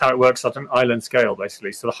on. That's how it works at an island scale,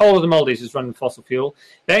 basically. So the whole of the Maldives is running fossil fuel.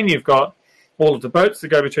 Then you've got all of the boats that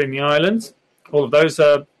go between the islands, all of those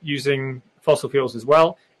are using fossil fuels as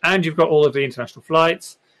well. And you've got all of the international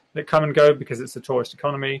flights that come and go because it's a tourist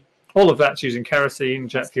economy. All of that's using kerosene,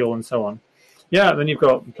 jet fuel, and so on. Yeah, then you've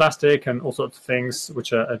got plastic and all sorts of things,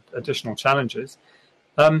 which are additional challenges.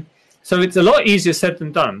 So it's a lot easier said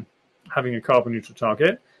than done, having a carbon neutral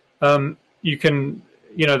target. You can,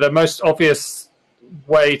 the most obvious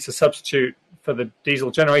way to substitute for the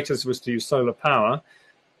diesel generators was to use solar power.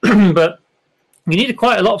 But you need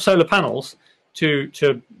quite a lot of solar panels to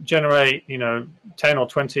generate, 10 or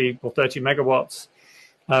 20 or 30 megawatts,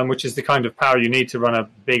 which is the kind of power you need to run a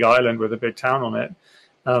big island with a big town on it,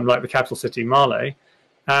 like the capital city, Male.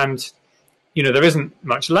 And, there isn't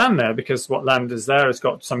much land there because what land is there has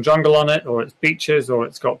got some jungle on it, or it's beaches, or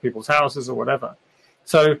it's got people's houses or whatever.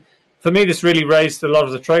 So for me, this really raised a lot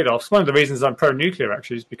of the trade-offs. One of the reasons I'm pro-nuclear,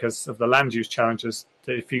 actually, is because of the land use challenges.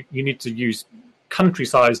 That if you need to use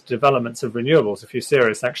country-sized developments of renewables if you're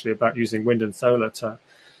serious actually about using wind and solar to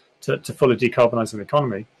fully decarbonize an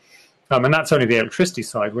economy. And that's only the electricity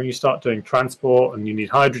side. When you start doing transport and you need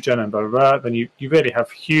hydrogen and blah, blah, blah, then you really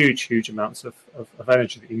have huge amounts of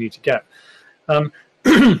energy that you need to get.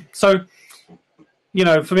 So,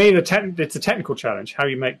 for me, it's a technical challenge, how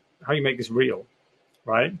you make this real,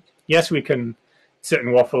 right? Yes, we can sit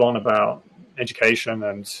and waffle on about education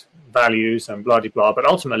and values and blah-de-blah, but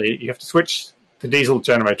ultimately you have to switch the diesel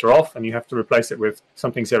generator off and you have to replace it with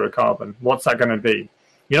something zero carbon. What's that going to be?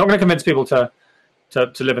 You're not going to convince people to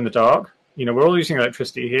live in the dark. We're all using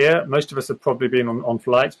electricity here. Most of us have probably been on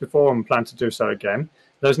flights before and plan to do so again.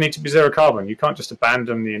 Those need to be zero carbon. You can't just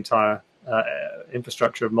abandon the entire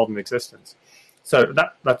infrastructure of modern existence. So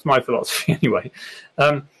that's my philosophy anyway.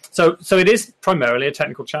 So it is primarily a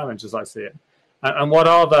technical challenge as I see it. And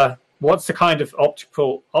what's the kind of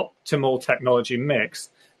optimal technology mix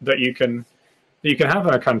that you can have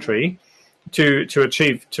in a country to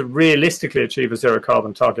realistically achieve a zero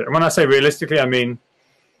carbon target? And when I say realistically, I mean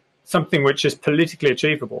something which is politically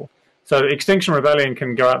achievable. So Extinction Rebellion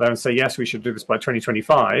can go out there and say, yes, we should do this by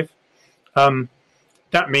 2025.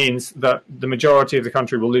 That means that the majority of the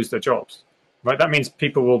country will lose their jobs, right? That means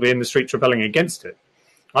people will be in the streets rebelling against it.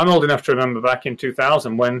 I'm old enough to remember back in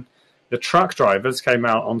 2000 when the truck drivers came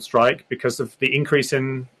out on strike because of the increase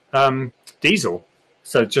in diesel.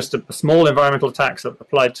 So just a small environmental tax that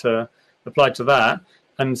applied to that,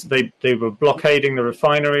 and they were blockading the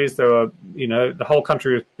refineries. They were, the whole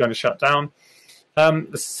country was going to shut down.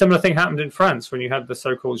 A similar thing happened in France when you had the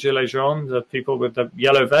so-called gilets jaunes, the people with the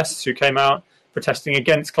yellow vests who came out protesting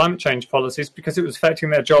against climate change policies because it was affecting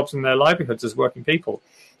their jobs and their livelihoods as working people.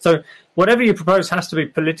 So whatever you propose has to be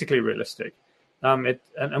politically realistic.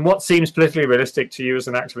 And what seems politically realistic to you as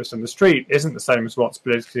an activist on the street isn't the same as what's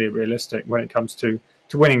politically realistic when it comes to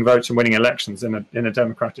winning votes and winning elections in a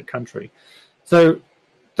democratic country. So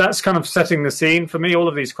that's kind of setting the scene. For me, all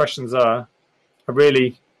of these questions are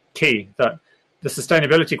really key, that the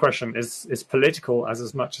sustainability question is political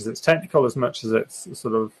as much as it's technical, as much as it's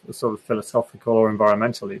sort of philosophical or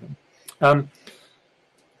environmental even.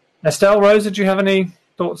 Estelle, Rosa, do you have any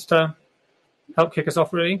thoughts to help kick us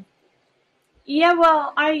off, really? Yeah,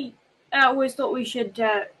 well, I always thought we should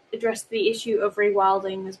address the issue of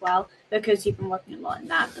rewilding as well, because you've been working a lot in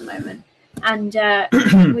that at the moment. And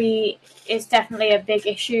it's definitely a big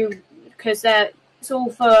issue because it's all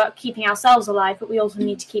for keeping ourselves alive, but we also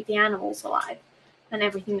need to keep the animals alive and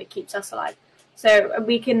everything that keeps us alive. So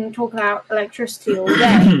we can talk about electricity all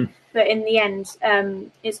day, but in the end,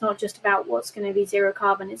 it's not just about what's going to be zero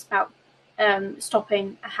carbon, it's about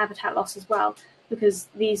stopping habitat loss as well, because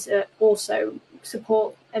these also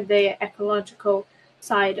support the ecological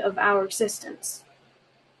side of our existence.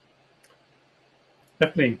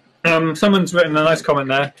 Definitely. Someone's written a nice comment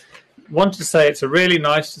there. Wanted to say it's really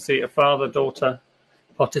nice to see a father-daughter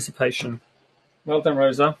participation. Well done,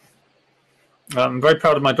 Rosa. I'm very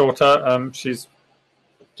proud of my daughter. She's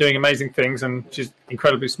doing amazing things and she's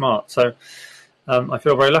incredibly smart. So I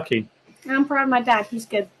feel very lucky. I'm proud of my dad. He's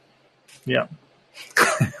good. Yeah.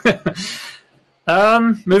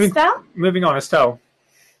 Moving on, Estelle.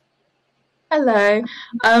 Hello.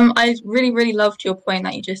 I really loved your point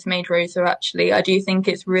that you just made, Rosa, actually. I do think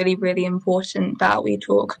it's really important that we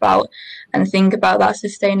talk about and think about that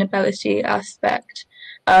sustainability aspect.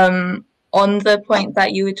 On the point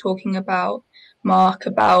that you were talking about, Mark,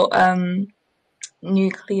 about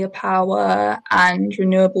nuclear power and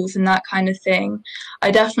renewables and that kind of thing, I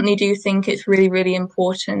definitely do think it's really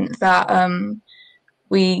important that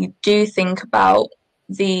we do think about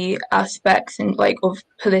the aspects and of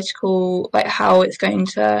political, how it's going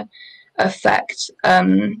to affect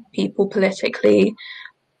people politically,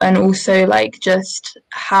 and also just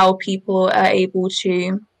how people are able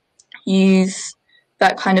to use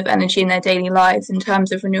that kind of energy in their daily lives in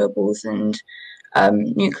terms of renewables and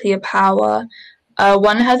nuclear power.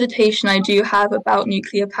 One hesitation I do have about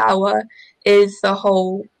nuclear power is the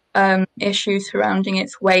whole issue surrounding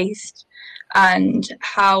its waste and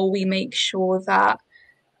how we make sure that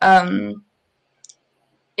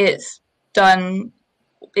it's done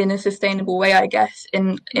in a sustainable way, I guess,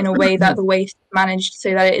 in a way that the waste is managed so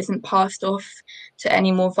that it isn't passed off to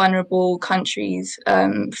any more vulnerable countries.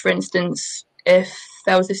 For instance, if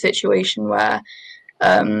there was a situation where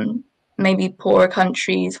maybe poorer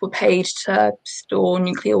countries were paid to store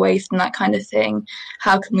nuclear waste and that kind of thing,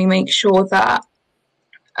 how can we make sure that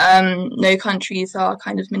no countries are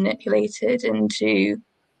kind of manipulated into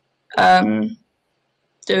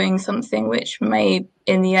doing something which may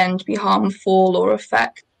in the end be harmful or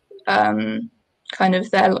affect kind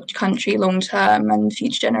of their country long term and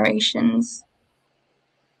future generations?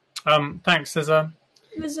 Thanks.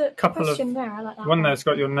 There's a couple question of there. I like that one there's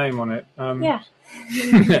got your name on it. Yeah.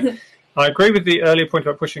 I agree with the earlier point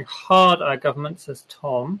about pushing hard our government, says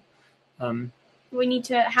Tom. We need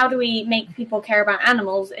to, how do we make people care about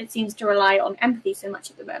animals? It seems to rely on empathy so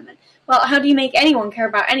much at the moment. Well, how do you make anyone care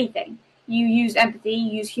about anything? You use empathy,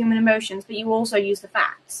 you use human emotions, but you also use the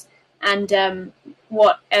facts and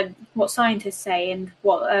what scientists say and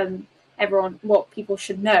what people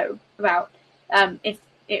should know about if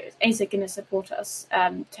it is going to support us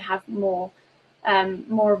to have more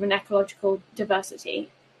of an ecological diversity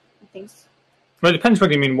and things. Well, it depends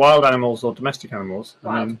whether you mean wild animals or domestic animals.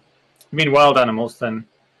 Wild. I mean, if you mean wild animals, then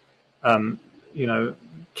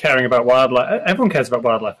caring about wildlife. Everyone cares about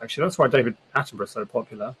wildlife. Actually, that's why David Attenborough is so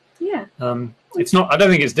popular. Yeah. It's not. I don't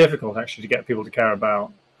think it's difficult actually to get people to care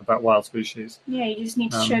about wild species. Yeah, you just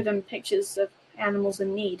need to show them pictures of animals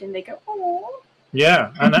in need, and they go, "Oh."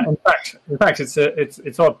 Yeah, and in fact,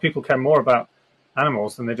 it's odd. People care more about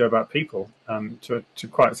animals than they do about people, to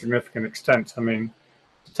quite a significant extent. I mean,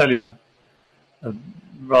 to tell you,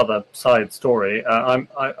 rather side story.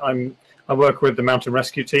 I work with the mountain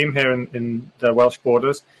rescue team here in the Welsh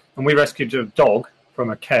borders, and we rescued a dog from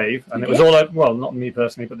a cave, and it was all over, well, not me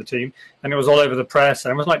personally, but the team, and it was all over the press,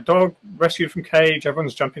 and it was like, dog rescued from cage,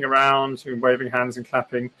 everyone's jumping around, waving hands and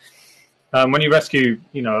clapping. When you rescue,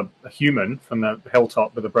 a human from the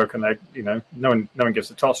hilltop with a broken leg, no one gives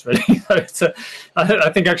a toss, really. I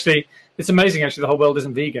think actually it's amazing. Actually, the whole world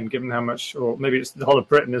isn't vegan, given how much, or maybe it's the whole of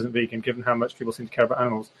Britain isn't vegan, given how much people seem to care about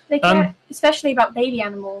animals. They care especially about baby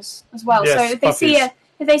animals as well. Yes, so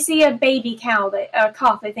if they see a baby cow, a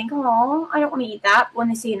calf, they think, "Oh, I don't want to eat that." But when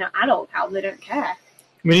they see an adult cow, they don't care.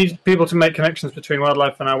 We need people to make connections between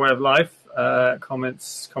wildlife and our way of life.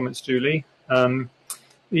 Comments, Julie.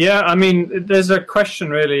 Yeah, I mean, there's a question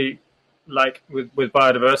really, like with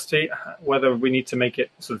biodiversity, whether we need to make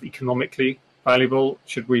it sort of economically valuable.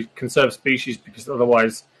 Should we conserve species because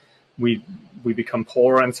otherwise we become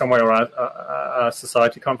poorer in some way, or our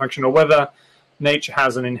society can't function, or whether nature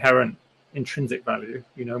has an inherent intrinsic value,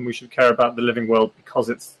 and we should care about the living world because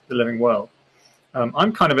it's the living world.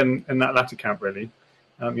 I'm kind of in that latter camp, really.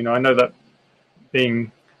 I know that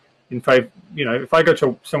being in favor, if I go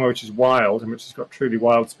to somewhere which is wild and which has got truly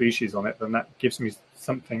wild species on it, then that gives me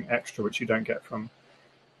something extra which you don't get from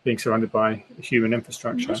being surrounded by human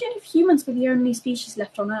infrastructure. Imagine if humans were the only species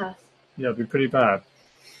left on Earth. Yeah, it'd be pretty bad.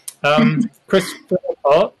 Chris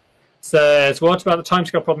Philpott says, what about the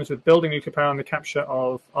timescale problems with building nuclear power and the capture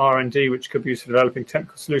of R&D, which could be used for developing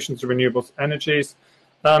technical solutions to renewable energies?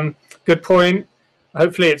 Good point.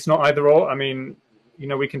 Hopefully it's not either or. I mean,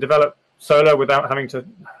 we can develop solar without having to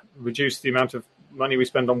reduce the amount of money we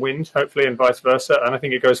spend on wind, hopefully, and vice versa. And I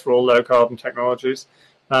think it goes for all low carbon technologies.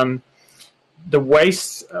 The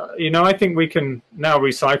waste, I think we can now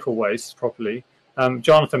recycle waste properly.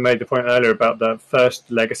 Jonathan made the point earlier about the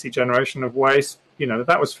first legacy generation of waste.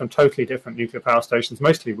 That was from totally different nuclear power stations,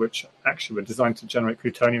 mostly which actually were designed to generate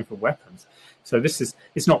plutonium for weapons. So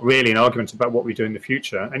it's not really an argument about what we do in the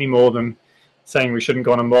future, any more than saying we shouldn't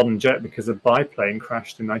go on a modern jet because a biplane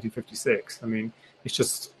crashed in 1956. I mean, it's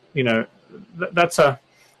just,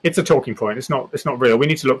 it's a talking point. It's not real. We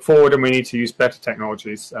need to look forward, and we need to use better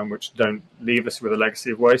technologies which don't leave us with a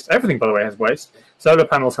legacy of waste. Everything, by the way, has waste. Solar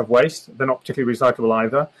panels have waste. They're not particularly recyclable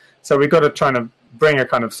either. So we've got to try to bring a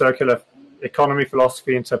kind of circular economy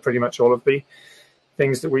philosophy into pretty much all of the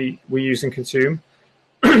things that we use and consume.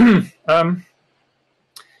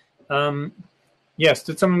 Yes,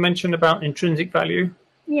 did someone mention about intrinsic value?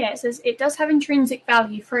 Yeah, it says it does have intrinsic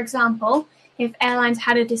value. For example, if airlines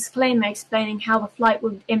had a disclaimer explaining how the flight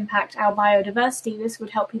would impact our biodiversity, this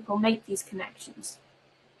would help people make these connections.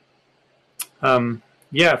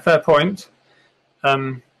 Yeah, fair point.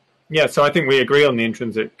 Yeah, so I think we agree on the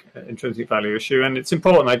intrinsic value issue, and it's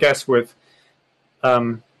important, I guess, with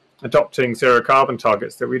adopting zero carbon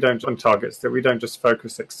targets that we don't just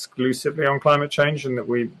focus exclusively on climate change, and that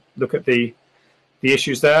we look at the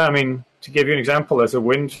issues there. I mean, to give you an example, there's a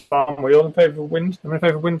wind farm. We're all in favour of wind. I'm in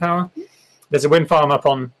favour of wind power. There's a wind farm up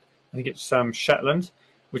on, I think it's Shetland,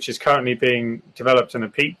 which is currently being developed in a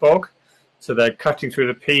peat bog. So they're cutting through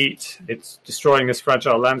the peat. It's destroying this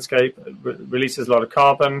fragile landscape. It releases a lot of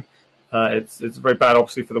carbon. It's very bad,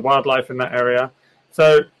 obviously, for the wildlife in that area.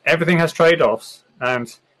 So everything has trade-offs,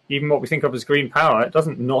 and even what we think of as green power, it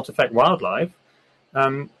doesn't not affect wildlife.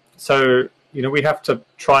 So we have to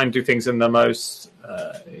try and do things in the most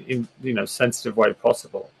sensitive way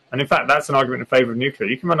possible. And in fact, that's an argument in favour of nuclear.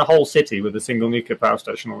 You can run a whole city with a single nuclear power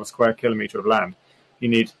station on a square kilometre of land. You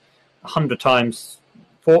need 100 times,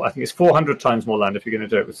 I think it's 400 times more land if you're going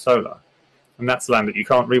to do it with solar. And that's land that you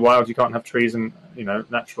can't rewild, you can't have trees and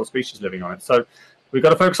natural species living on it. So we've got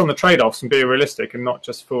to focus on the trade-offs and be realistic and not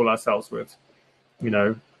just fool ourselves with,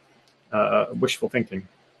 wishful thinking.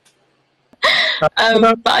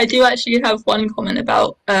 But I do actually have one comment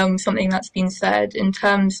about something that's been said in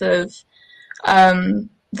terms of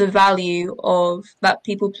the value of that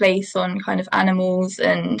people place on kind of animals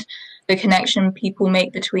and the connection people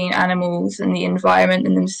make between animals and the environment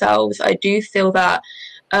and themselves. I do feel that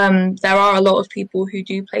there are a lot of people who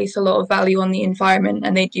do place a lot of value on the environment,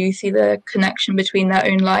 and they do see the connection between their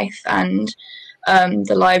own life and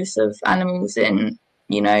the lives of animals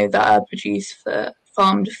that are produced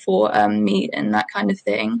farmed for meat and that kind of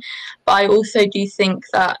thing. But I also do think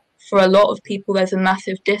that for a lot of people there's a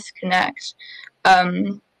massive disconnect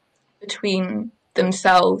between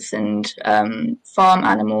themselves and farm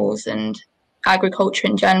animals and agriculture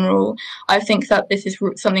in general. I think that this is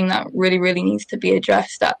something that really, really needs to be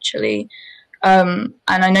addressed, actually. And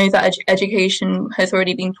I know that education has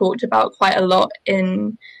already been talked about quite a lot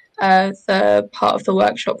in the part of the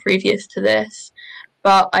workshop previous to this.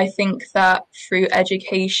 But I think that through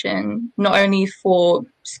education, not only for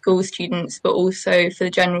school students, but also for the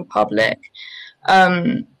general public,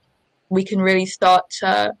 we can really start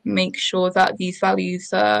to make sure that these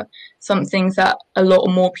values are something that a lot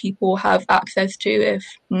more people have access to,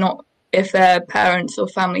 if their parents or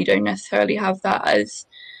family don't necessarily have that as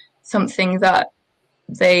something that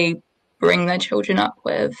they bring their children up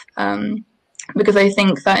with. Because I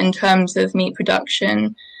think that in terms of meat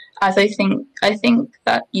production, as I think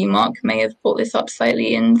that you, Mark, may have brought this up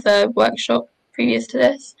slightly in the workshop previous to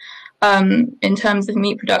this, in terms of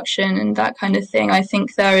meat production and that kind of thing, I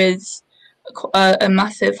think there is a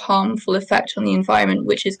massive harmful effect on the environment,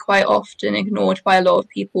 which is quite often ignored by a lot of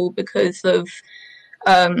people because of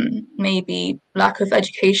maybe lack of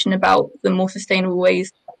education about the more sustainable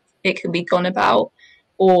ways it can be gone about,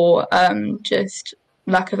 or just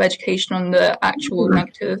lack of education on the actual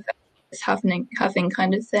negative effects it's having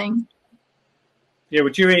kind of thing. Yeah,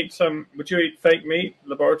 would you eat fake meat,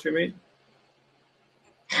 laboratory meat?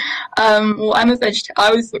 Well, I was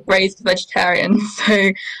raised vegetarian,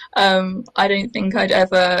 so I don't think I'd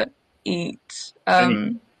ever eat.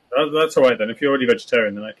 That's all right then. If you're already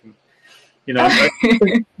vegetarian, then I can. Well,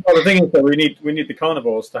 the thing is that we need the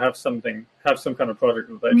carnivores to have some kind of product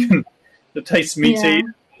that they can that tastes meaty,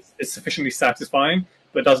 is sufficiently satisfying,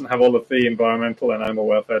 but doesn't have all of the environmental and animal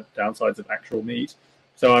welfare downsides of actual meat.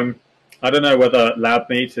 So I don't know whether lab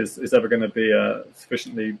meat is ever going to be a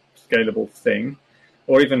sufficiently scalable thing,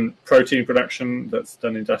 or even protein production that's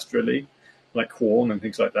done industrially, like corn and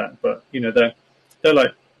things like that. But they're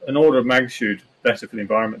like an order of magnitude better for the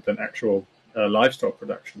environment than actual livestock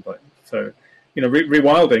production. So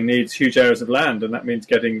rewilding needs huge areas of land, and that means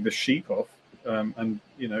getting the sheep off. And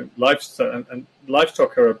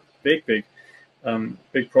livestock are a big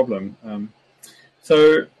problem.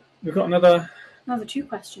 So we've got another 2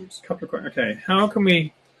 questions. Couple of questions. Okay, how can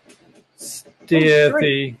we steer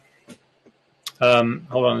the?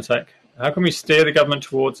 Hold on a sec. How can we steer the government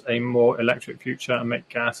towards a more electric future and make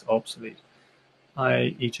gas obsolete?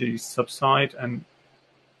 i.e. to subsidize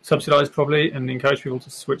probably and encourage people to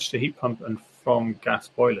switch to heat pump and from gas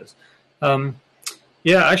boilers.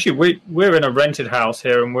 Yeah, actually, we're in a rented house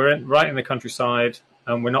here, and we're right in the countryside,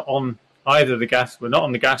 and we're not on either the gas. We're not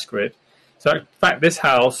on the gas grid. So, in fact, this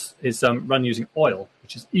house is run using oil,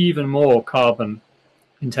 which is even more carbon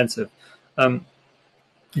intensive.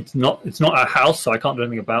 It's not a house, so I can't do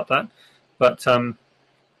anything about that. But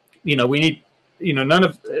we need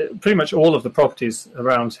pretty much all of the properties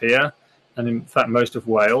around here, and in fact most of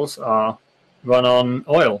Wales are run on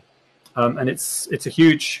oil, and it's a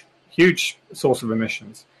huge source of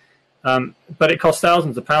emissions. But it costs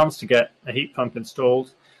thousands of pounds to get a heat pump installed.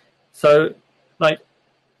 So,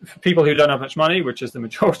 for people who don't have much money, which is the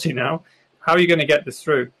majority now, how are you going to get this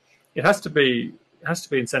through? It has to be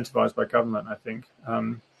incentivized by government, I think.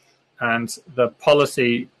 And the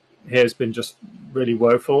policy here has been just really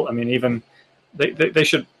woeful. I mean, even they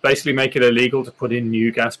should basically make it illegal to put in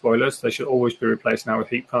new gas boilers. They should always be replaced now with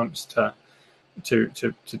heat pumps to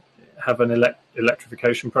have an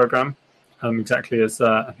electrification program. Exactly as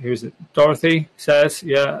who is it? Dorothy says.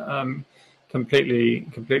 Yeah, completely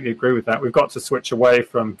agree with that. We've got to switch away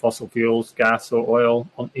from fossil fuels, gas or oil,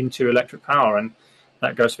 into electric power, and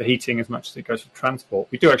that goes for heating as much as it goes for transport.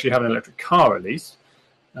 We do actually have an electric car, at least,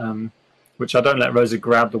 which I don't let Rosa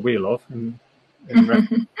grab the wheel of in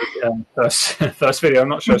first video. I'm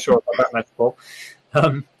not sure about that metaphor.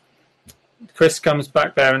 Chris comes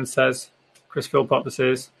back there and says, Chris Philpott, this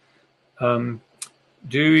is,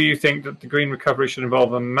 do you think that the green recovery should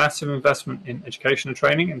involve a massive investment in education and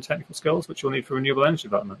training and technical skills, which you'll need for renewable energy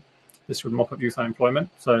development? This would mop up youth unemployment,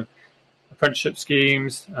 so apprenticeship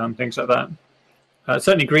schemes, things like that.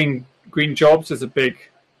 Certainly green jobs is a big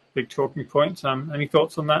talking point. Any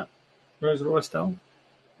thoughts on that, Rosa or Estelle?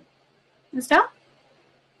 Estelle?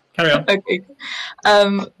 Carry on. Okay.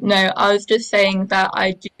 No, I was just saying that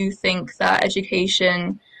I do think that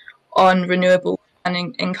education on renewable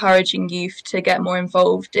and encouraging youth to get more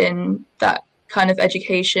involved in that kind of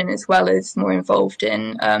education, as well as more involved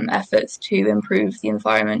in efforts to improve the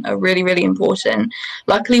environment, are really, really important.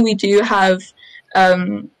 Luckily, we do have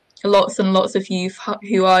lots and lots of youth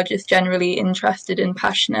who are just generally interested and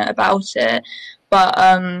passionate about it, but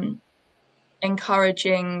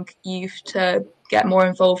encouraging youth to get more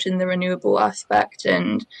involved in the renewable aspect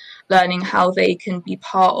and learning how they can be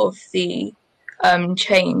part of the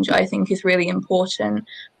change, I think, is really important.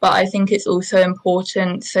 But I think it's also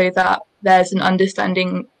important so that there's an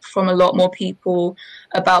understanding from a lot more people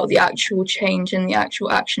about the actual change and the actual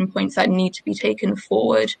action points that need to be taken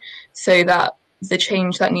forward, so that the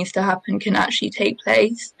change that needs to happen can actually take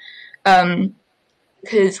place.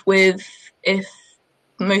 because if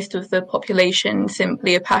most of the population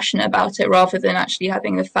simply are passionate about it rather than actually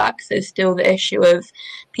having the facts, there's still the issue of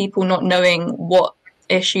people not knowing what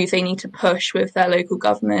issues they need to push with their local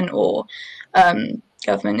government or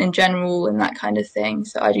government in general and that kind of thing.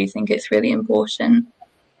 So I do think it's really important.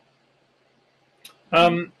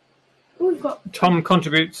 Tom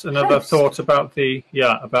contributes another thought about the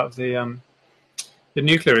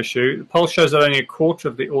nuclear issue. The poll shows that only a quarter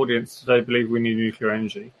of the audience today believe we need nuclear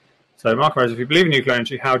energy. So, Mark Rose, if you believe in nuclear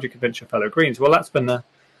energy, how do you convince your fellow Greens? Well, that's been the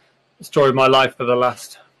story of my life for the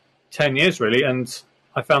last 10 years, really, and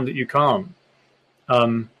I found that you can't.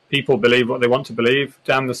 People believe what they want to believe,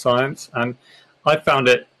 damn the science, and I found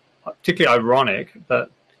it particularly ironic that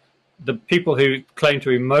the people who claim to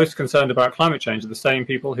be most concerned about climate change are the same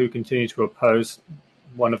people who continue to oppose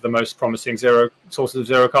one of the most promising sources of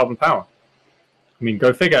zero carbon power. I mean,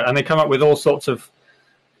 go figure. And they come up with all sorts of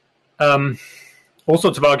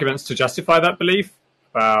arguments to justify that belief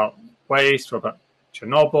about waste or about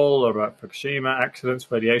Chernobyl or about Fukushima,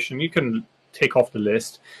 accidents, radiation. You can tick off the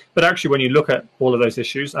list. But actually, when you look at all of those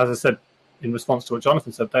issues, as I said in response to what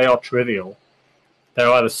Jonathan said, they are trivial.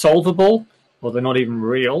 They're either solvable or they're not even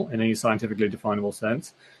real in any scientifically definable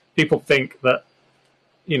sense. People think that,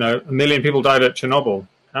 1 million people died at Chernobyl.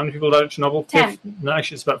 How many people died at Chernobyl? 10. No,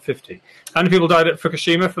 actually, it's about 50. How many people died at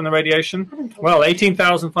Fukushima from the radiation? Well,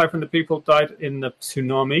 18,500 people died in the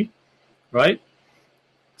tsunami, right?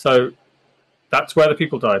 So that's where the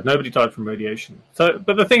people died. Nobody died from radiation. So,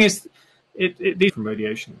 but the thing is, these from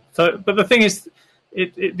radiation. So, but the thing is,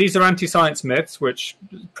 these are anti-science myths which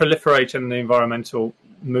proliferate in the environmental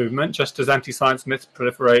movement, just as anti-science myths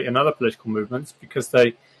proliferate in other political movements because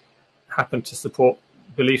they happen to support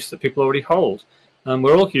beliefs that people already hold.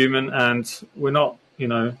 We're all human, and we're not.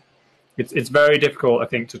 It's very difficult, I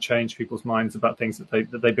think, to change people's minds about things that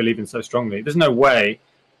they believe in so strongly. There's no way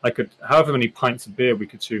I could, however many pints of beer we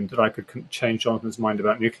consumed, that I could change Jonathan's mind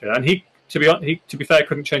about nuclear. And to be fair,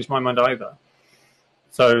 couldn't change my mind either.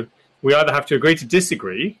 So we either have to agree to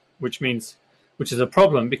disagree, which is a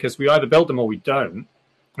problem because we either build them or we don't.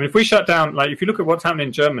 And if we shut down, like if you look at what's happening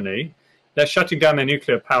in Germany, they're shutting down their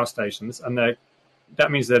nuclear power stations, and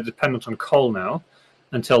that means they're dependent on coal now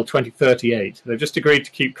until 2038. They've just agreed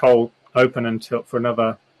to keep coal open for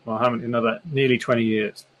another nearly 20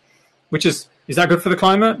 years. Is that good for the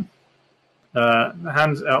climate?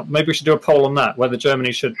 Hands out. Maybe we should do a poll on that, whether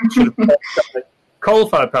Germany should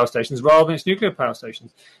coal-fired power stations rather than its nuclear power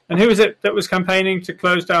stations. And who is it that was campaigning to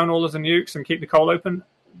close down all of the nukes and keep the coal open?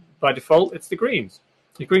 By default, it's the Greens,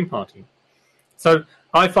 the Green Party. So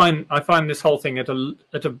I find this whole thing at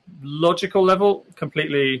a logical level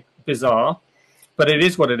completely bizarre, but it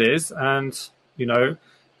is what it is, and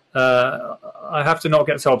I have to not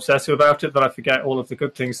get so obsessive about it that I forget all of the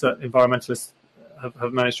good things that environmentalists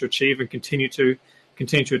have managed to achieve and continue to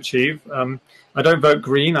achieve. I don't vote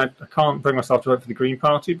Green. I can't bring myself to vote for the Green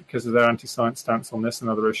Party because of their anti-science stance on this and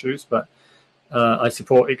other issues, but I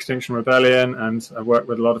support Extinction Rebellion, and I work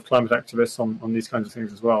with a lot of climate activists on these kinds of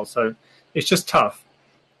things as well. So it's just tough.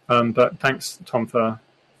 But thanks, Tom, for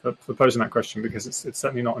posing that question, because it's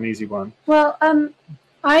certainly not an easy one. Well,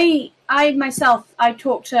 I myself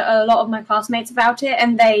talked to a lot of my classmates about it,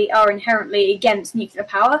 and they are inherently against nuclear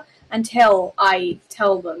power until I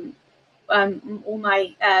tell them all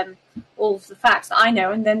of the facts that I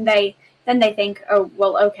know, and then they think, oh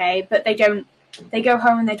well, okay, but they don't. They go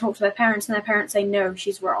home and they talk to their parents, and their parents say, no,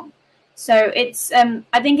 she's wrong. So it's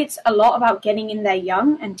I think it's a lot about getting in there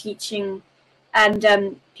young and teaching, and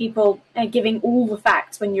people giving all the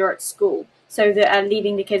facts when you're at school, so that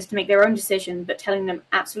leaving the kids to make their own decision, but telling them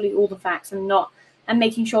absolutely all the facts and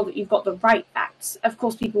making sure that you've got the right facts. Of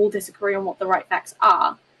course, people will disagree on what the right facts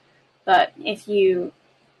are, but if you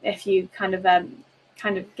kind of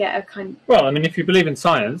get a kind. Well, I mean, if you believe in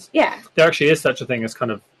science, yeah, there actually is such a thing as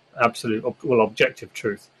kind of absolute, objective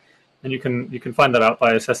truth, and you can find that out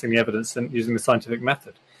by assessing the evidence and using the scientific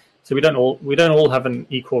method. So we don't all have an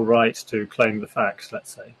equal right to claim the facts,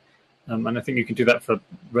 let's say, and I think you can do that for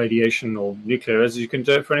radiation or nuclear as you can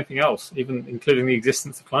do it for anything else, even including the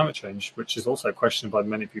existence of climate change, which is also questioned by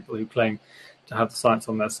many people who claim to have the science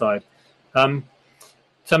on their side.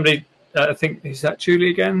 Somebody, I think, is that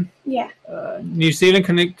Julie again? Yeah. New Zealand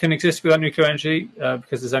can exist without nuclear energy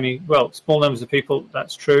because there's only, small numbers of people.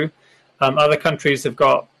 That's true. Other countries have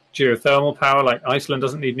got geothermal power, like Iceland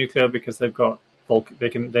doesn't need nuclear because they've got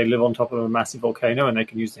they live on top of a massive volcano and they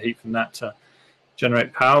can use the heat from that to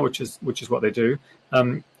generate power, which is what they do.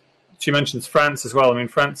 She mentions France as well. I mean,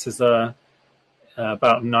 France is about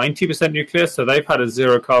 90% nuclear, so they've had a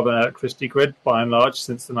zero carbon electricity grid by and large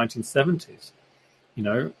since the 1970s.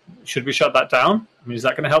 Should we shut that down? I mean, is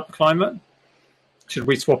that going to help the climate? Should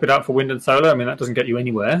we swap it out for wind and solar? I mean, that doesn't get you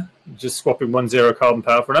anywhere. You're just swapping one zero carbon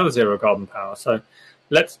power for another zero carbon power. So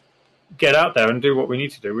let's get out there and do what we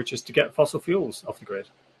need to do, which is to get fossil fuels off the grid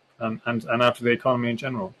and out of the economy in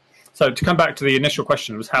general. So to come back to the initial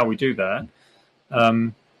question was how we do that.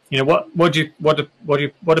 What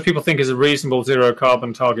do people think is a reasonable zero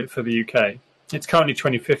carbon target for the UK? It's currently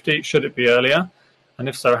 2050. Should it be earlier? And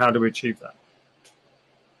if so, how do we achieve that?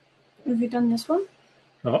 Have you done this one?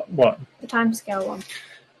 What? The timescale one.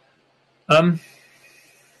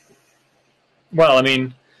 Well, I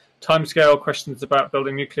mean, timescale questions about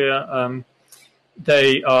building nuclear.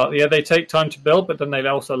 They take time to build, but then they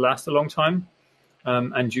also last a long time.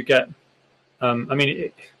 And you get,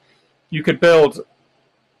 you could build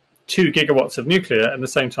 2 gigawatts of nuclear at the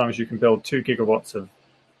same time as you can build 2 gigawatts of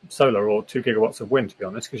solar or 2 gigawatts of wind, to be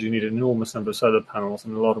honest, because you need an enormous number of solar panels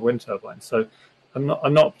and a lot of wind turbines. So I'm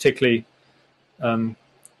not particularly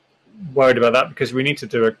worried about that, because we need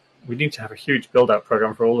to have a huge build-out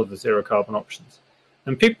program for all of the zero carbon options.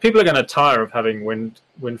 And people are going to tire of having wind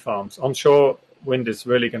farms. Onshore wind is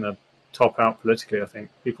really going to top out politically, I think.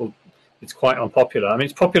 It's quite unpopular. I mean,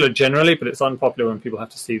 it's popular generally, but it's unpopular when people have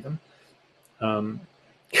to see them.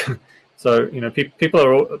 So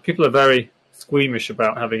people are very squeamish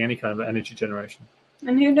about having any kind of energy generation.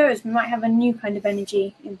 And who knows, we might have a new kind of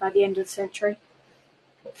energy by the end of the century.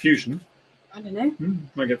 Fusion. I don't know.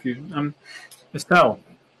 Might get fusion. Estelle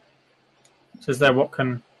says there,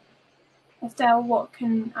 Estelle, what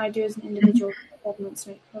can I do as an individual government to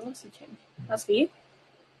make policy change? That's for you.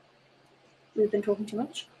 We've been talking too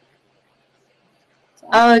much.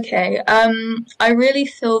 Oh, okay. I really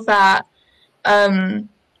feel that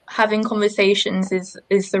having conversations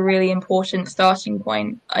is the really important starting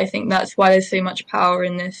point. I think that's why there's so much power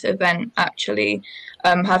in this event, actually.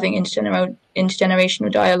 Having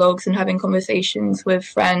intergenerational dialogues and having conversations with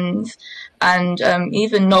friends and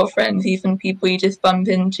even not friends, even people you just bump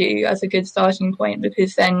into, as a good starting point,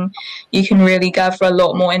 because then you can really gather a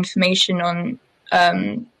lot more information on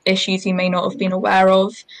issues you may not have been aware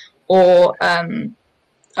of, or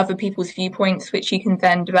other people's viewpoints, which you can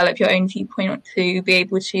then develop your own viewpoint to be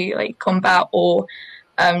able to combat or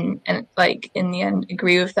and in the end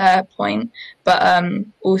agree with their point, but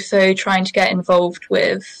also trying to get involved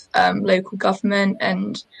with local government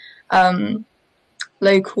and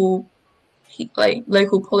local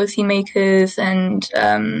policymakers and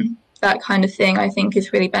that kind of thing. I think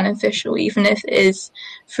is really beneficial, even if it is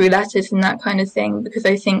through letters and that kind of thing, because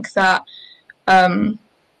I think that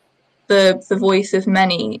the voice of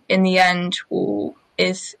many in the end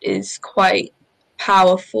is quite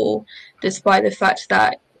powerful, despite the fact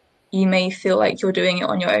that you may feel like you're doing it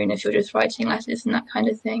on your own if you're just writing letters and that kind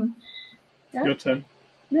of thing. Yeah? Your turn.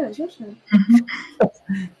 No, it's your turn.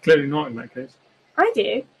 Clearly not in that case. I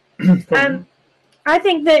do. I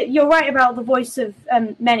think that you're right about the voice of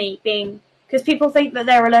many being, because people think that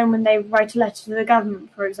they're alone when they write a letter to the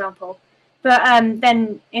government, for example. But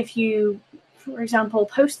then if you, for example,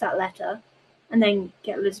 post that letter and then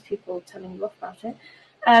get loads of people telling you off about it,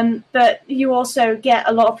 but you also get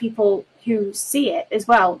a lot of people who see it as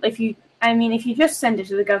well. If you just send it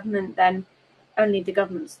to the government, then only the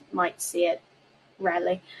government might see it,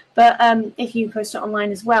 rarely. But if you post it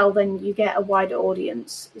online as well, then you get a wider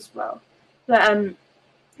audience as well. But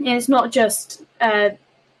it's not just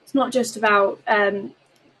about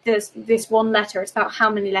this one letter. It's about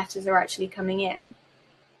how many letters are actually coming in.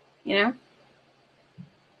 You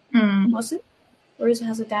know? What's it? Rosa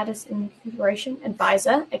has a dad as configuration,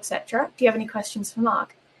 advisor, etc. Do you have any questions for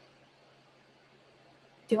Mark?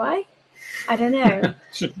 Do I? I don't know.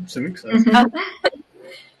 Shouldn't think so.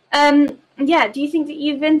 Yeah. Do you think that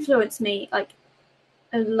you've influenced me?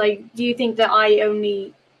 Do you think that I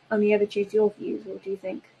only ever choose your views, or do you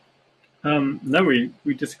think? No, we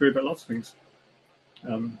disagree about lots of things.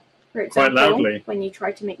 For example, quite loudly. When you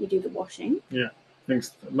try to make me do the washing. Yeah,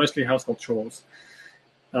 things mostly household chores.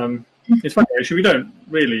 It's funny actually. We don't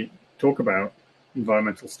really talk about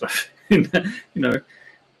environmental stuff, on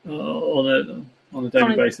a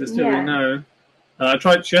daily basis, do we? No. I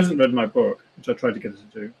tried. She hasn't read my book, which I tried to get her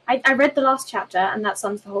to do. I read the last chapter, and that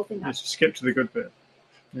sums the whole thing up. Let's skip to the good bit.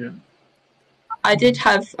 Yeah. I did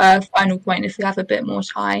have a final point, if we have a bit more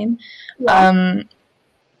time.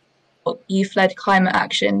 Youth-led climate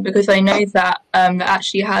action, because I know that there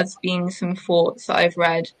actually has been some thoughts that I've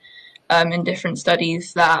read in different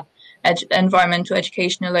studies that environmental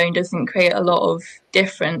education alone doesn't create a lot of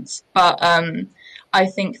difference, but I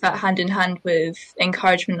think that hand in hand with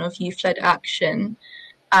encouragement of youth-led action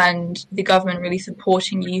and the government really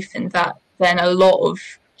supporting youth in that, then a lot of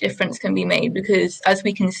difference can be made, because as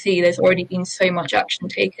we can see, there's already been so much action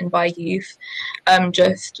taken by youth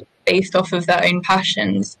just based off of their own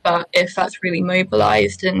passions. But if that's really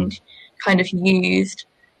mobilized and kind of used,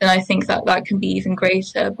 then I think that that can be even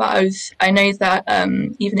greater. But I know that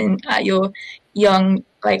even at your young,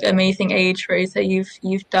 like, amazing age, Rosa,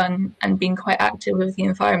 you've done and been quite active with the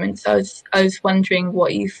environment. So I was wondering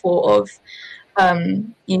what you thought of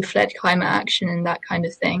youth-led climate action and that kind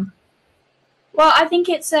of thing. Well, I think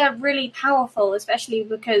it's really powerful, especially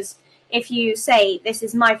because if you say, this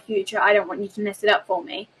is my future, I don't want you to mess it up for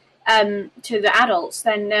me, to the adults,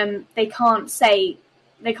 then they can't say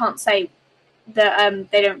that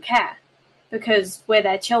they don't care, because we're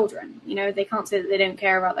their children. You know, they can't say that they don't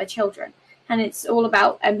care about their children. And it's all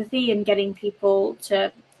about empathy and getting people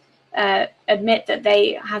to admit that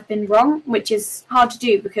they have been wrong, which is hard to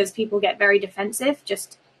do because people get very defensive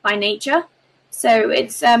just by nature. So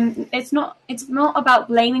it's not about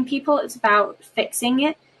blaming people, it's about fixing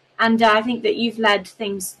it. And I think that youth-led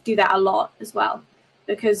things do that a lot as well,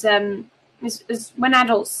 because when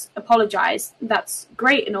adults apologise, that's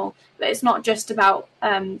great and all, but it's not just about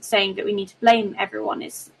saying that we need to blame everyone.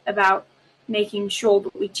 It's about making sure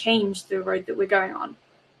that we change the road that we're going on.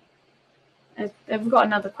 I've got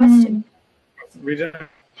another question.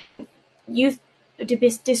 Youth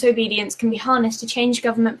disobedience can be harnessed to change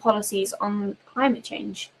government policies on climate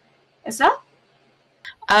change. Is that?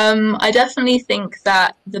 I definitely think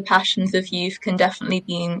that the passions of youth can definitely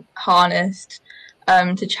be harnessed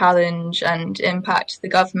to challenge and impact the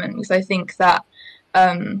government, because I think that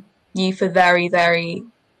youth are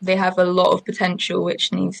they have a lot of potential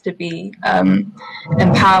which needs to be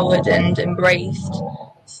empowered and embraced.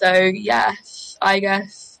 So yes, I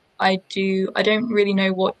guess I don't really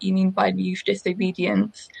know what you mean by youth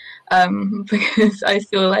disobedience, because I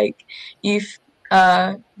feel like youth,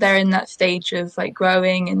 they're in that stage of like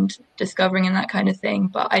growing and discovering and that kind of thing.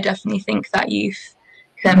 But I definitely think that youth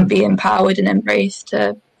can be empowered and embraced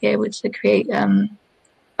to be able to create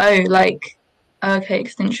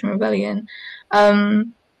Extinction Rebellion.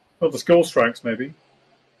 Well, the school strikes, maybe.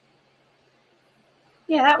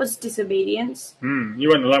 Yeah, that was disobedience. You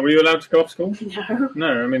weren't allowed. Were you allowed to go off school? No.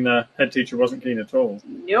 No, I mean the head teacher wasn't keen at all.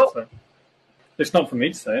 Nope. So, it's not for me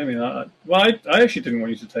to say. I mean, I actually didn't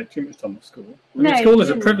want you to take too much time off school. I mean, school is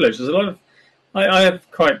a privilege. There's a lot of. I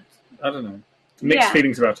have quite, I don't know, mixed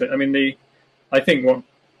feelings about it. I mean, I think what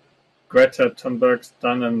Greta Thunberg's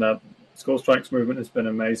done and the school strikes movement has been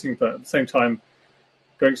amazing. But at the same time,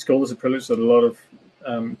 going to school is a privilege that a lot of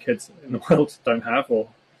kids in the world don't have or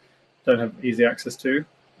don't have easy access to,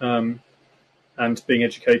 and being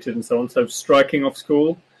educated and so on. So striking off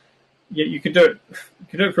school, you could do it. You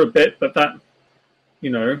could do it for a bit, but that,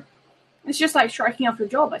 it's just like striking off your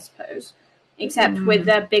job, I suppose, except with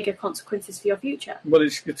bigger consequences for your future. Well,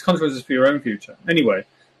 it's consequences for your own future anyway.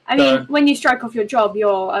 I mean, when you strike off your job,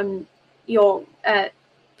 your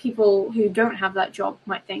people who don't have that job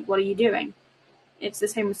might think, "What are you doing?" It's the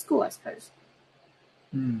same with school, I suppose.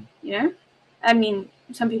 You know, I mean,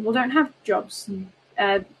 some people don't have jobs,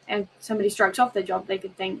 and somebody strikes off their job, they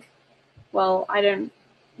could think, well,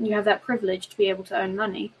 you have that privilege to be able to earn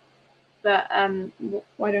money, but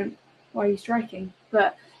why are you striking?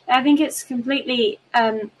 But I think it's completely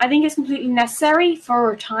necessary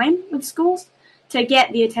for a time with schools to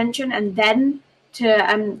get the attention, and then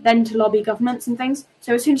to lobby governments and things.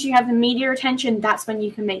 So as soon as you have the media attention, that's when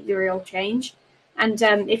you can make the real change. And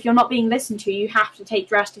if you're not being listened to, you have to take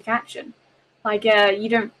drastic action. Like, you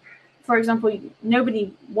don't, for example,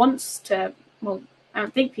 nobody wants to, well, I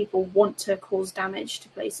don't think people want to cause damage to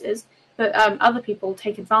places, but other people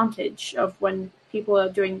take advantage of when people are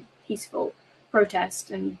doing peaceful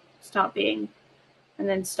protest and start looting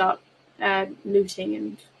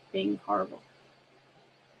and being horrible.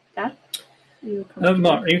 Dad?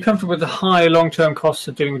 Mark, are you comfortable with the high long-term costs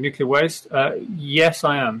of dealing with nuclear waste? Yes,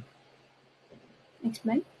 I am.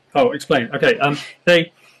 Explain. Oh, explain. Okay.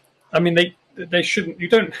 They shouldn't. You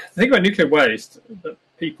don't. The thing about nuclear waste that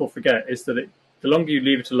people forget is that the longer you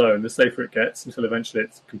leave it alone, the safer it gets until eventually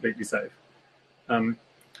it's completely safe.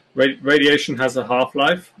 Radiation has a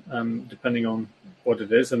half-life, depending on what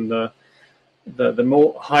it is, and the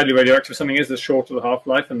more highly radioactive something is, the shorter the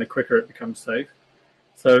half-life, and the quicker it becomes safe.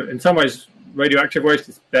 So, in some ways, radioactive waste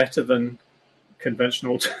is better than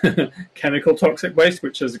conventional chemical toxic waste,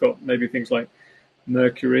 which has got maybe things like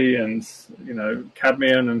mercury and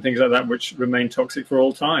cadmium and things like that, which remain toxic for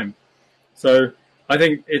all time. So I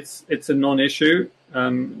think it's a non-issue.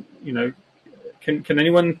 Can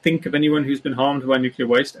anyone think of anyone who's been harmed by nuclear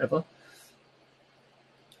waste ever?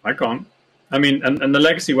 I can't. I mean, and the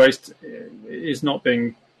legacy waste is not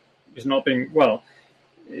being well.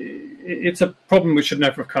 it's a problem we should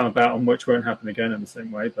never have come about and which won't happen again in the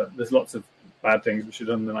same way, but there's lots of bad things which were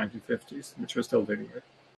done in the 1950s, which we're still dealing with.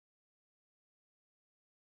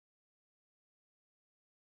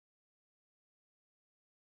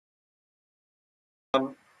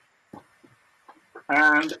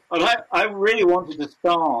 And I really wanted to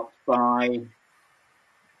start by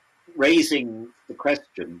raising the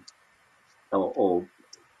question, or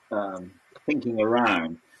thinking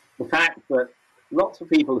around the fact that lots of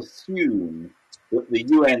people assume that the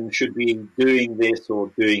UN should be doing this or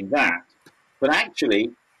doing that, but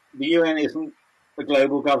actually the UN isn't a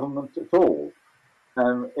global government at all.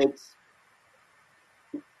 It's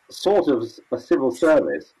sort of a civil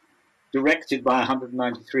service directed by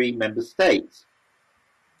 193 member states.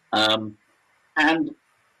 And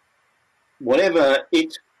whatever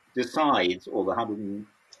it decides, or the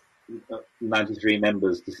 193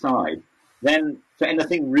 members decide, then for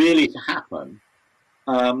anything really to happen,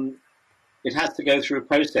 it has to go through a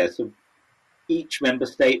process of each member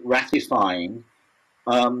state ratifying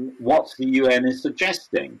what the UN is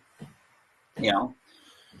suggesting. You know,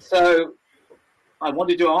 so I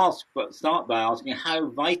wanted to start by asking, how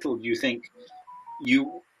vital do you think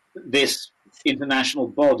this international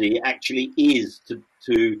body actually is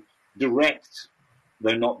to direct,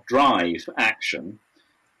 though not drive, action,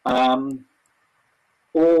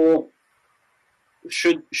 or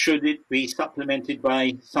should it be supplemented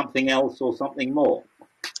by something else or something more?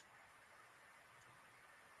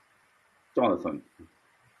 Jonathan.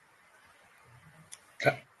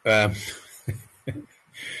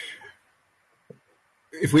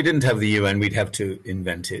 If we didn't have the UN, we'd have to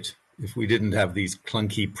invent it. If we didn't have these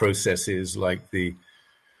clunky processes like the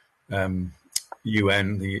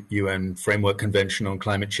UN Framework Convention on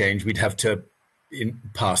Climate Change, we'd have to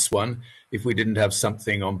pass one. If we didn't have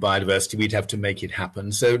something on biodiversity, we'd have to make it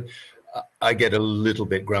happen. So I get a little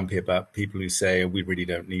bit grumpy about people who say, we really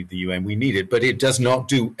don't need the UN. We need it, but it does not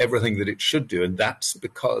do everything that it should do. And that's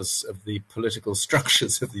because of the political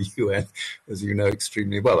structures of the UN, as you know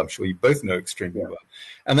extremely well. I'm sure you both know extremely well.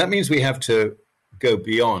 And that means we have to go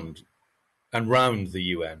beyond and round the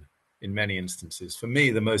UN in many instances. For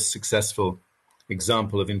me, the most successful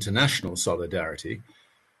example of international solidarity,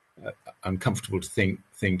 uncomfortable thing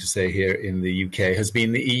to say here in the UK, has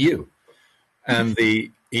been the EU. And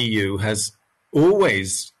the EU has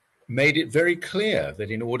always made it very clear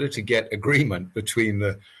that in order to get agreement between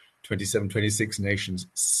the 27, 26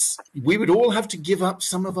 nations, we would all have to give up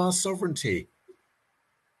some of our sovereignty.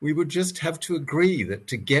 We would just have to agree that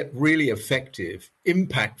to get really effective,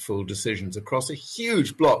 impactful decisions across a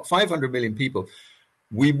huge bloc, 500 million people,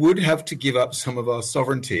 we would have to give up some of our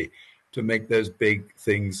sovereignty to make those big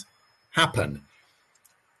things happen.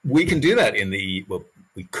 We can do that in the, well,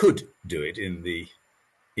 we could do it in the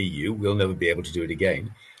EU. We'll never be able to do it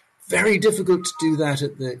again. Very difficult to do that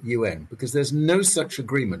at the UN because there's no such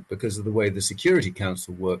agreement because of the way the Security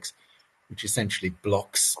Council works, which essentially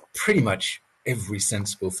blocks pretty much every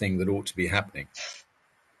sensible thing that ought to be happening.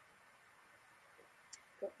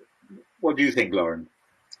 What do you think, Lauren?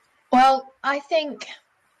 Well, I think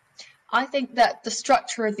that the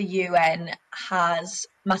structure of the UN has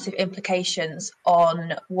massive implications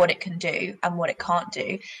on what it can do and what it can't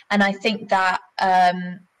do. And I think that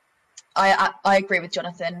I agree with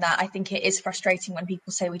Jonathan that I think it is frustrating when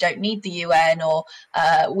people say we don't need the UN or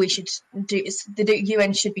we should do, the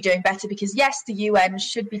UN should be doing better, because yes, the UN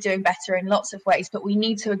should be doing better in lots of ways, but we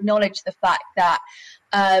need to acknowledge the fact that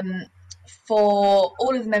for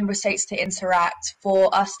all of the member states to interact,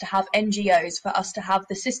 for us to have NGOs, for us to have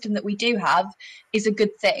the system that we do have is a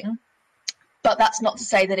good thing, but that's not to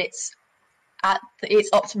say that it's at its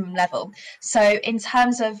optimum level. So in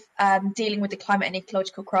terms of dealing with the climate and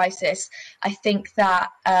ecological crisis, I think that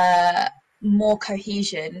more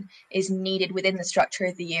cohesion is needed within the structure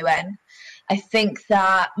of the UN. I think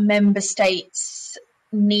that member states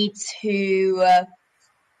need to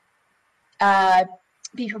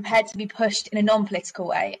be prepared to be pushed in a non-political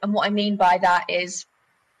way. And what I mean by that is,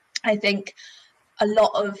 I think a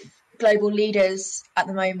lot of global leaders at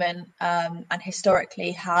the moment and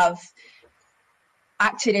historically have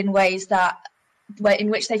acted in ways in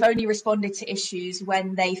which they've only responded to issues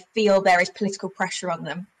when they feel there is political pressure on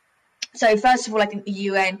them. So first of all, I think the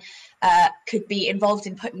UN could be involved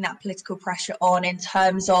in putting that political pressure on in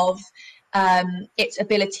terms of its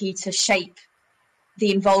ability to shape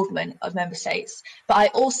the involvement of member states. But I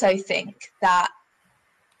also think that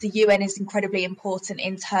the UN is incredibly important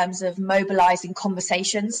in terms of mobilizing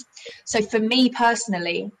conversations. So for me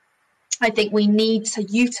personally, I think we need to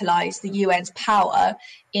utilise the UN's power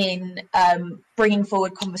in bringing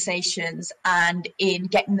forward conversations and in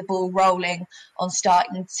getting the ball rolling on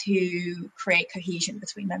starting to create cohesion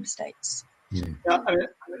between member states.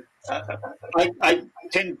 I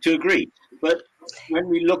tend to agree, but when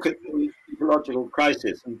we look at the ecological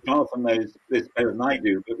crisis, and Jonathan knows this better than I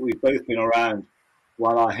do, but we've both been around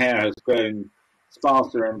while our hair has grown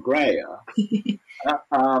sparser and greyer.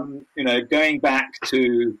 Going back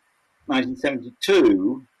to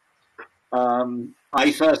 1972,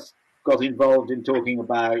 I first got involved in talking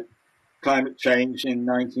about climate change in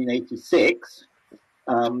 1986.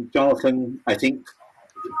 Jonathan, I think,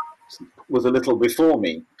 was a little before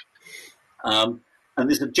me. And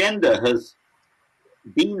this agenda has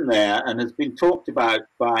been there and has been talked about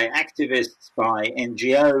by activists, by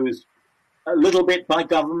NGOs, a little bit by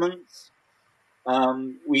governments.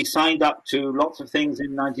 We signed up to lots of things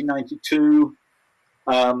in 1992.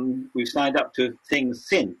 We've signed up to things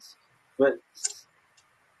since. But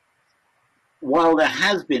while there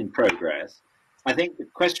has been progress, I think the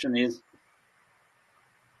question is,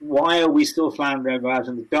 why are we still floundering about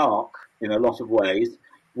in the dark in a lot of ways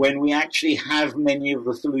when we actually have many of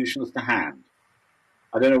the solutions to hand?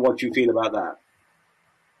 I don't know what you feel about that.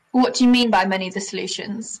 What do you mean by many of the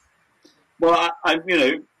solutions? Well, I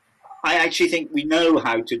actually think we know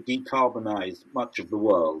how to decarbonize much of the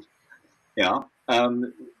world. Yeah,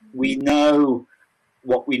 we know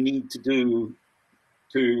what we need to do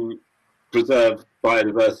to preserve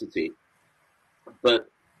biodiversity, but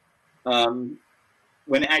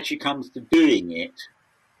when it actually comes to doing it,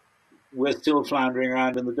 we're still floundering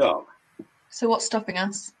around in the dark. So what's stopping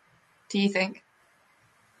us, do you think?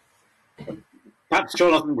 Perhaps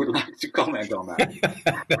Jonathan would like to comment on that.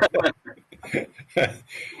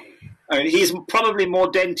 I mean, he's probably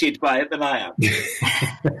more dented by it than I am.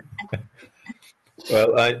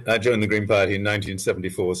 Well, I joined the Green Party in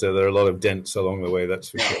 1974, so there are a lot of dents along the way, that's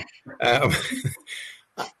for sure.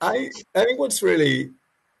 I think what's really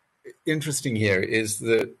interesting here is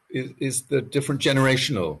the different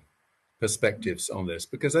generational perspectives on this,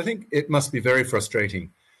 because I think it must be very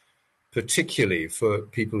frustrating, particularly for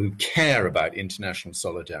people who care about international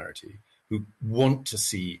solidarity, who want to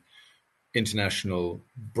see international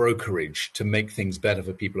brokerage to make things better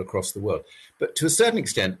for people across the world. But to a certain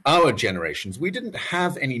extent, our generations, we didn't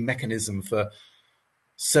have any mechanism for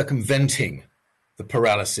circumventing the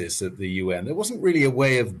paralysis of the UN. There wasn't really a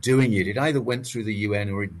way of doing it. It either went through the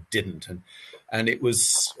UN or it didn't. And it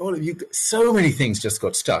was, so many things just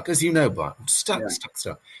got stuck, as you know, Bart, stuck.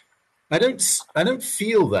 I don't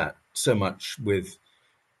feel that so much with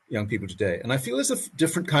young people today. And I feel there's a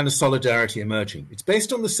different kind of solidarity emerging. It's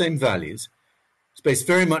based on the same values. It's based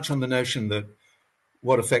very much on the notion that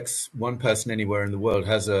what affects one person anywhere in the world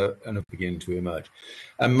has and begin to emerge.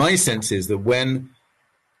 And my sense is that when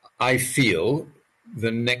I feel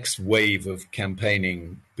the next wave of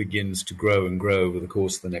campaigning begins to grow and grow over the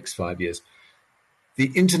course of the next 5 years,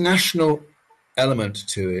 the international element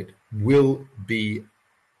to it will be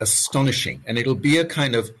astonishing. And it'll be a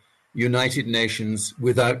kind of United Nations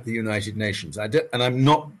without the United Nations. And I'm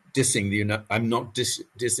not dissing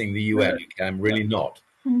dissing the UN. Okay? I'm really not.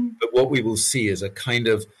 But what we will see is a kind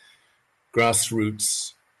of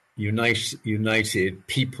grassroots, united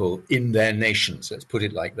people in their nations. Let's put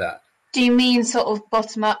it like that. Do you mean sort of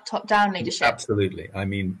bottom up, top down leadership? Absolutely.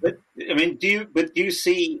 Do you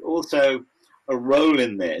see also a role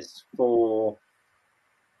in this for,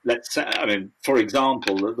 let's say, for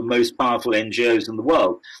example, the most powerful NGOs in the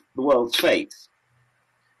world's faiths,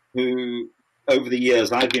 who over the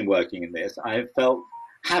years I've been working in this, I have felt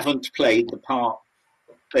haven't played the part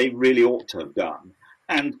they really ought to have done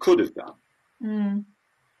and could have done.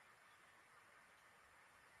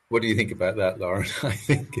 What do you think about that, Lauren? I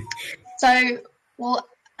think so. Well,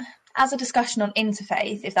 as a discussion on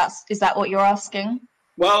interfaith, is that what you're asking?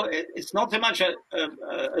 Well, it's not so much a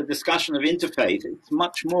discussion of interfaith. It's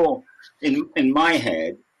much more, in my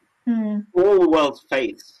head, all the world's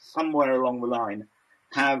faiths, somewhere along the line,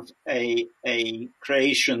 have a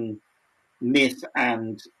creation myth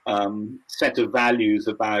and set of values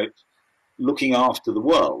about looking after the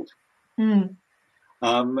world. And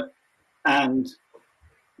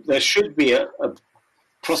there should be a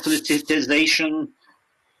proselytization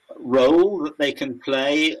role that they can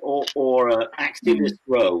play, or an activist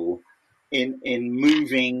role in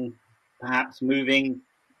perhaps moving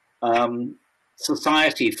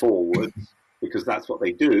society forward, because that's what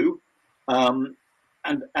they do, and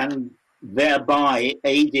thereby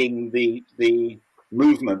aiding the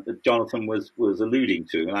movement that Jonathan was alluding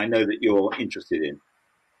to, and I know that you're interested in.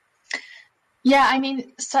 Yeah,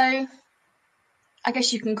 so I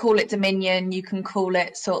guess you can call it dominion, you can call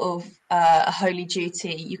it sort of a holy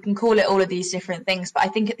duty, you can call it all of these different things, but I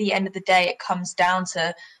think at the end of the day it comes down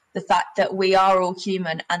to the fact that we are all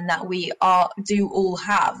human and that we do all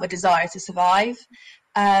have a desire to survive.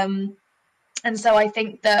 And so I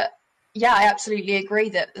think that, yeah, I absolutely agree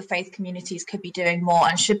that the faith communities could be doing more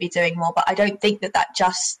and should be doing more, but I don't think that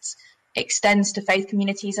just extends to faith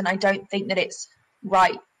communities, and I don't think that it's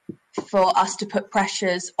right for us to put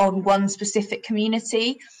pressures on one specific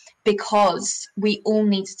community, because we all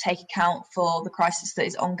need to take account for the crisis that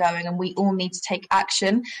is ongoing and we all need to take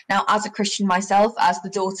action. Now, as a Christian myself, as the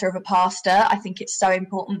daughter of a pastor, I think it's so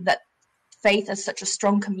important that faith as such a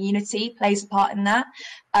strong community plays a part in that.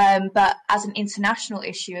 But as an international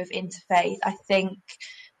issue of interfaith, I think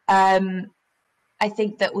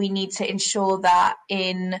that we need to ensure that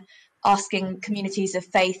in asking communities of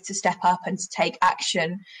faith to step up and to take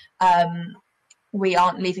action, we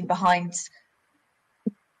aren't leaving behind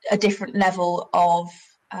a different level of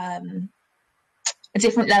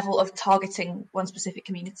targeting one specific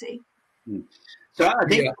community. So I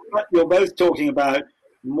think you're both talking about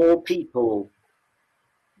more people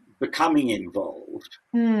becoming involved.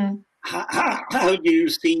 How do you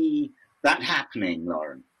see that happening,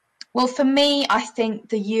 Lauren? Well, for me, I think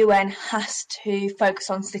the UN has to focus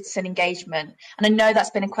on citizen engagement. And I know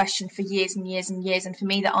that's been a question for years and years and years. And for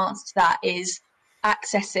me, the answer to that is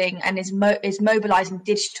accessing and is mobilizing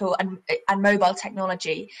digital and mobile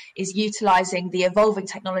technology, is utilizing the evolving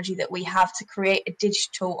technology that we have to create a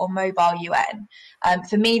digital or mobile UN.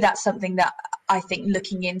 For me, that's something that I think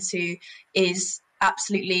looking into is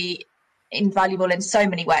absolutely invaluable in so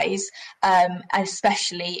many ways,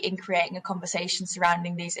 especially in creating a conversation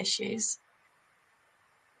surrounding these issues.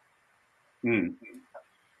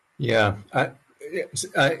 Yeah,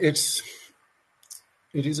 it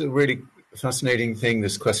is a really fascinating thing,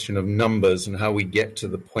 this question of numbers and how we get to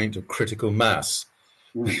the point of critical mass.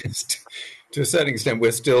 To a certain extent,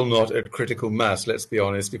 we're still not at critical mass. Let's be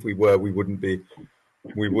honest. If we were, we wouldn't be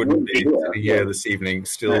here this evening,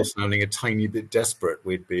 still sounding a tiny bit desperate.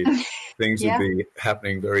 Things would be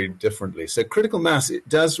happening very differently. So critical mass, it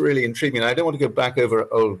does really intrigue me. And I don't want to go back over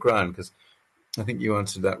old ground, because I think you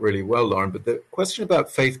answered that really well, Lauren. But the question about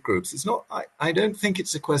faith groups, it's not. I don't think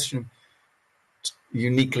it's a question of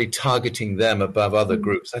uniquely targeting them above other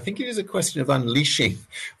groups. I think it is a question of unleashing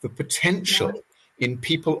the potential in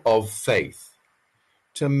people of faith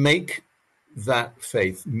to make that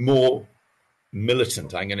faith more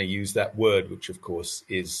militant. I'm going to use that word, which of course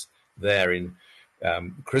is there in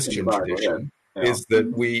Christian tradition, is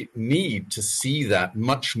that we need to see that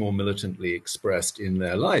much more militantly expressed in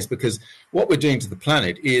their lives, because what we're doing to the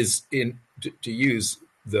planet is, to use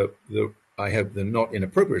the I hope the not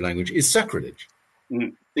inappropriate language, is sacrilege.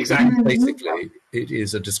 Exactly. Basically, it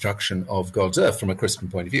is a destruction of God's earth from a Christian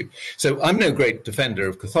point of view. So I'm no great defender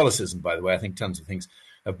of Catholicism, by the way. I think tons of things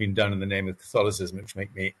have been done in the name of Catholicism which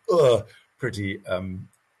make me pretty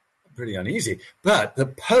uneasy. But the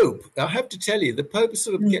Pope, I have to tell you, the Pope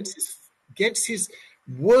sort of gets his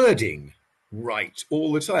wording right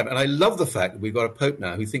all the time. And I love the fact that we've got a Pope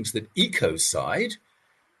now who thinks that ecocide,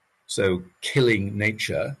 so killing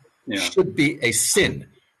nature, should be a sin,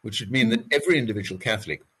 which would mean that every individual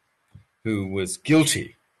Catholic who was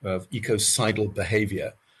guilty of ecocidal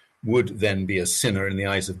behavior would then be a sinner in the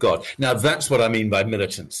eyes of God. Now, that's what I mean by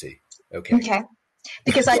militancy. Okay.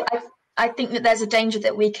 Because I think that there's a danger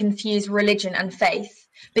that we confuse religion and faith,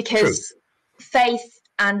 because faith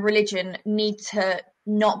and religion need to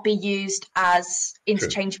not be used as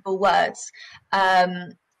interchangeable words.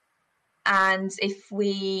 And if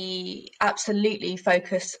we absolutely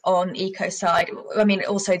focus on ecocide, I mean,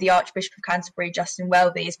 also the Archbishop of Canterbury, Justin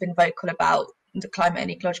Welby, has been vocal about the climate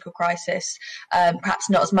and ecological crisis. Perhaps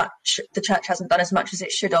not as much, the church hasn't done as much as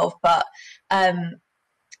it should have, but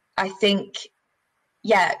I think,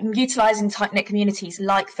 utilising tight-knit communities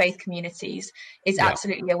like faith communities is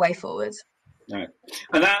absolutely a way forward. Right.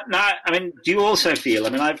 And now, I mean, do you also feel,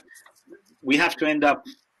 I mean, we have to end up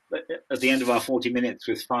at the end of our 40 minutes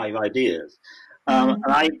with 5 ideas. And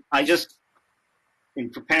I just, in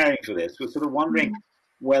preparing for this, was sort of wondering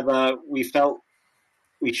whether we felt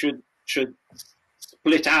we should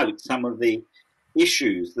split out some of the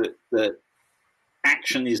issues that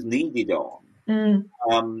action is needed on,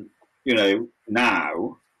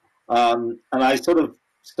 now. And I sort of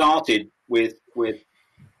started with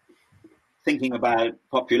thinking about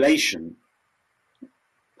population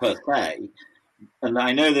per se. And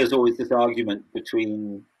I know there's always this argument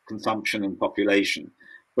between consumption and population,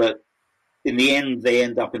 but in the end, they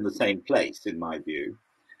end up in the same place, in my view.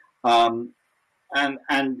 And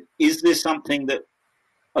is this something that,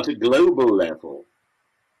 at a global level,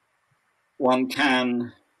 one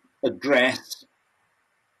can address,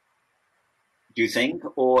 do you think,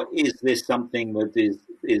 or is this something that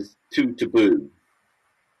is too taboo?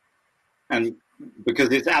 And because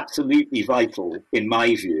it's absolutely vital, in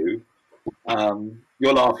my view.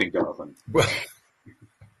 You're laughing, Jonathan. Well,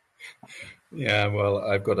 yeah, well,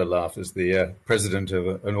 I've got to laugh as the president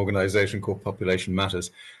of an organization called Population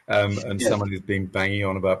Matters, and Yes. someone who's been banging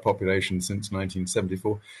on about population since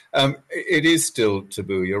 1974. It is still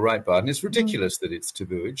taboo. You're right, Bart, and it's ridiculous that it's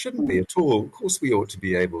taboo. It shouldn't be at all. Of course, we ought to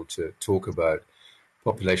be able to talk about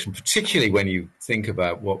population, particularly when you think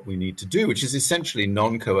about what we need to do, which is essentially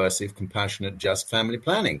non-coercive, compassionate, just family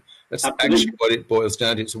planning. That's actually what it boils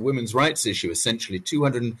down to. It's a women's rights issue, essentially.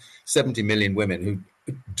 270 million women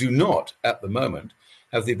who do not, at the moment,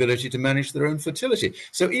 have the ability to manage their own fertility.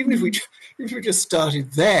 So even if we just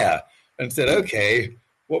started there and said, okay,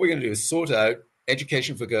 what we're going to do is sort out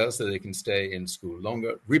education for girls so they can stay in school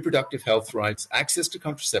longer, reproductive health rights, access to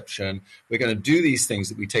contraception. We're going to do these things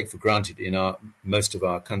that we take for granted in most of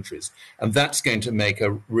our countries. And that's going to make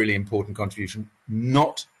a really important contribution,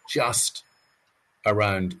 not just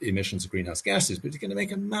around emissions of greenhouse gases, but it's going to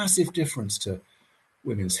make a massive difference to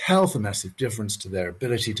women's health, a massive difference to their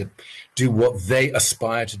ability to do what they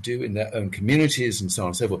aspire to do in their own communities and so on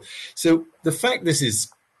and so forth. So the fact this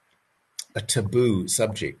is a taboo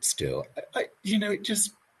subject still, it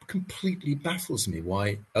just completely baffles me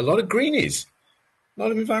why a lot of greenies, a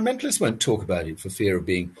lot of environmentalists won't talk about it for fear of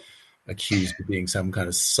being accused of being some kind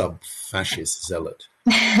of sub-fascist zealot.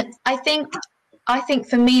 I think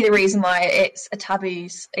for me the reason why it's a taboo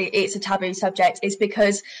subject is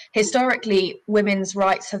because historically women's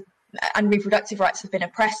rights and reproductive rights have been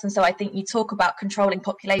oppressed, and so I think you talk about controlling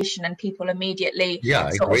population and people immediately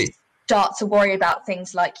start to worry about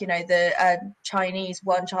things like the Chinese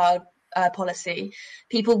one-child policy.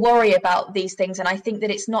 People worry about these things, and I think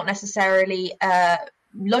that it's not necessarily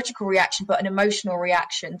logical reaction but an emotional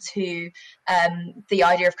reaction to the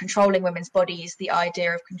idea of controlling women's bodies, the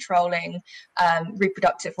idea of controlling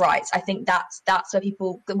reproductive rights. I think that's where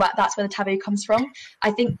that's where the taboo comes from.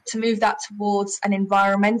 I think to move that towards an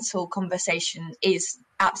environmental conversation is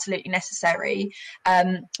absolutely necessary,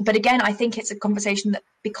 but again I think it's a conversation that,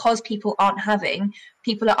 because people aren't having,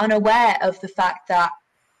 people are unaware of the fact that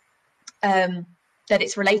that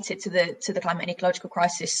it's related to the climate and ecological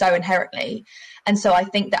crisis so inherently. And so I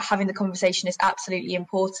think that having the conversation is absolutely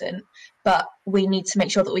important, but we need to make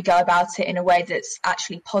sure that we go about it in a way that's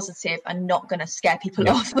actually positive and not going to scare people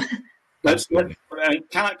off. Can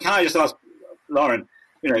I just ask, Lauren,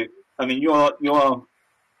 you're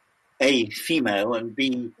A, female, and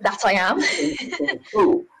B... That I am.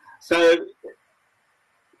 Cool. So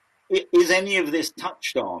is any of this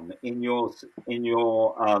touched on in your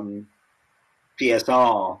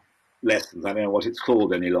PSR lessons? I don't know what it's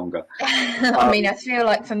called any longer. I feel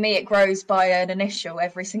like for me it grows by an initial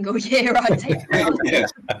every single year I take it.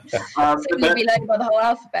 Yes. So you'll be learning by the whole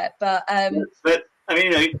alphabet, but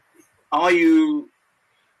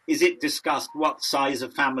is it discussed what size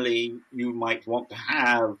of family you might want to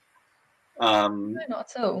have? No, not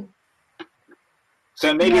at all.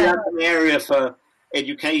 So maybe that's an area for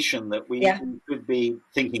education that we could be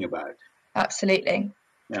thinking about. Absolutely.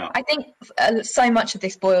 Yeah. I think so much of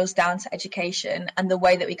this boils down to education and the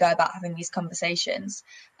way that we go about having these conversations.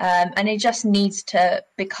 And it just needs to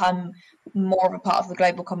become more of a part of the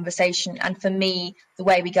global conversation. And for me, the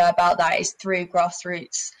way we go about that is through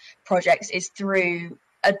grassroots projects, is through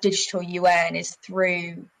a digital UN, is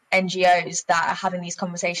through NGOs that are having these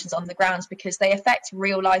conversations on the grounds, because they affect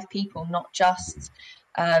real life people, not just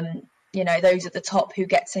those at the top who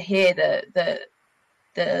get to hear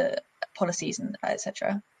the policies and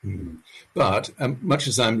etc. But much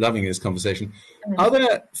as I'm loving this conversation, are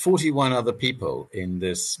there 41 other people in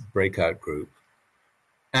this breakout group?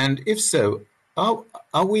 And if so, are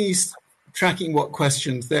we tracking what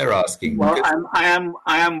questions they're asking? Well, I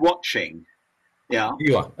am watching. Yeah.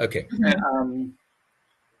 You are? Okay.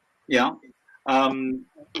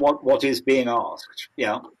 What is being asked?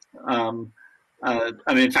 Yeah.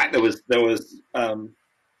 In fact, there was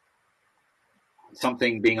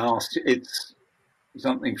something being asked. It's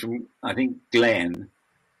something from, I think, Glenn.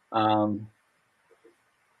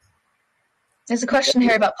 There's a question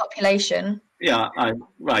here about population. Yeah,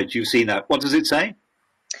 right. You've seen that. What does it say?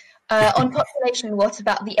 On population, what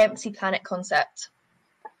about the empty planet concept?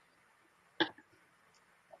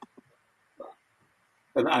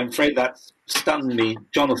 And I'm afraid that's stunned me,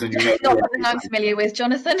 Jonathan. Not something I'm familiar with,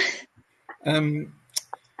 Jonathan.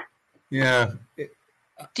 Yeah.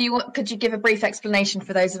 Could you give a brief explanation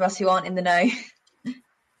for those of us who aren't in the know?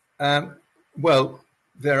 Well,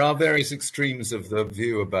 there are various extremes of the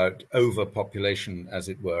view about overpopulation, as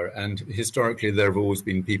it were, and historically there have always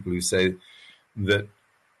been people who say that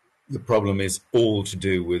the problem is all to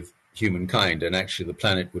do with humankind, and actually the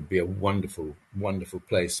planet would be a wonderful, wonderful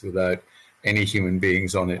place without any human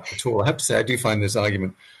beings on it at all. I have to say, I do find this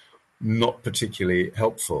argument not particularly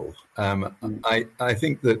helpful. I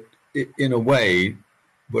think that in a way,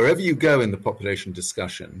 wherever you go in the population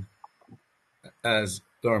discussion, as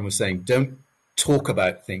Lauren was saying, don't talk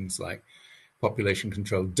about things like population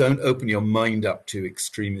control. Don't open your mind up to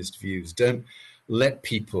extremist views. Don't let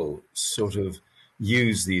people sort of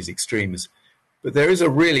use these extremes. But there is a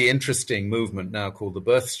really interesting movement now called the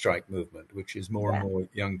birth strike movement, which is more and more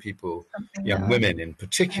young people, young women in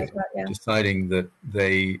particular, deciding that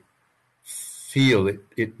they feel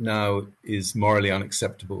it now is morally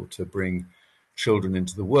unacceptable to bring children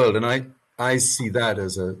into the world. And I see that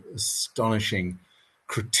as an astonishing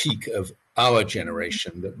critique of our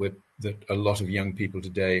generation, that a lot of young people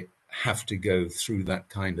today have to go through that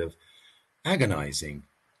kind of agonizing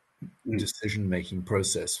decision-making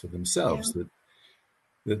process for themselves,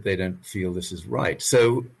 that they don't feel this is right.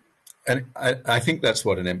 So, and I think that's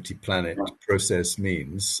what an empty planet process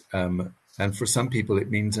means. And for some people, it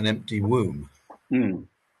means an empty womb.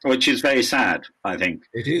 Which is very sad, I think.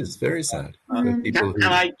 It is very sad. Can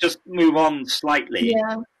I just move on slightly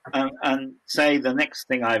and say the next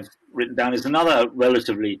thing I've written down is another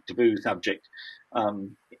relatively taboo subject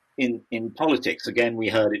in politics. Again, we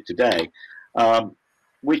heard it today,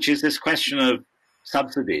 which is this question of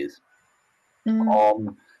subsidies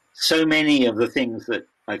on so many of the things that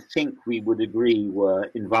I think we would agree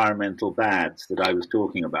were environmental bads that I was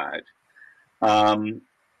talking about.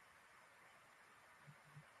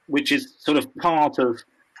 Which is sort of part of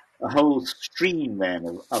a whole stream then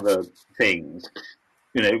of other things.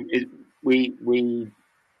 You know, we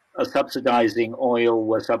are subsidizing oil,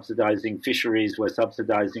 we're subsidizing fisheries, we're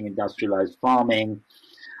subsidizing industrialized farming.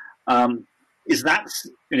 Is that,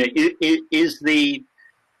 you know, is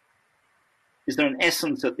there an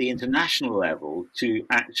essence at the international level to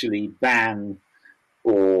actually ban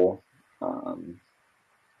or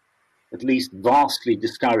at least vastly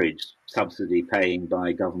discourage subsidy paying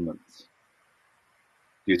by governments,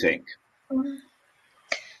 do you think?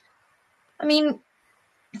 I mean,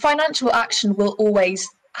 financial action will always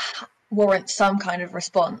warrant some kind of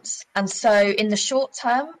response. And so in the short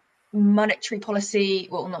term, monetary policy,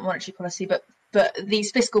 well, not monetary policy, but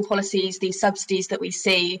these fiscal policies, these subsidies that we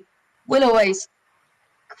see will always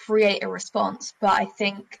create a response. But I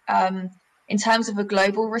think in terms of a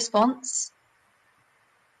global response,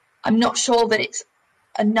 I'm not sure that it's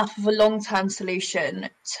enough of a long-term solution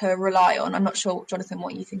to rely on. I'm not sure, Jonathan,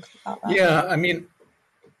 what you think about that. Yeah, I mean,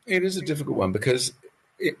 it is a difficult one because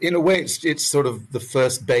in a way it's sort of the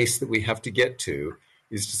first base that we have to get to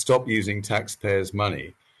is to stop using taxpayers'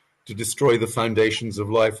 money to destroy the foundations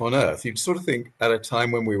of life on Earth. You'd sort of think at a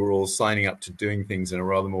time when we were all signing up to doing things in a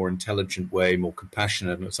rather more intelligent way, more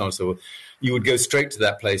compassionate and so on and so forth, you would go straight to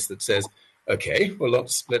that place that says, okay, well,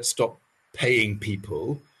 let's stop paying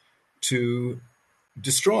people to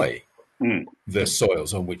destroy the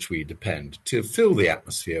soils on which we depend, to fill the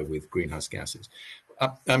atmosphere with greenhouse gases.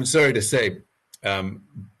 I'm sorry to say,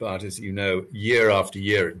 but as you know, year after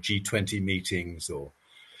year at G20 meetings or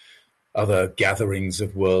other gatherings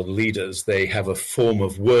of world leaders, they have a form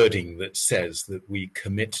of wording that says that we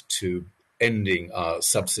commit to ending our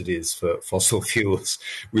subsidies for fossil fuels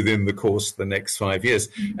within the course of the next 5 years.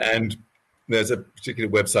 And there's a particular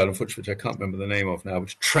website, which I can't remember the name of now,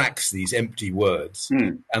 which tracks these empty words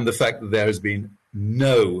and the fact that there has been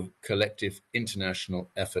no collective international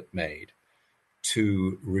effort made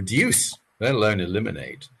to reduce, let alone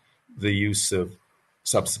eliminate, the use of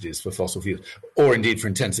subsidies for fossil fuels, or indeed for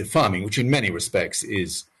intensive farming, which in many respects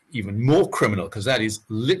is even more criminal because that is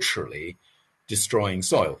literally destroying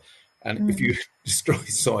soil. And if you destroy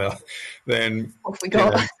soil, then off we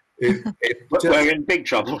go. We're in big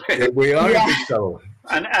trouble. We are in big trouble.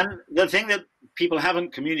 And the thing that people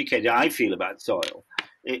haven't communicated, I feel, about soil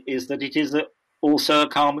is that it is also a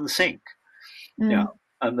carbon sink. Yeah,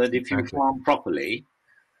 and that if you farm properly,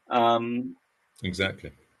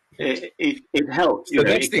 exactly, it helps. So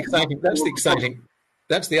that's the exciting.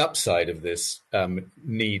 That's the upside of this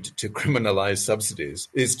need to criminalize subsidies,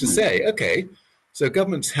 is to say, okay, so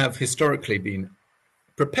governments have historically been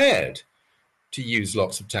prepared to use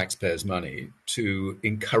lots of taxpayers' money to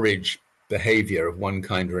encourage behavior of one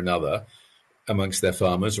kind or another amongst their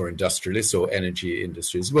farmers or industrialists or energy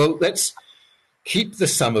industries. Well, let's keep the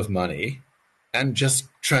sum of money and just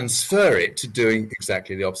transfer it to doing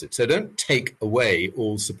exactly the opposite. So don't take away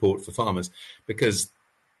all support for farmers, because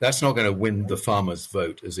That's not going to win the farmers'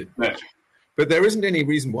 vote, is it? No. But there isn't any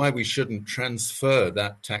reason why we shouldn't transfer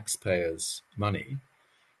that taxpayers' money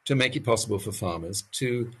to make it possible for farmers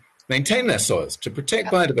to maintain their soils, to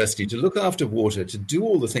protect biodiversity, to look after water, to do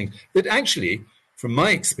all the things that actually, from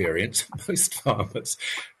my experience, most farmers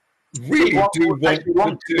really want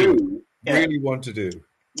to do. Really want to do.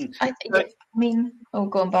 I mean, oh,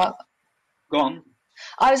 go on, Bart. Go on.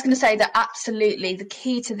 I was going to say that absolutely the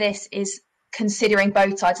key to this is considering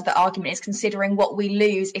both sides of the argument, is considering what we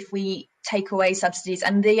lose if we take away subsidies.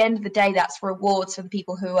 And at the end of the day, that's rewards for the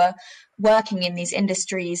people who are working in these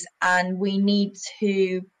industries. And we need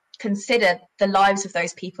to consider the lives of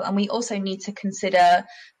those people. And we also need to consider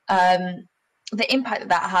the impact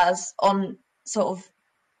that has on sort of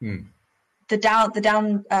the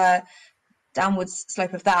downwards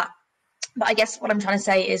slope of that. But I guess what I'm trying to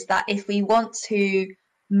say is that if we want to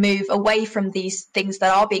move away from these things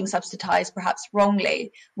that are being subsidized, perhaps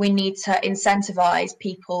wrongly, we need to incentivize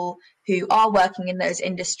people who are working in those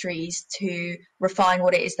industries to refine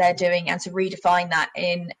what it is they're doing and to redefine that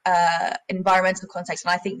in environmental context.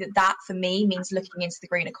 And I think that for me means looking into the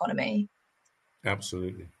green economy.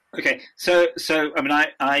 Absolutely. Okay, so I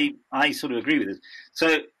mean, I sort of agree with this.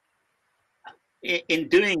 So in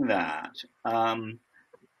doing that,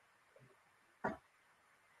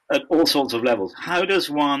 at all sorts of levels, how does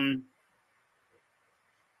one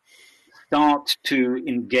start to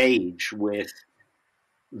engage with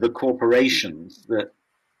the corporations that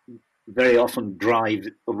very often drive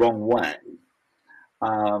the wrong way?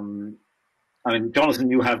 I mean,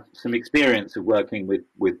 Jonathan, you have some experience of working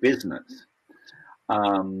with business.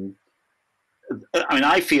 I mean,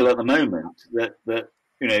 I feel at the moment that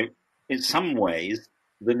you know, in some ways,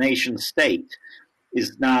 the nation state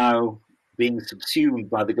is now being subsumed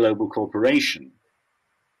by the global corporation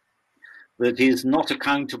that is not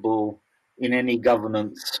accountable in any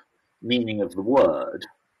governance meaning of the word.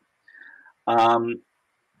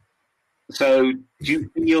 So do you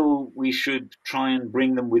feel we should try and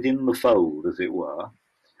bring them within the fold, as it were?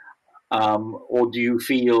 Or do you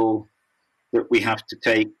feel that we have to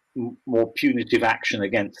take more punitive action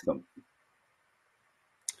against them?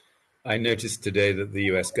 I noticed today that the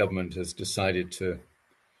US government has decided to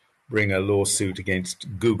bring a lawsuit against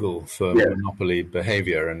Google for monopoly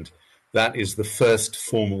behavior, and that is the first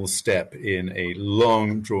formal step in a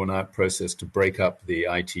long drawn-out process to break up the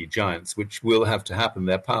IT giants, which will have to happen.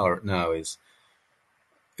 Their power now is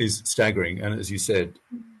staggering, and as you said,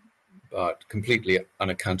 completely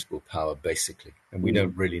unaccountable power, basically, and we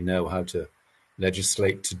don't really know how to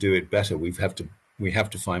legislate to do it better. We have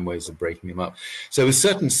to find ways of breaking them up. So with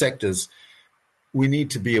certain sectors, we need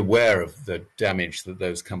to be aware of the damage that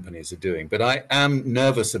those companies are doing. But I am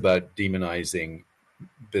nervous about demonizing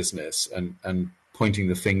business and pointing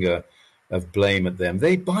the finger of blame at them.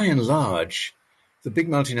 They, by and large, the big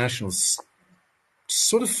multinationals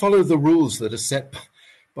sort of follow the rules that are set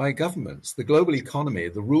by governments. The global economy,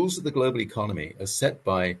 the rules of the global economy are set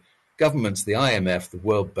by governments, the IMF, the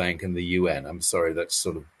World Bank, and the UN. I'm sorry, that's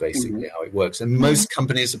sort of basically how it works. And most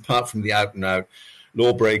companies, apart from the out-and-out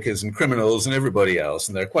lawbreakers and criminals and everybody else,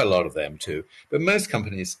 and there are quite a lot of them too, but most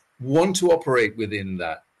companies want to operate within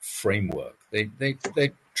that framework. They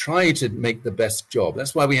try to make the best job.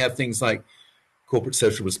 That's why we have things like corporate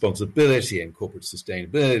social responsibility and corporate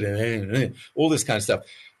sustainability, all this kind of stuff,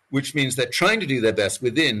 which means they're trying to do their best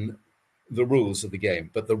within the rules of the game.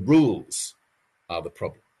 But the rules are the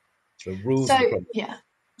problem. The rules are the problem. Yeah.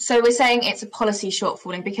 So we're saying it's a policy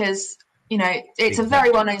shortfalling because, you know, it's a very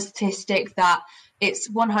well-known statistic that it's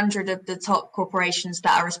 100 of the top corporations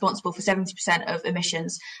that are responsible for 70% of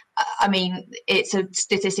emissions. I mean, it's a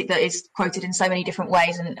statistic that is quoted in so many different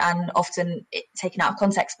ways and often taken out of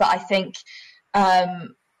context. But I think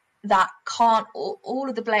that can't, all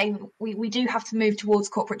of the blame, we do have to move towards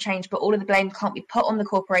corporate change, but all of the blame can't be put on the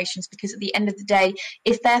corporations, because at the end of the day,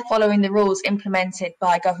 if they're following the rules implemented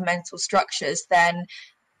by governmental structures, then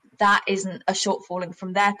that isn't a shortfalling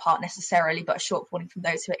from their part necessarily, but a shortfalling from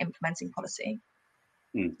those who are implementing policy.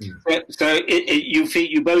 So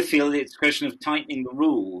you both feel it's a question of tightening the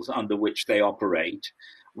rules under which they operate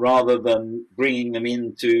rather than bringing them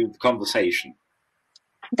into the conversation.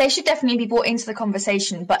 They should definitely be brought into the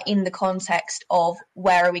conversation, but in the context of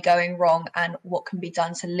where are we going wrong and what can be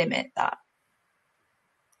done to limit that.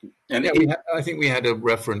 And I think we had a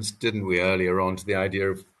reference, didn't we, earlier on to the idea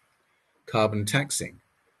of carbon taxing.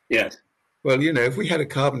 Yes. Well, you know, if we had a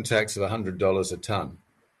carbon tax of $100 a ton,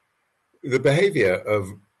 the behavior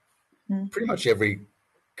of pretty much every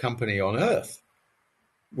company on Earth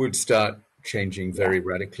would start changing very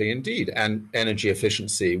radically indeed. And energy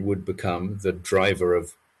efficiency would become the driver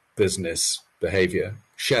of business behavior,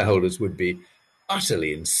 shareholders would be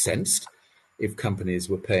utterly incensed if companies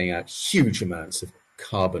were paying out huge amounts of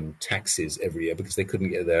carbon taxes every year because they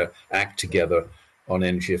couldn't get their act together on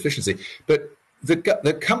energy efficiency. But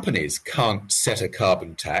the companies can't set a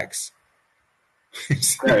carbon tax.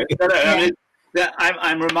 No. I mean,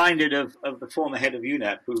 I'm reminded of the former head of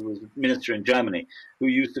UNEP, who was minister in Germany, who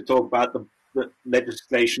used to talk about the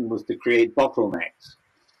legislation was to create bottlenecks.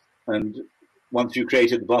 And once you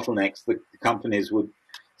created the bottlenecks, the companies would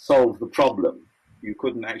solve the problem. You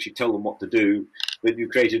couldn't actually tell them what to do, but you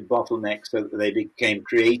created bottlenecks so that they became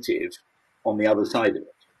creative on the other side of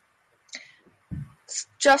it.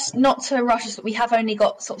 Just not to rush us, but we have only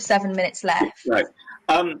got sort of 7 minutes left. Right.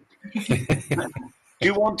 Do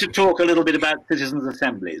you want to talk a little bit about citizens'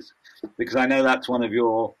 assemblies? Because I know that's one of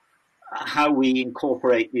your, how we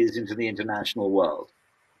incorporate these into the international world.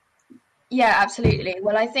 Yeah, absolutely.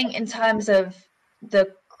 Well, I think in terms of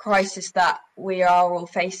the crisis that we are all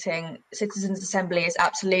facing, Citizens' Assembly is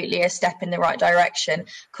absolutely a step in the right direction.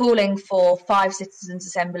 Calling for 5 citizens'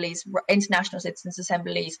 assemblies, international citizens'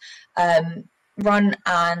 assemblies, run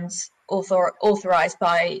and authorised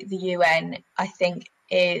by the UN, I think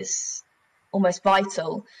is almost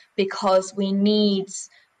vital, because we need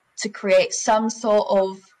to create some sort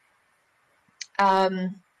of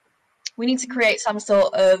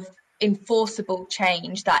enforceable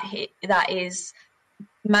change that is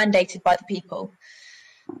mandated by the people.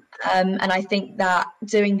 And I think that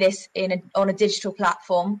doing this on a digital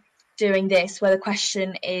platform, doing this where the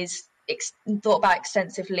question is thought about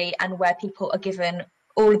extensively and where people are given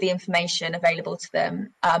all of the information available to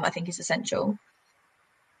them, I think is essential.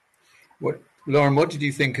 Lauren, what did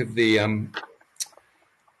you think of the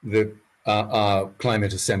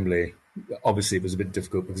climate assembly? Obviously, it was a bit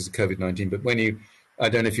difficult because of COVID-19, but I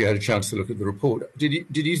don't know if you had a chance to look at the report. Did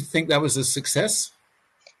you think that was a success?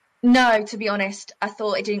 No, to be honest, I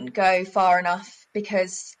thought it didn't go far enough,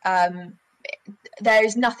 because there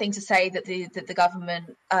is nothing to say that the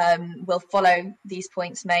government will follow these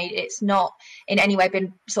points made. It's not in any way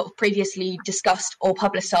been sort of previously discussed or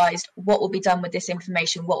publicised what will be done with this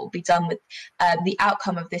information, what will be done with the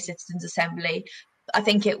outcome of this citizens' assembly. I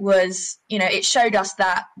think it was, it showed us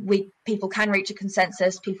that people can reach a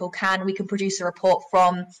consensus, we can produce a report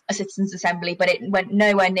from a citizens' assembly, but it went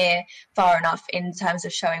nowhere near far enough in terms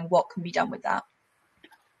of showing what can be done with that.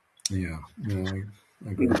 Yeah, no,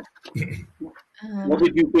 I agree. What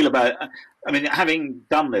did you feel about, I mean, having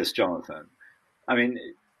done this, Jonathan, I mean,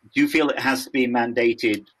 do you feel it has to be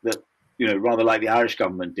mandated that, rather like the Irish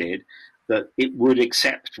government did, that it would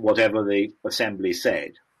accept whatever the assembly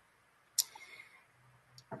said?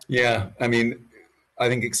 Yeah, I mean, I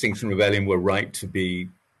think Extinction Rebellion were right to be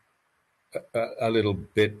a little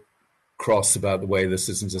bit cross about the way the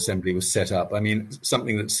Citizens' Assembly was set up. I mean,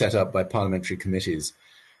 something that's set up by parliamentary committees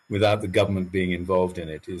without the government being involved in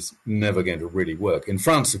it is never going to really work. In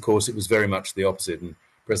France, of course, it was very much the opposite, and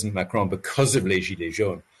President Macron, because of les Gilets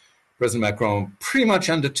jaunes, President Macron pretty much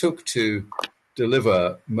undertook to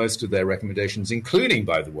deliver most of their recommendations, including,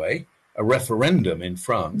 by the way, a referendum in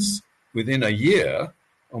France within a year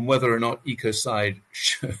on whether or not ecocide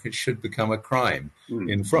should become a crime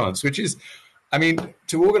in France, which is, I mean,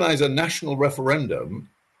 to organize a national referendum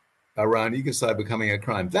around ecocide becoming a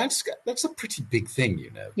crime, that's a pretty big thing,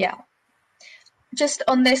 Yeah. Just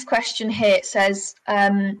on this question here, it says,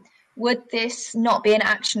 would this not be an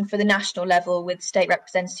action for the national level with state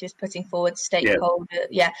representatives putting forward stakeholder?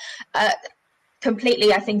 Yeah.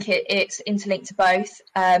 Completely, I think it's interlinked to both,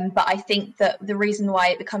 but I think that the reason why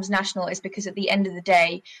it becomes national is because at the end of the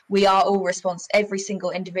day, we are all responsible. Every single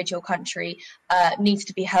individual country needs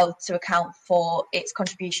to be held to account for its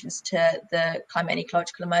contributions to the climate and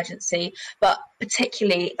ecological emergency. But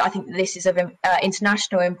particularly, I think this is of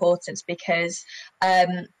international importance, because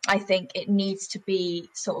I think it needs to be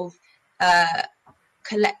sort of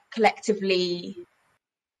collectively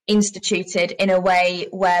instituted in a way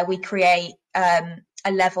where we create a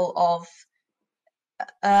level of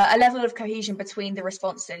cohesion between the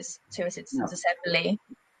responses to a citizens' assembly.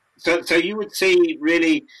 So you would see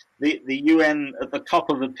really the UN at the top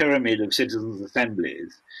of the pyramid of citizens'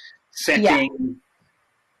 assemblies, setting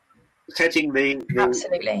the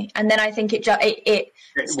absolutely, and then I think it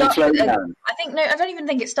starts with, I don't even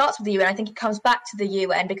think it starts with the UN. I think it comes back to the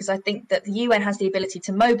UN, because I think that the UN has the ability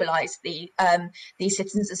to mobilise these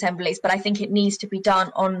citizens' assemblies, but I think it needs to be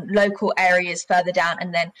done on local areas further down,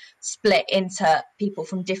 and then split into people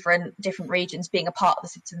from different regions being a part of the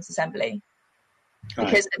citizens' assembly.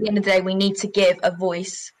 Because at the end of the day, we need to give a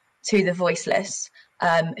voice to the voiceless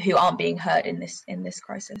who aren't being heard in this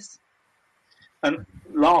crisis. And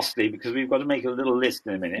lastly, because we've got to make a little list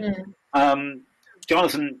in a minute,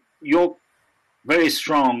 Jonathan, you're very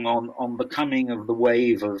strong on the coming of the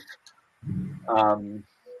wave of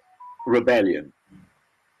rebellion.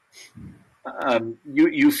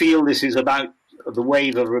 You feel this is about, the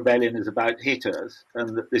wave of rebellion is about hitters,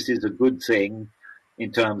 and that this is a good thing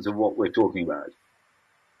in terms of what we're talking about.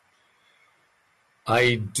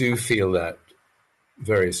 I do feel that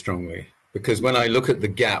very strongly, because when I look at the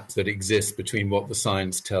gap that exists between what the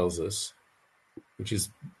science tells us, which is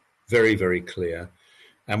very, very clear,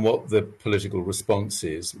 and what the political response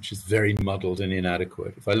is, which is very muddled and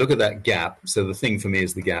inadequate. If I look at that gap, so the thing for me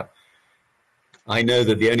is the gap, I know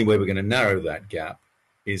that the only way we're going to narrow that gap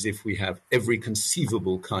is if we have every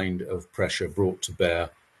conceivable kind of pressure brought to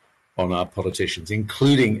bear on our politicians,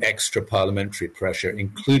 including extra parliamentary pressure,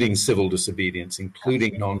 including civil disobedience,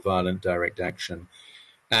 including non-violent direct action.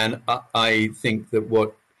 And I think that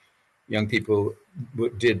what young people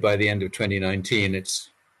did by the end of 2019, it's,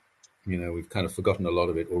 you know, we've kind of forgotten a lot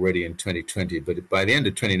of it already in 2020, but by the end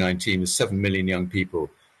of 2019, there's 7 million young people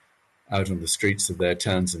out on the streets of their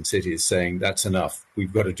towns and cities saying, that's enough,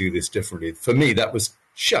 we've got to do this differently. For me, that was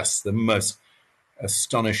just the most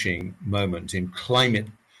astonishing moment in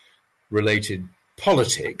climate-related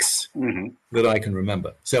politics that I can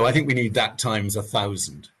remember. So I think we need that times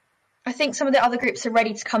 1,000. I think some of the other groups are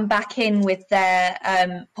ready to come back in with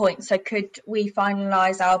their points. So could we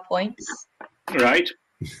finalise our points? Right.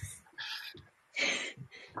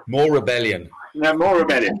 More rebellion. No, more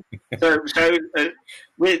rebellion.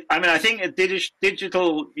 I think a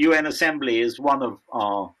digital UN Assembly is one of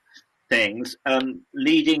our things,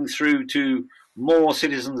 leading through to more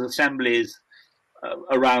citizens' assemblies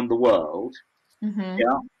around the world. Mm-hmm.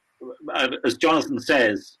 Yeah, as Jonathan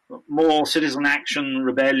says, more citizen action,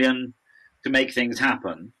 rebellion to make things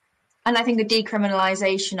happen. And I think the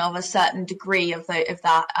decriminalisation of a certain degree of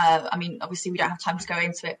that. I mean, obviously we don't have time to go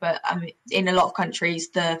into it, but in a lot of countries,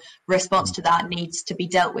 the response to that needs to be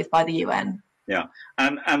dealt with by the UN. Yeah,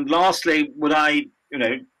 and lastly, would I,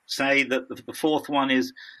 say that the fourth one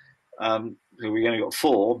is, we only got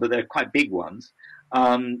 4, but they're quite big ones,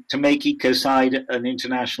 to make ecocide an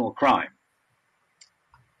international crime.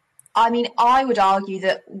 I mean, I would argue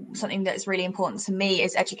that something that's really important to me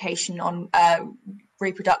is education on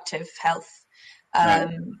reproductive health.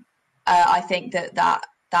 I think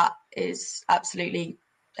that is absolutely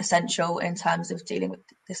essential in terms of dealing with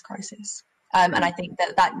this crisis. And I think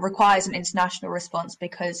that requires an international response,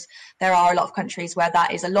 because there are a lot of countries where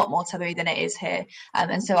that is a lot more taboo than it is here.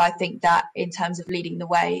 And so I think that in terms of leading the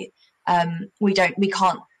way, we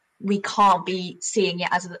can't be seeing it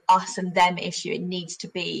as an us and them issue. It needs to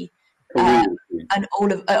be a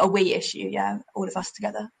we issue. Yeah, all of us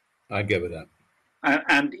together. I'd go with that.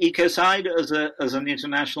 And ecocide as an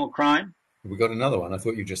international crime. We got another one. I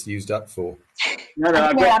thought you just used up 4. No,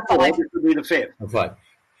 I've got 4. This would be the 5th. Oh, 5.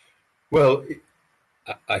 Well,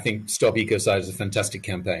 I think Stop Ecocide is a fantastic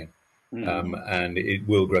campaign, and it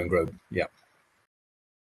will grow and grow. Yeah.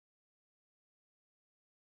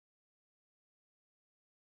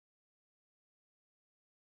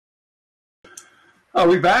 Are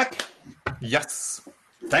we back? Yes.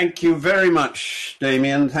 Thank you very much,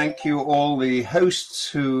 Damien. Thank you all the hosts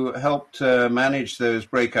who helped manage those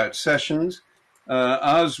breakout sessions.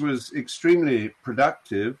 Ours was extremely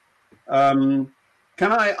productive.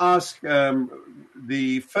 Can I ask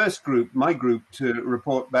the first group, my group, to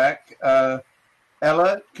report back?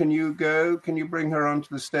 Ella, can you go? Can you bring her onto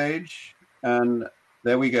the stage? And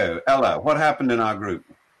there we go. Ella, what happened in our group?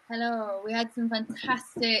 Hello. We had some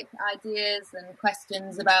fantastic ideas and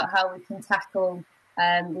questions about how we can tackle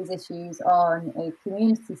these issues on a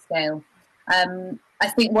community scale. I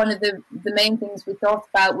think one of the main things we thought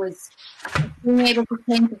about was being able to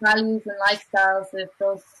change the values and lifestyles of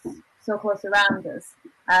those so close around us.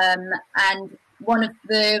 And one of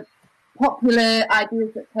the popular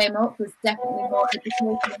ideas that came up was definitely more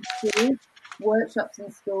education in schools, workshops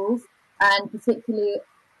in schools, and particularly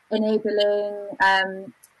enabling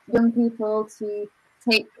young people to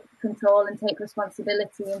take control and take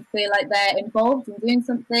responsibility and feel like they're involved in doing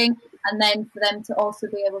something, and then for them to also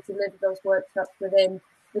be able to live those workshops within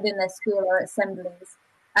their school or assemblies.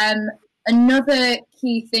 Another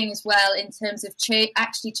key thing as well in terms of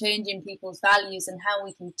actually changing people's values and how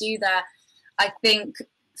we can do that, I think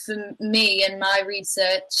for me and my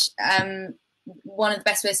research, one of the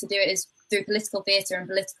best ways to do it is through political theatre and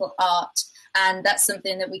political art. And that's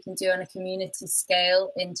something that we can do on a community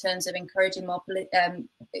scale in terms of encouraging more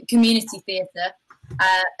community theatre,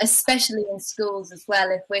 especially in schools as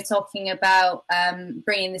well. If we're talking about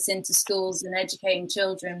bringing this into schools and educating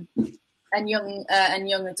children and young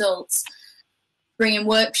adults, bringing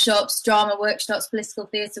workshops, drama workshops, political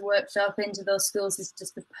theatre workshop into those schools is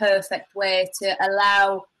just the perfect way to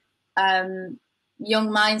allow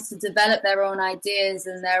young minds to develop their own ideas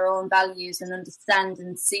and their own values and understand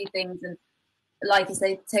and see things and, like you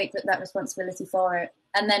say, take that responsibility for it.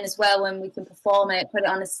 And then as well, when we can perform it, put it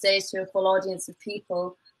on a stage to a full audience of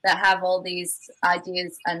people that have all these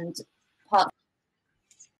ideas and parts.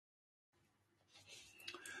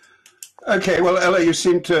 Okay, well, Ella, you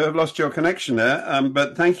seem to have lost your connection there,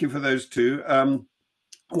 but thank you for those two.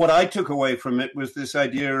 What I took away from it was this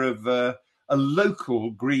idea of a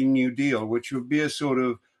local Green New Deal, which would be a sort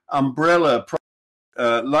of umbrella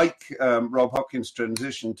project, like Rob Hopkins'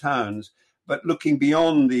 Transition Towns, but looking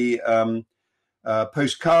beyond the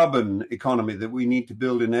post-carbon economy that we need to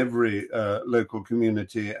build in every local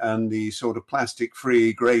community, and the sort of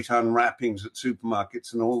plastic-free great unwrappings at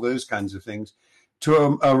supermarkets and all those kinds of things,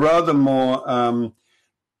 to a rather more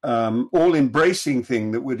all-embracing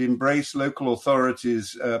thing that would embrace local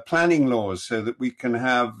authorities' planning laws, so that we can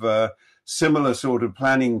have similar sort of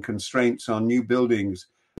planning constraints on new buildings,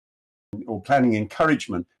 or planning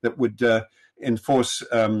encouragement that would enforce,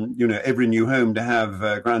 every new home to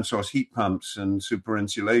have ground source heat pumps and super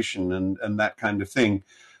insulation and that kind of thing.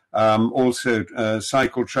 Also,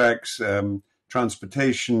 cycle tracks,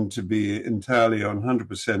 transportation to be entirely on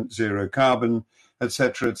 100% zero carbon,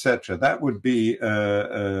 etc., etc. That would be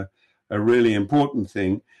a really important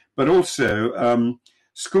thing. But also,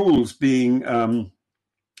 schools being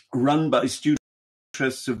run by students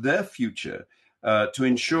interests of their future, to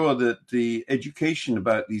ensure that the education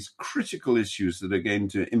about these critical issues that are going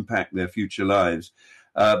to impact their future lives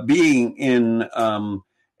being in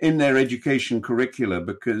their education curricula,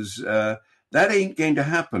 because that ain't going to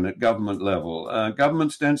happen at government level.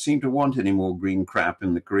 Governments don't seem to want any more green crap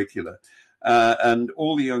in the curricula. And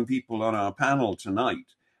all the young people on our panel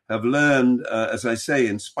tonight have learned, as I say,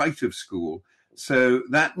 in spite of school. So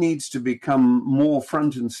that needs to become more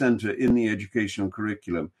front and center in the educational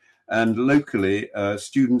curriculum. And locally,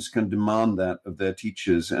 students can demand that of their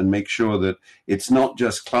teachers and make sure that it's not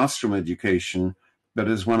just classroom education, but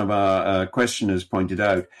as one of our questioners pointed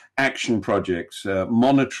out, action projects,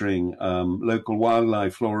 monitoring local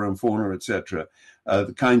wildlife, flora and fauna, etc.,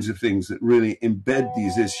 the kinds of things that really embed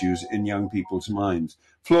these issues in young people's minds.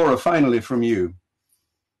 Flora, finally from you.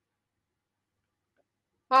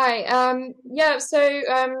 Hi.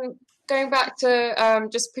 Going back to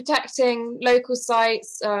just protecting local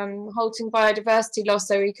sites, halting biodiversity loss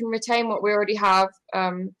so we can retain what we already have,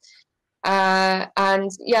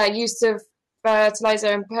 use of fertilizer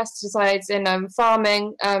and pesticides in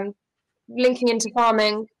farming, linking into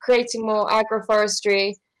farming, creating more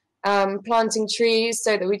agroforestry, planting trees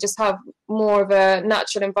so that we just have more of a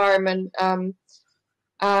natural environment. And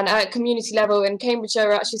at community level in Cambridgeshire,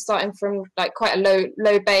 we're actually starting from like quite a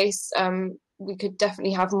low base. We could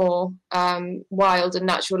definitely have more wild and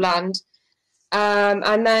natural land.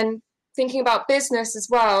 And then thinking about business as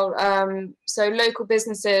well. So local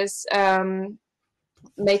businesses,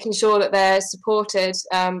 making sure that they're supported,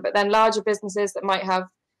 but then larger businesses that might have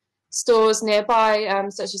stores nearby,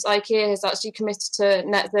 such as IKEA has actually committed to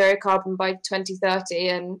net zero carbon by 2030.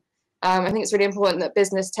 And I think it's really important that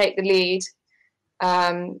business take the lead.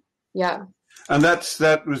 And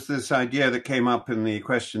that was this idea that came up in the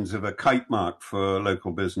questions of a kite mark for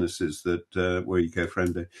local businesses that were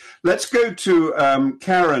eco-friendly. Let's go to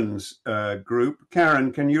Karen's group.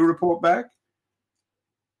 Karen, can you report back?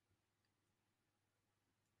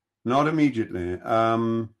 Not immediately.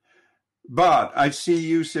 But I see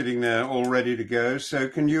you sitting there all ready to go. So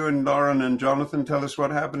can you and Lauren and Jonathan tell us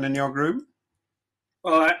what happened in your group?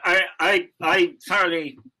 Well, I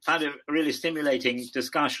thoroughly found it a really stimulating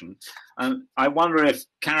discussion. I wonder if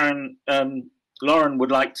Lauren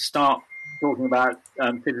would like to start talking about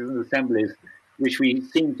citizen assemblies, which we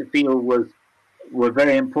seem to feel were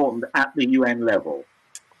very important at the UN level.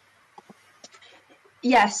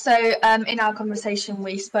 Yes, so in our conversation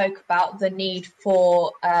we spoke about the need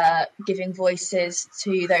for giving voices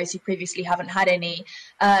to those who previously haven't had any.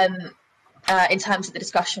 In terms of the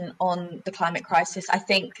discussion on the climate crisis, I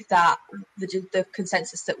think that the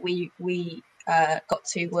consensus that we got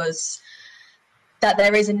to was that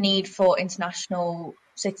there is a need for international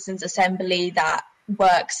citizens assembly that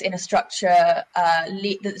works in a structure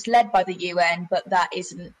that's led by the UN, but that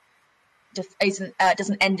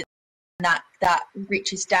doesn't end that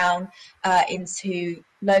reaches down into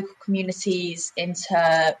local communities,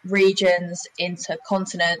 into regions, into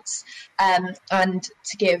continents, and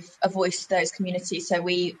to give a voice to those communities. So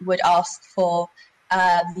we would ask for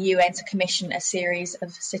the UN to commission a series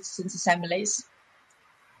of citizens' assemblies.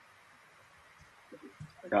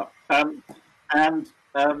 Yeah. And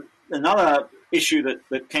another issue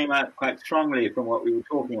that came out quite strongly from what we were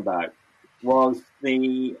talking about was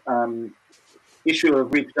the issue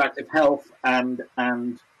of reproductive health and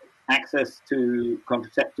access to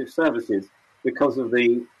contraceptive services because of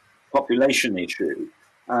the population issue.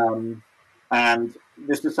 And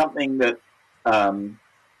this is something that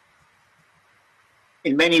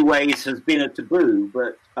in many ways has been a taboo,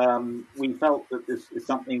 but we felt that this is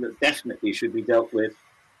something that definitely should be dealt with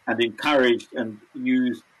and encouraged and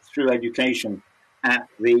used through education at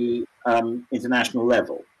the international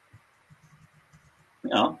level.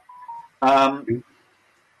 Yeah.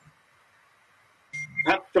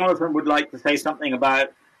 Perhaps Jonathan would like to say something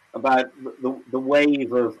about the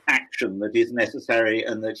wave of action that is necessary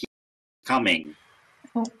and that is coming.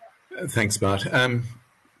 Thanks, Bart.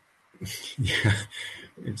 Yeah,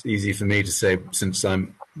 it's easy for me to say, since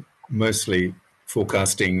I'm mostly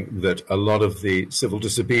forecasting that a lot of the civil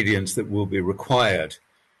disobedience that will be required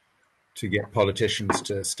to get politicians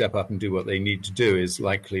to step up and do what they need to do is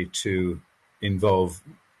likely to involve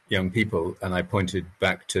young people. And I pointed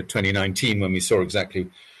back to 2019 when we saw exactly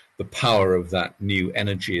the power of that new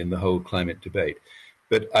energy in the whole climate debate.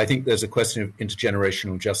 But I think there's a question of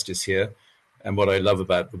intergenerational justice here. And what I love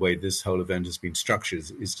about the way this whole event has been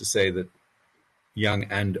structured is to say that young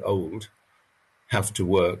and old have to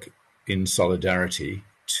work in solidarity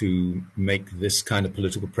to make this kind of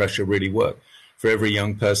political pressure really work. For every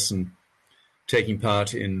young person taking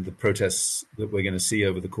part in the protests that we're going to see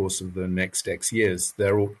over the course of the next X years,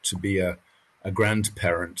 there ought to be a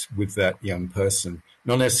grandparent with that young person,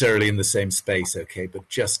 not necessarily in the same space, okay, but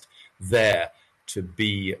just there to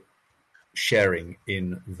be sharing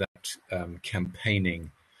in that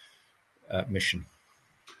campaigning mission.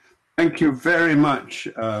 Thank you very much,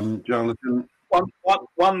 Jonathan.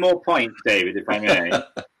 One more point, David, if I may,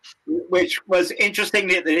 which was interesting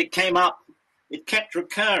that it came up, it kept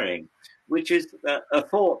recurring, which is a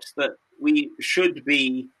thought that we should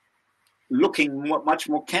be looking much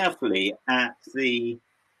more carefully at the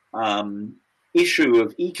issue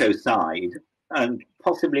of ecocide and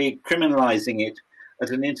possibly criminalizing it at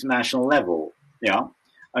an international level. Yeah,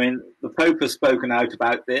 I mean, the Pope has spoken out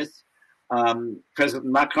about this. President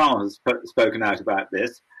Macron has spoken out about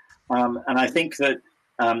this. And I think that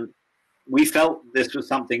we felt this was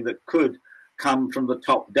something that could come from the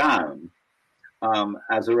top down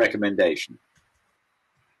as a recommendation.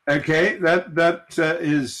 Okay, that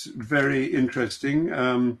is very interesting.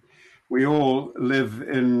 We all live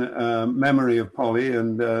in memory of Polly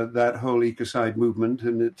and that whole ecocide movement,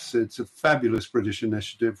 and it's a fabulous British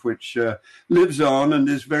initiative which lives on and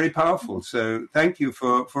is very powerful. So thank you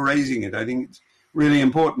for raising it. I think it's really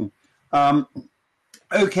important.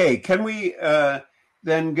 Okay, can we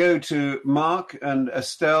then go to Mark and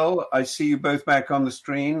Estelle? I see you both back on the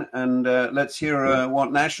screen, and let's hear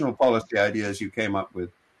what national policy ideas you came up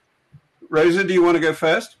with. Rosa, do you want to go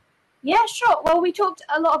first? Yeah, sure. Well, we talked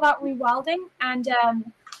a lot about rewilding and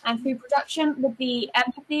food production with the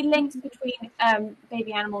empathy links between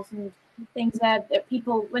baby animals and things that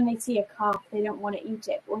people, when they see a calf, they don't want to eat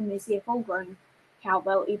it. But when they see a full-grown cow,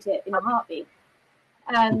 they'll eat it in a heartbeat.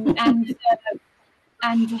 And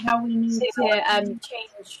how we need to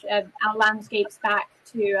change our landscapes back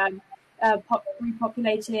to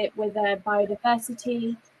repopulate it with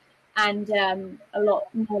biodiversity and a lot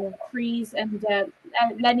more trees and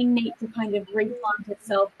letting nature kind of replant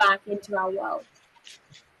itself back into our world.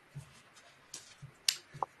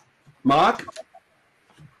 Mark,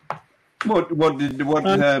 what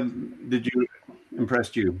did you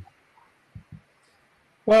impressed you?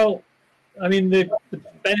 Well, I mean, the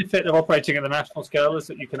benefit of operating at the national scale is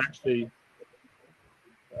that you can actually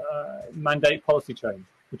mandate policy change,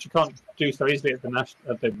 which you can't do so easily at the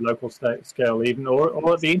local scale even,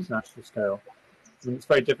 or at the international scale. I mean, it's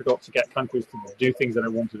very difficult to get countries to do things they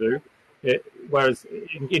don't want to do. Whereas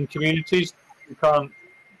in communities, you can't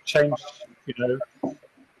change,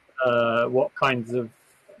 what kinds of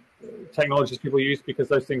technologies people use, because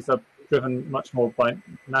those things are driven much more by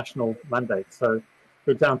national mandates. So,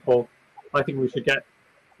 for example, I think we should get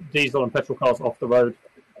diesel and petrol cars off the road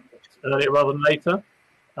earlier rather than later.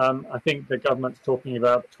 I think the government's talking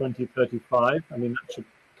about 2035. I mean, that should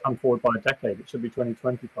come forward by a decade. It should be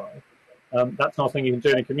 2025. That's not something you can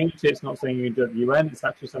do in a community. It's not something you can do at the UN. It's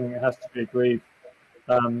actually something that has to be agreed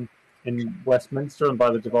in Westminster and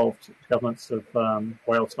by the devolved governments of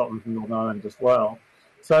Wales, Scotland, and Northern Ireland as well.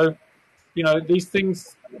 So, these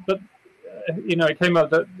things, but it came up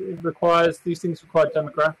that these things require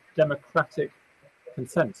democratic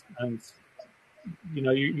consent, and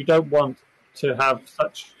you don't want to have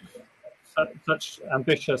such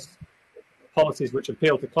ambitious policies which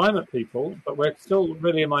appeal to climate people, but we're still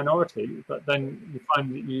really a minority. But then you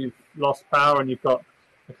find that you've lost power and you've got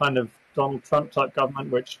a kind of Donald Trump type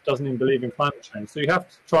government which doesn't even believe in climate change. So you have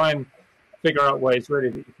to try and figure out ways really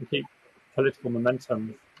that you can keep political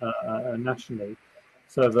momentum nationally,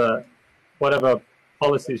 so that whatever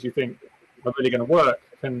policies you think are really going to work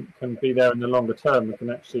can be there in the longer term. And can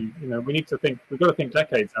actually, we need to think. We've got to think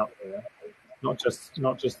decades out there, not just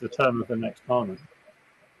the term of the next parliament.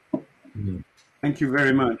 Thank you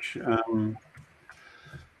very much.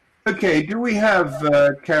 Okay, do we have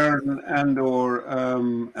Karen and/or?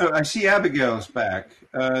 I see Abigail's back.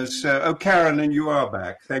 Karen, and you are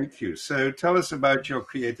back. Thank you. So tell us about your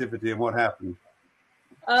creativity and what happened.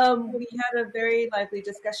 We had a very lively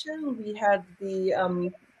discussion. We had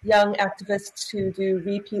the young activists who do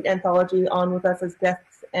repeat anthology on with us as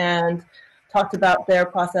guests and talked about their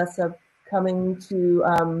process of coming to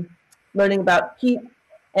learning about peat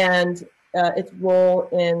and its role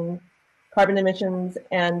in carbon emissions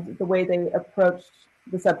and the way they approached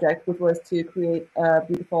the subject, which was to create a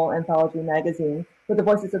beautiful anthology magazine with the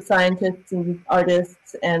voices of scientists and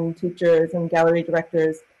artists and teachers and gallery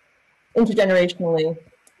directors intergenerationally,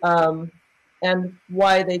 and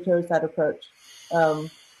why they chose that approach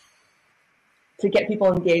to get people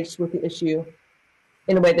engaged with the issue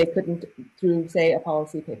in a way they couldn't through, say, a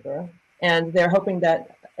policy paper. And they're hoping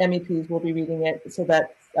that MEPs will be reading it so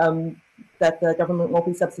that that the government won't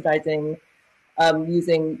be subsidizing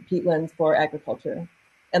using peatlands for agriculture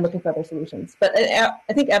and looking for other solutions. But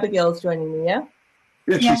I think Abigail is joining me, yeah?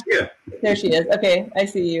 Yeah, she's here. There she is. Okay, I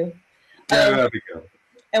see you. Abigail.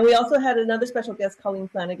 And we also had another special guest, Colleen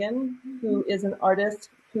Flanagan, who is an artist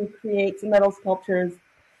who creates metal sculptures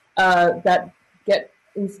that get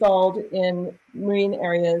installed in marine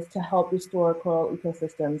areas to help restore coral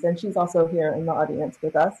ecosystems. And she's also here in the audience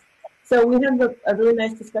with us. So we had a really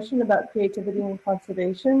nice discussion about creativity and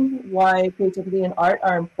conservation, why creativity and art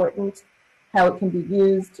are important, how it can be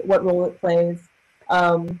used, what role it plays.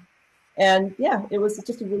 And yeah, it was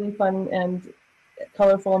just a really fun and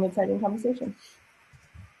colorful and exciting conversation.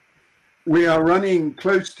 We are running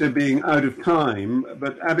close to being out of time,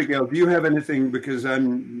 but Abigail, do you have anything? Because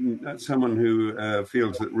I'm someone who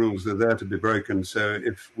feels that rules are there to be broken. So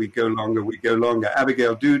if we go longer, we go longer.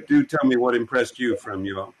 Abigail, do tell me what impressed you from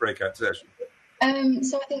your breakout session.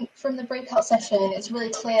 So I think from the breakout session, it's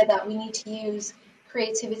really clear that we need to use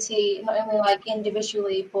creativity not only like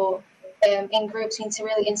individually, but in groups. We need to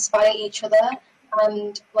really inspire each other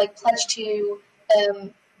and like pledge to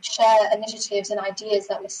share initiatives and ideas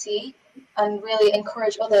that we see, and really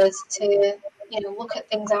encourage others to, look at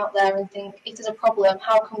things out there and think, if there's a problem,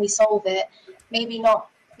 how can we solve it? Maybe not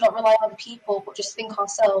rely on people, but just think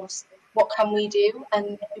ourselves, what can we do?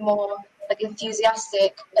 And be more like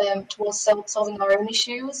enthusiastic towards solving our own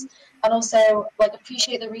issues, and also like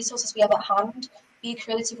appreciate the resources we have at hand. Be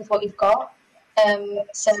creative with what you've got.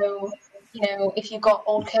 So, if you've got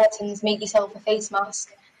old curtains, make yourself a face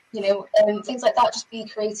mask. Things like that. Just be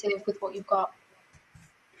creative with what you've got.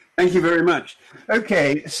 Thank you very much.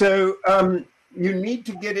 Okay, so you need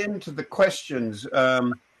to get into the questions.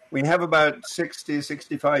 We have about 60,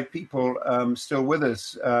 65 people still with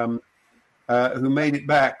us who made it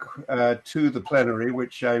back to the plenary,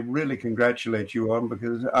 which I really congratulate you on,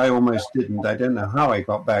 because I almost didn't. I don't know how I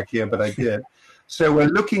got back here, but I did. So we're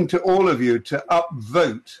looking to all of you to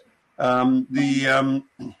upvote the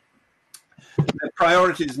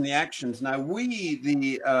priorities and the actions. Now, we,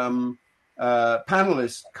 the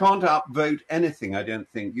panelists, can't upvote anything, I don't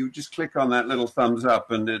think. You just click on that little thumbs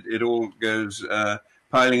up and it all goes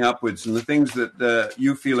piling upwards, and the things that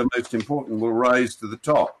you feel are most important will rise to the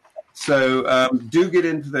top. So do get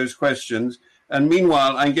into those questions. And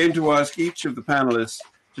meanwhile, I'm going to ask each of the panelists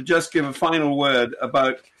to just give a final word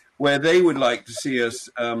about where they would like to see us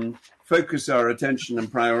focus our attention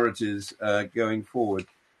and priorities going forward.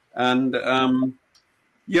 And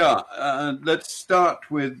let's start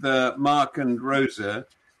with Mark and Rosa.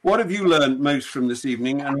 What have you learned most from this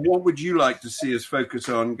evening, and what would you like to see us focus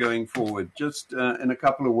on going forward? Just in a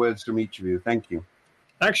couple of words from each of you. Thank you.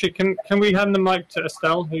 Actually, can we hand the mic to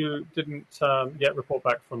Estelle, who didn't yet report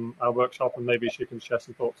back from our workshop, and maybe she can share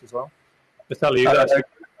some thoughts as well? Estelle, are you there?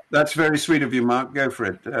 That's very sweet of you, Mark. Go for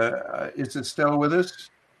it. Is Estelle with us?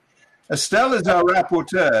 Estelle is our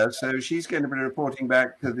rapporteur, so she's going to be reporting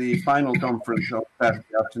back to the final conference on Saturday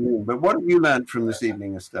afternoon. But what have you learned from this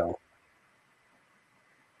evening, Estelle?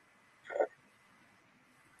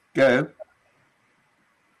 Go.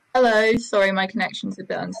 Hello, sorry, my connection's a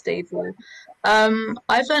bit unstable.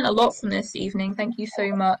 I've learned a lot from this evening. Thank you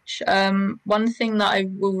so much. One thing that I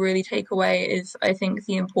will really take away is, I think,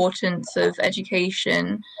 the importance of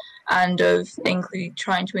education and of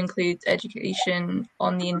trying to include education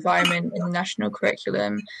on the environment in the national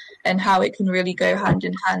curriculum, and how it can really go hand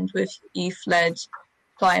in hand with youth-led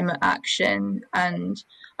climate action. And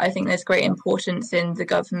I think there's great importance in the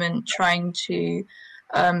government trying to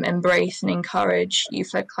embrace and encourage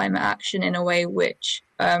youth-led climate action in a way which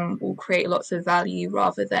will create lots of value,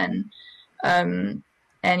 rather than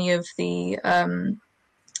any of the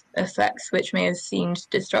effects which may have seemed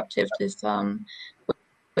destructive to some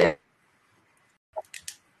with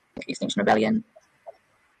Extinction Rebellion.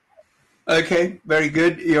 Okay, very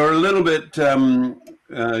good. You're a little bit,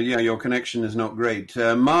 yeah, your connection is not great.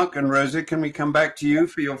 Mark and Rosa, can we come back to you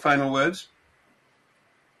for your final words?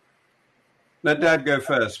 Let Dad go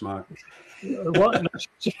first, Mark. What?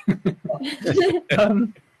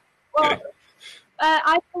 Well,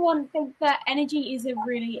 I, for one, think that energy is a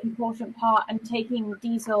really important part, and taking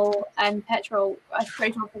diesel and petrol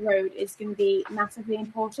straight off the road is going to be massively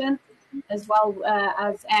important, as well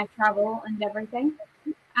as air travel and everything.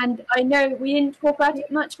 And I know we didn't talk about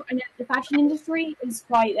it much, but I know the fashion industry is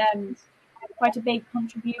quite a big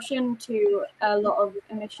contribution to a lot of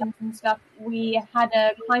emissions and stuff. We had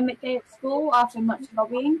a climate day at school after much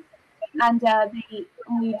lobbying, and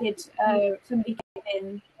we did somebody came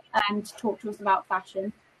in and talked to us about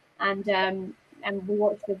fashion, and we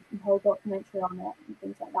watched the whole documentary on it and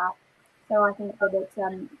things like that. So I think that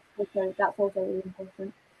that's also really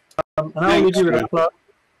important. And I'll leave you with a plug.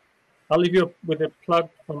 I'll leave you with a plug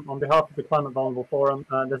on behalf of the Climate Vulnerable Forum.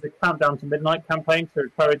 There's a Countdown to Midnight campaign to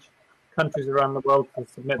encourage countries around the world to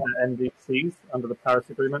submit their NDCs under the Paris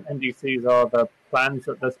Agreement. NDCs are the plans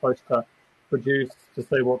that they're supposed to produce to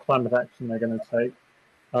say what climate action they're going to take.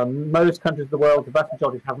 Most countries of the world, the vast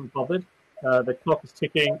majority, haven't bothered. The clock is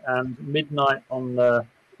ticking, and midnight on the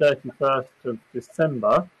 31st of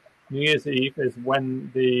December, New Year's Eve, is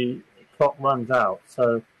when the clock runs out.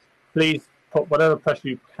 So please put whatever pressure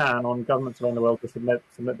you can on governments around the world to submit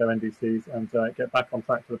their NDCs and get back on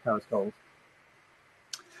track to the Paris goals.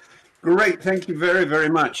 Great, thank you very, very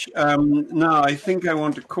much. Now, I think I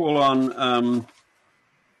want to call on...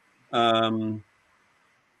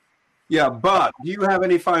 yeah, Bart, do you have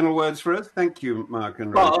any final words for us? Thank you, Mark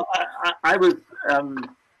and Roger. Well, I was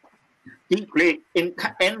deeply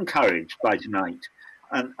encouraged by tonight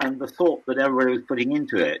and the thought that everybody was putting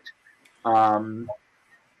into it.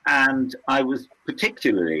 And I was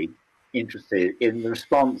particularly interested in the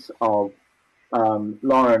response of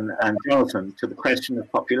Lauren and Jonathan to the question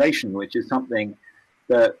of population, which is something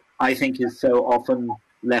that I think is so often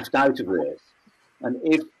left out of this. And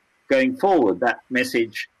if going forward that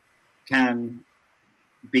message can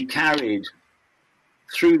be carried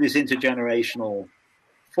through this intergenerational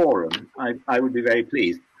forum, I would be very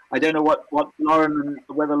pleased. I don't know what Lauren,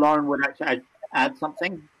 whether Lauren would actually add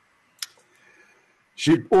something.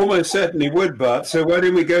 She almost certainly would, Bart. So why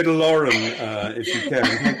don't we go to Lauren, if you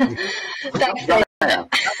can? Thanks, David.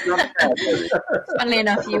 Funnily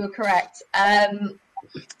enough, you were correct.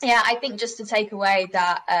 Yeah, I think just to take away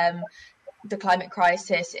that the climate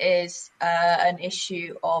crisis is an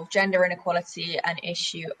issue of gender inequality, an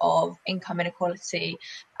issue of income inequality,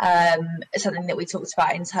 something that we talked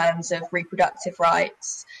about in terms of reproductive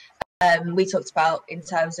rights. We talked about in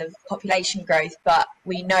terms of population growth, but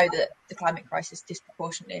we know that the climate crisis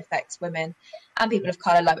disproportionately affects women and people of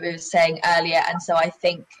colour, like we were saying earlier. And so I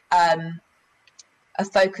think a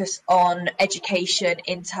focus on education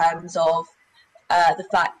in terms of the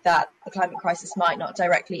fact that the climate crisis might not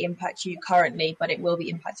directly impact you currently, but it will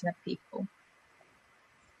be impacting other people.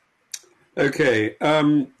 Okay.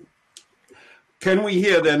 Can we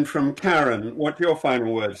hear then from Karen what your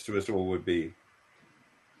final words to us all would be?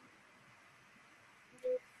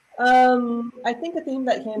 I think a theme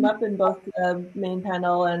that came up in both the main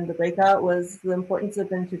panel and the breakout was the importance of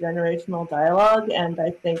intergenerational dialogue, and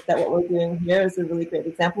I think that what we're doing here is a really great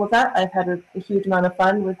example of that. I've had a huge amount of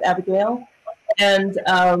fun with Abigail, and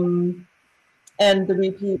the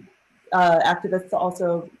repeat activists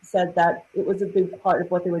also said that it was a big part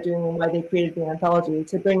of what they were doing and why they created the anthology,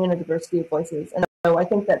 to bring in a diversity of voices. And so I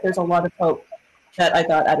think that there's a lot of hope that I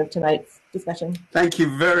got out of tonight's discussion. Thank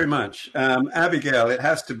you very much. Abigail, it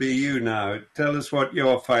has to be you now. Tell us what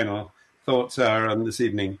your final thoughts are on this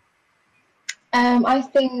evening. I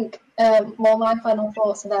think, well, my final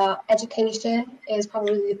thoughts are that education is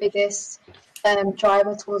probably the biggest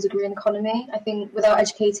driver towards a green economy. I think without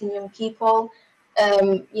educating young people,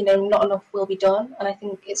 you know, not enough will be done. And I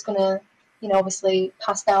think it's going to, you know, obviously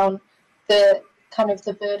pass down the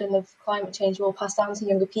burden of climate change will pass down to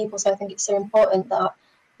younger people. So I think it's so important that,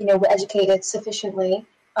 you know, we're educated sufficiently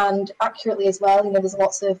and accurately as well. You know, there's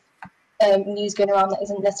lots of news going around that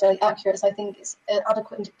isn't necessarily accurate. So I think it's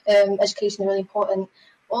adequate education is really important.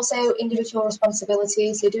 Also, individual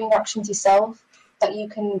responsibility. So doing actions yourself that you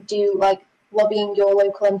can do, like lobbying your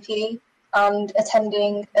local MP and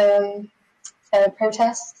attending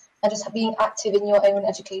protests, and just being active in your own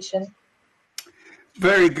education.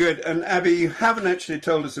 Very good. And Abby, you haven't actually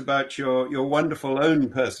told us about your wonderful own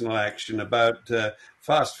personal action about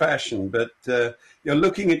fast fashion, but you're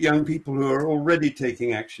looking at young people who are already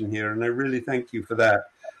taking action here, and I really thank you for that.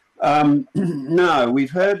 Now, we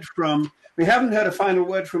haven't heard a final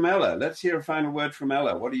word from Ella. Let's hear a final word from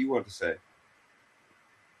Ella. What do you want to say?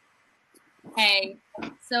 Hey,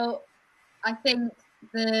 so I think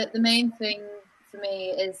the main thing for me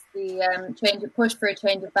is the push for a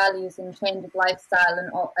change of values and change of lifestyle,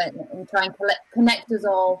 and try and connect us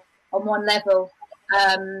all on one level,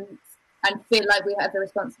 and feel like we have the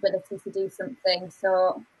responsibility to do something.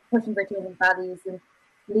 So pushing for a change of values and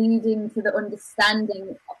leading to the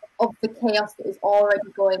understanding of the chaos that is already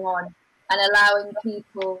going on, and allowing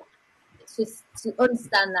people just to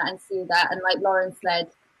understand that and see that, and like Lauren said,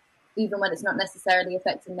 even when it's not necessarily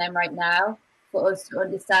affecting them right now, for us to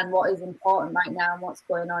understand what is important right now and what's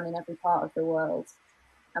going on in every part of the world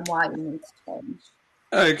and why we need to change.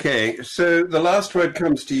 Okay, so the last word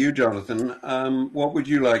comes to you, Jonathan. What would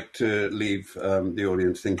you like to leave the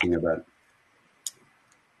audience thinking about?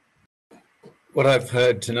 What I've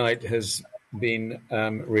heard tonight has been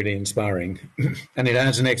really inspiring, and it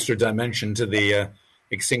adds an extra dimension to the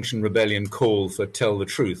Extinction Rebellion call for tell the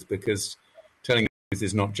truth, because telling the truth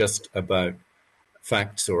is not just about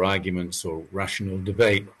facts or arguments or rational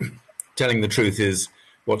debate. Telling the truth is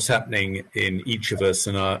what's happening in each of us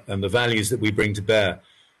and the values that we bring to bear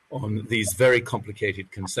on these very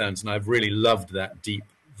complicated concerns. And I've really loved that deep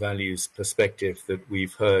values perspective that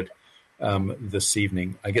we've heard this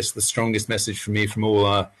evening. I guess the strongest message for me from all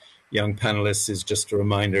our young panelists is just a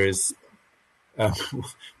reminder is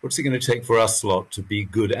what's it going to take for us lot to be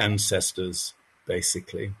good ancestors,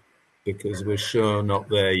 basically, because we're sure not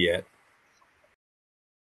there yet.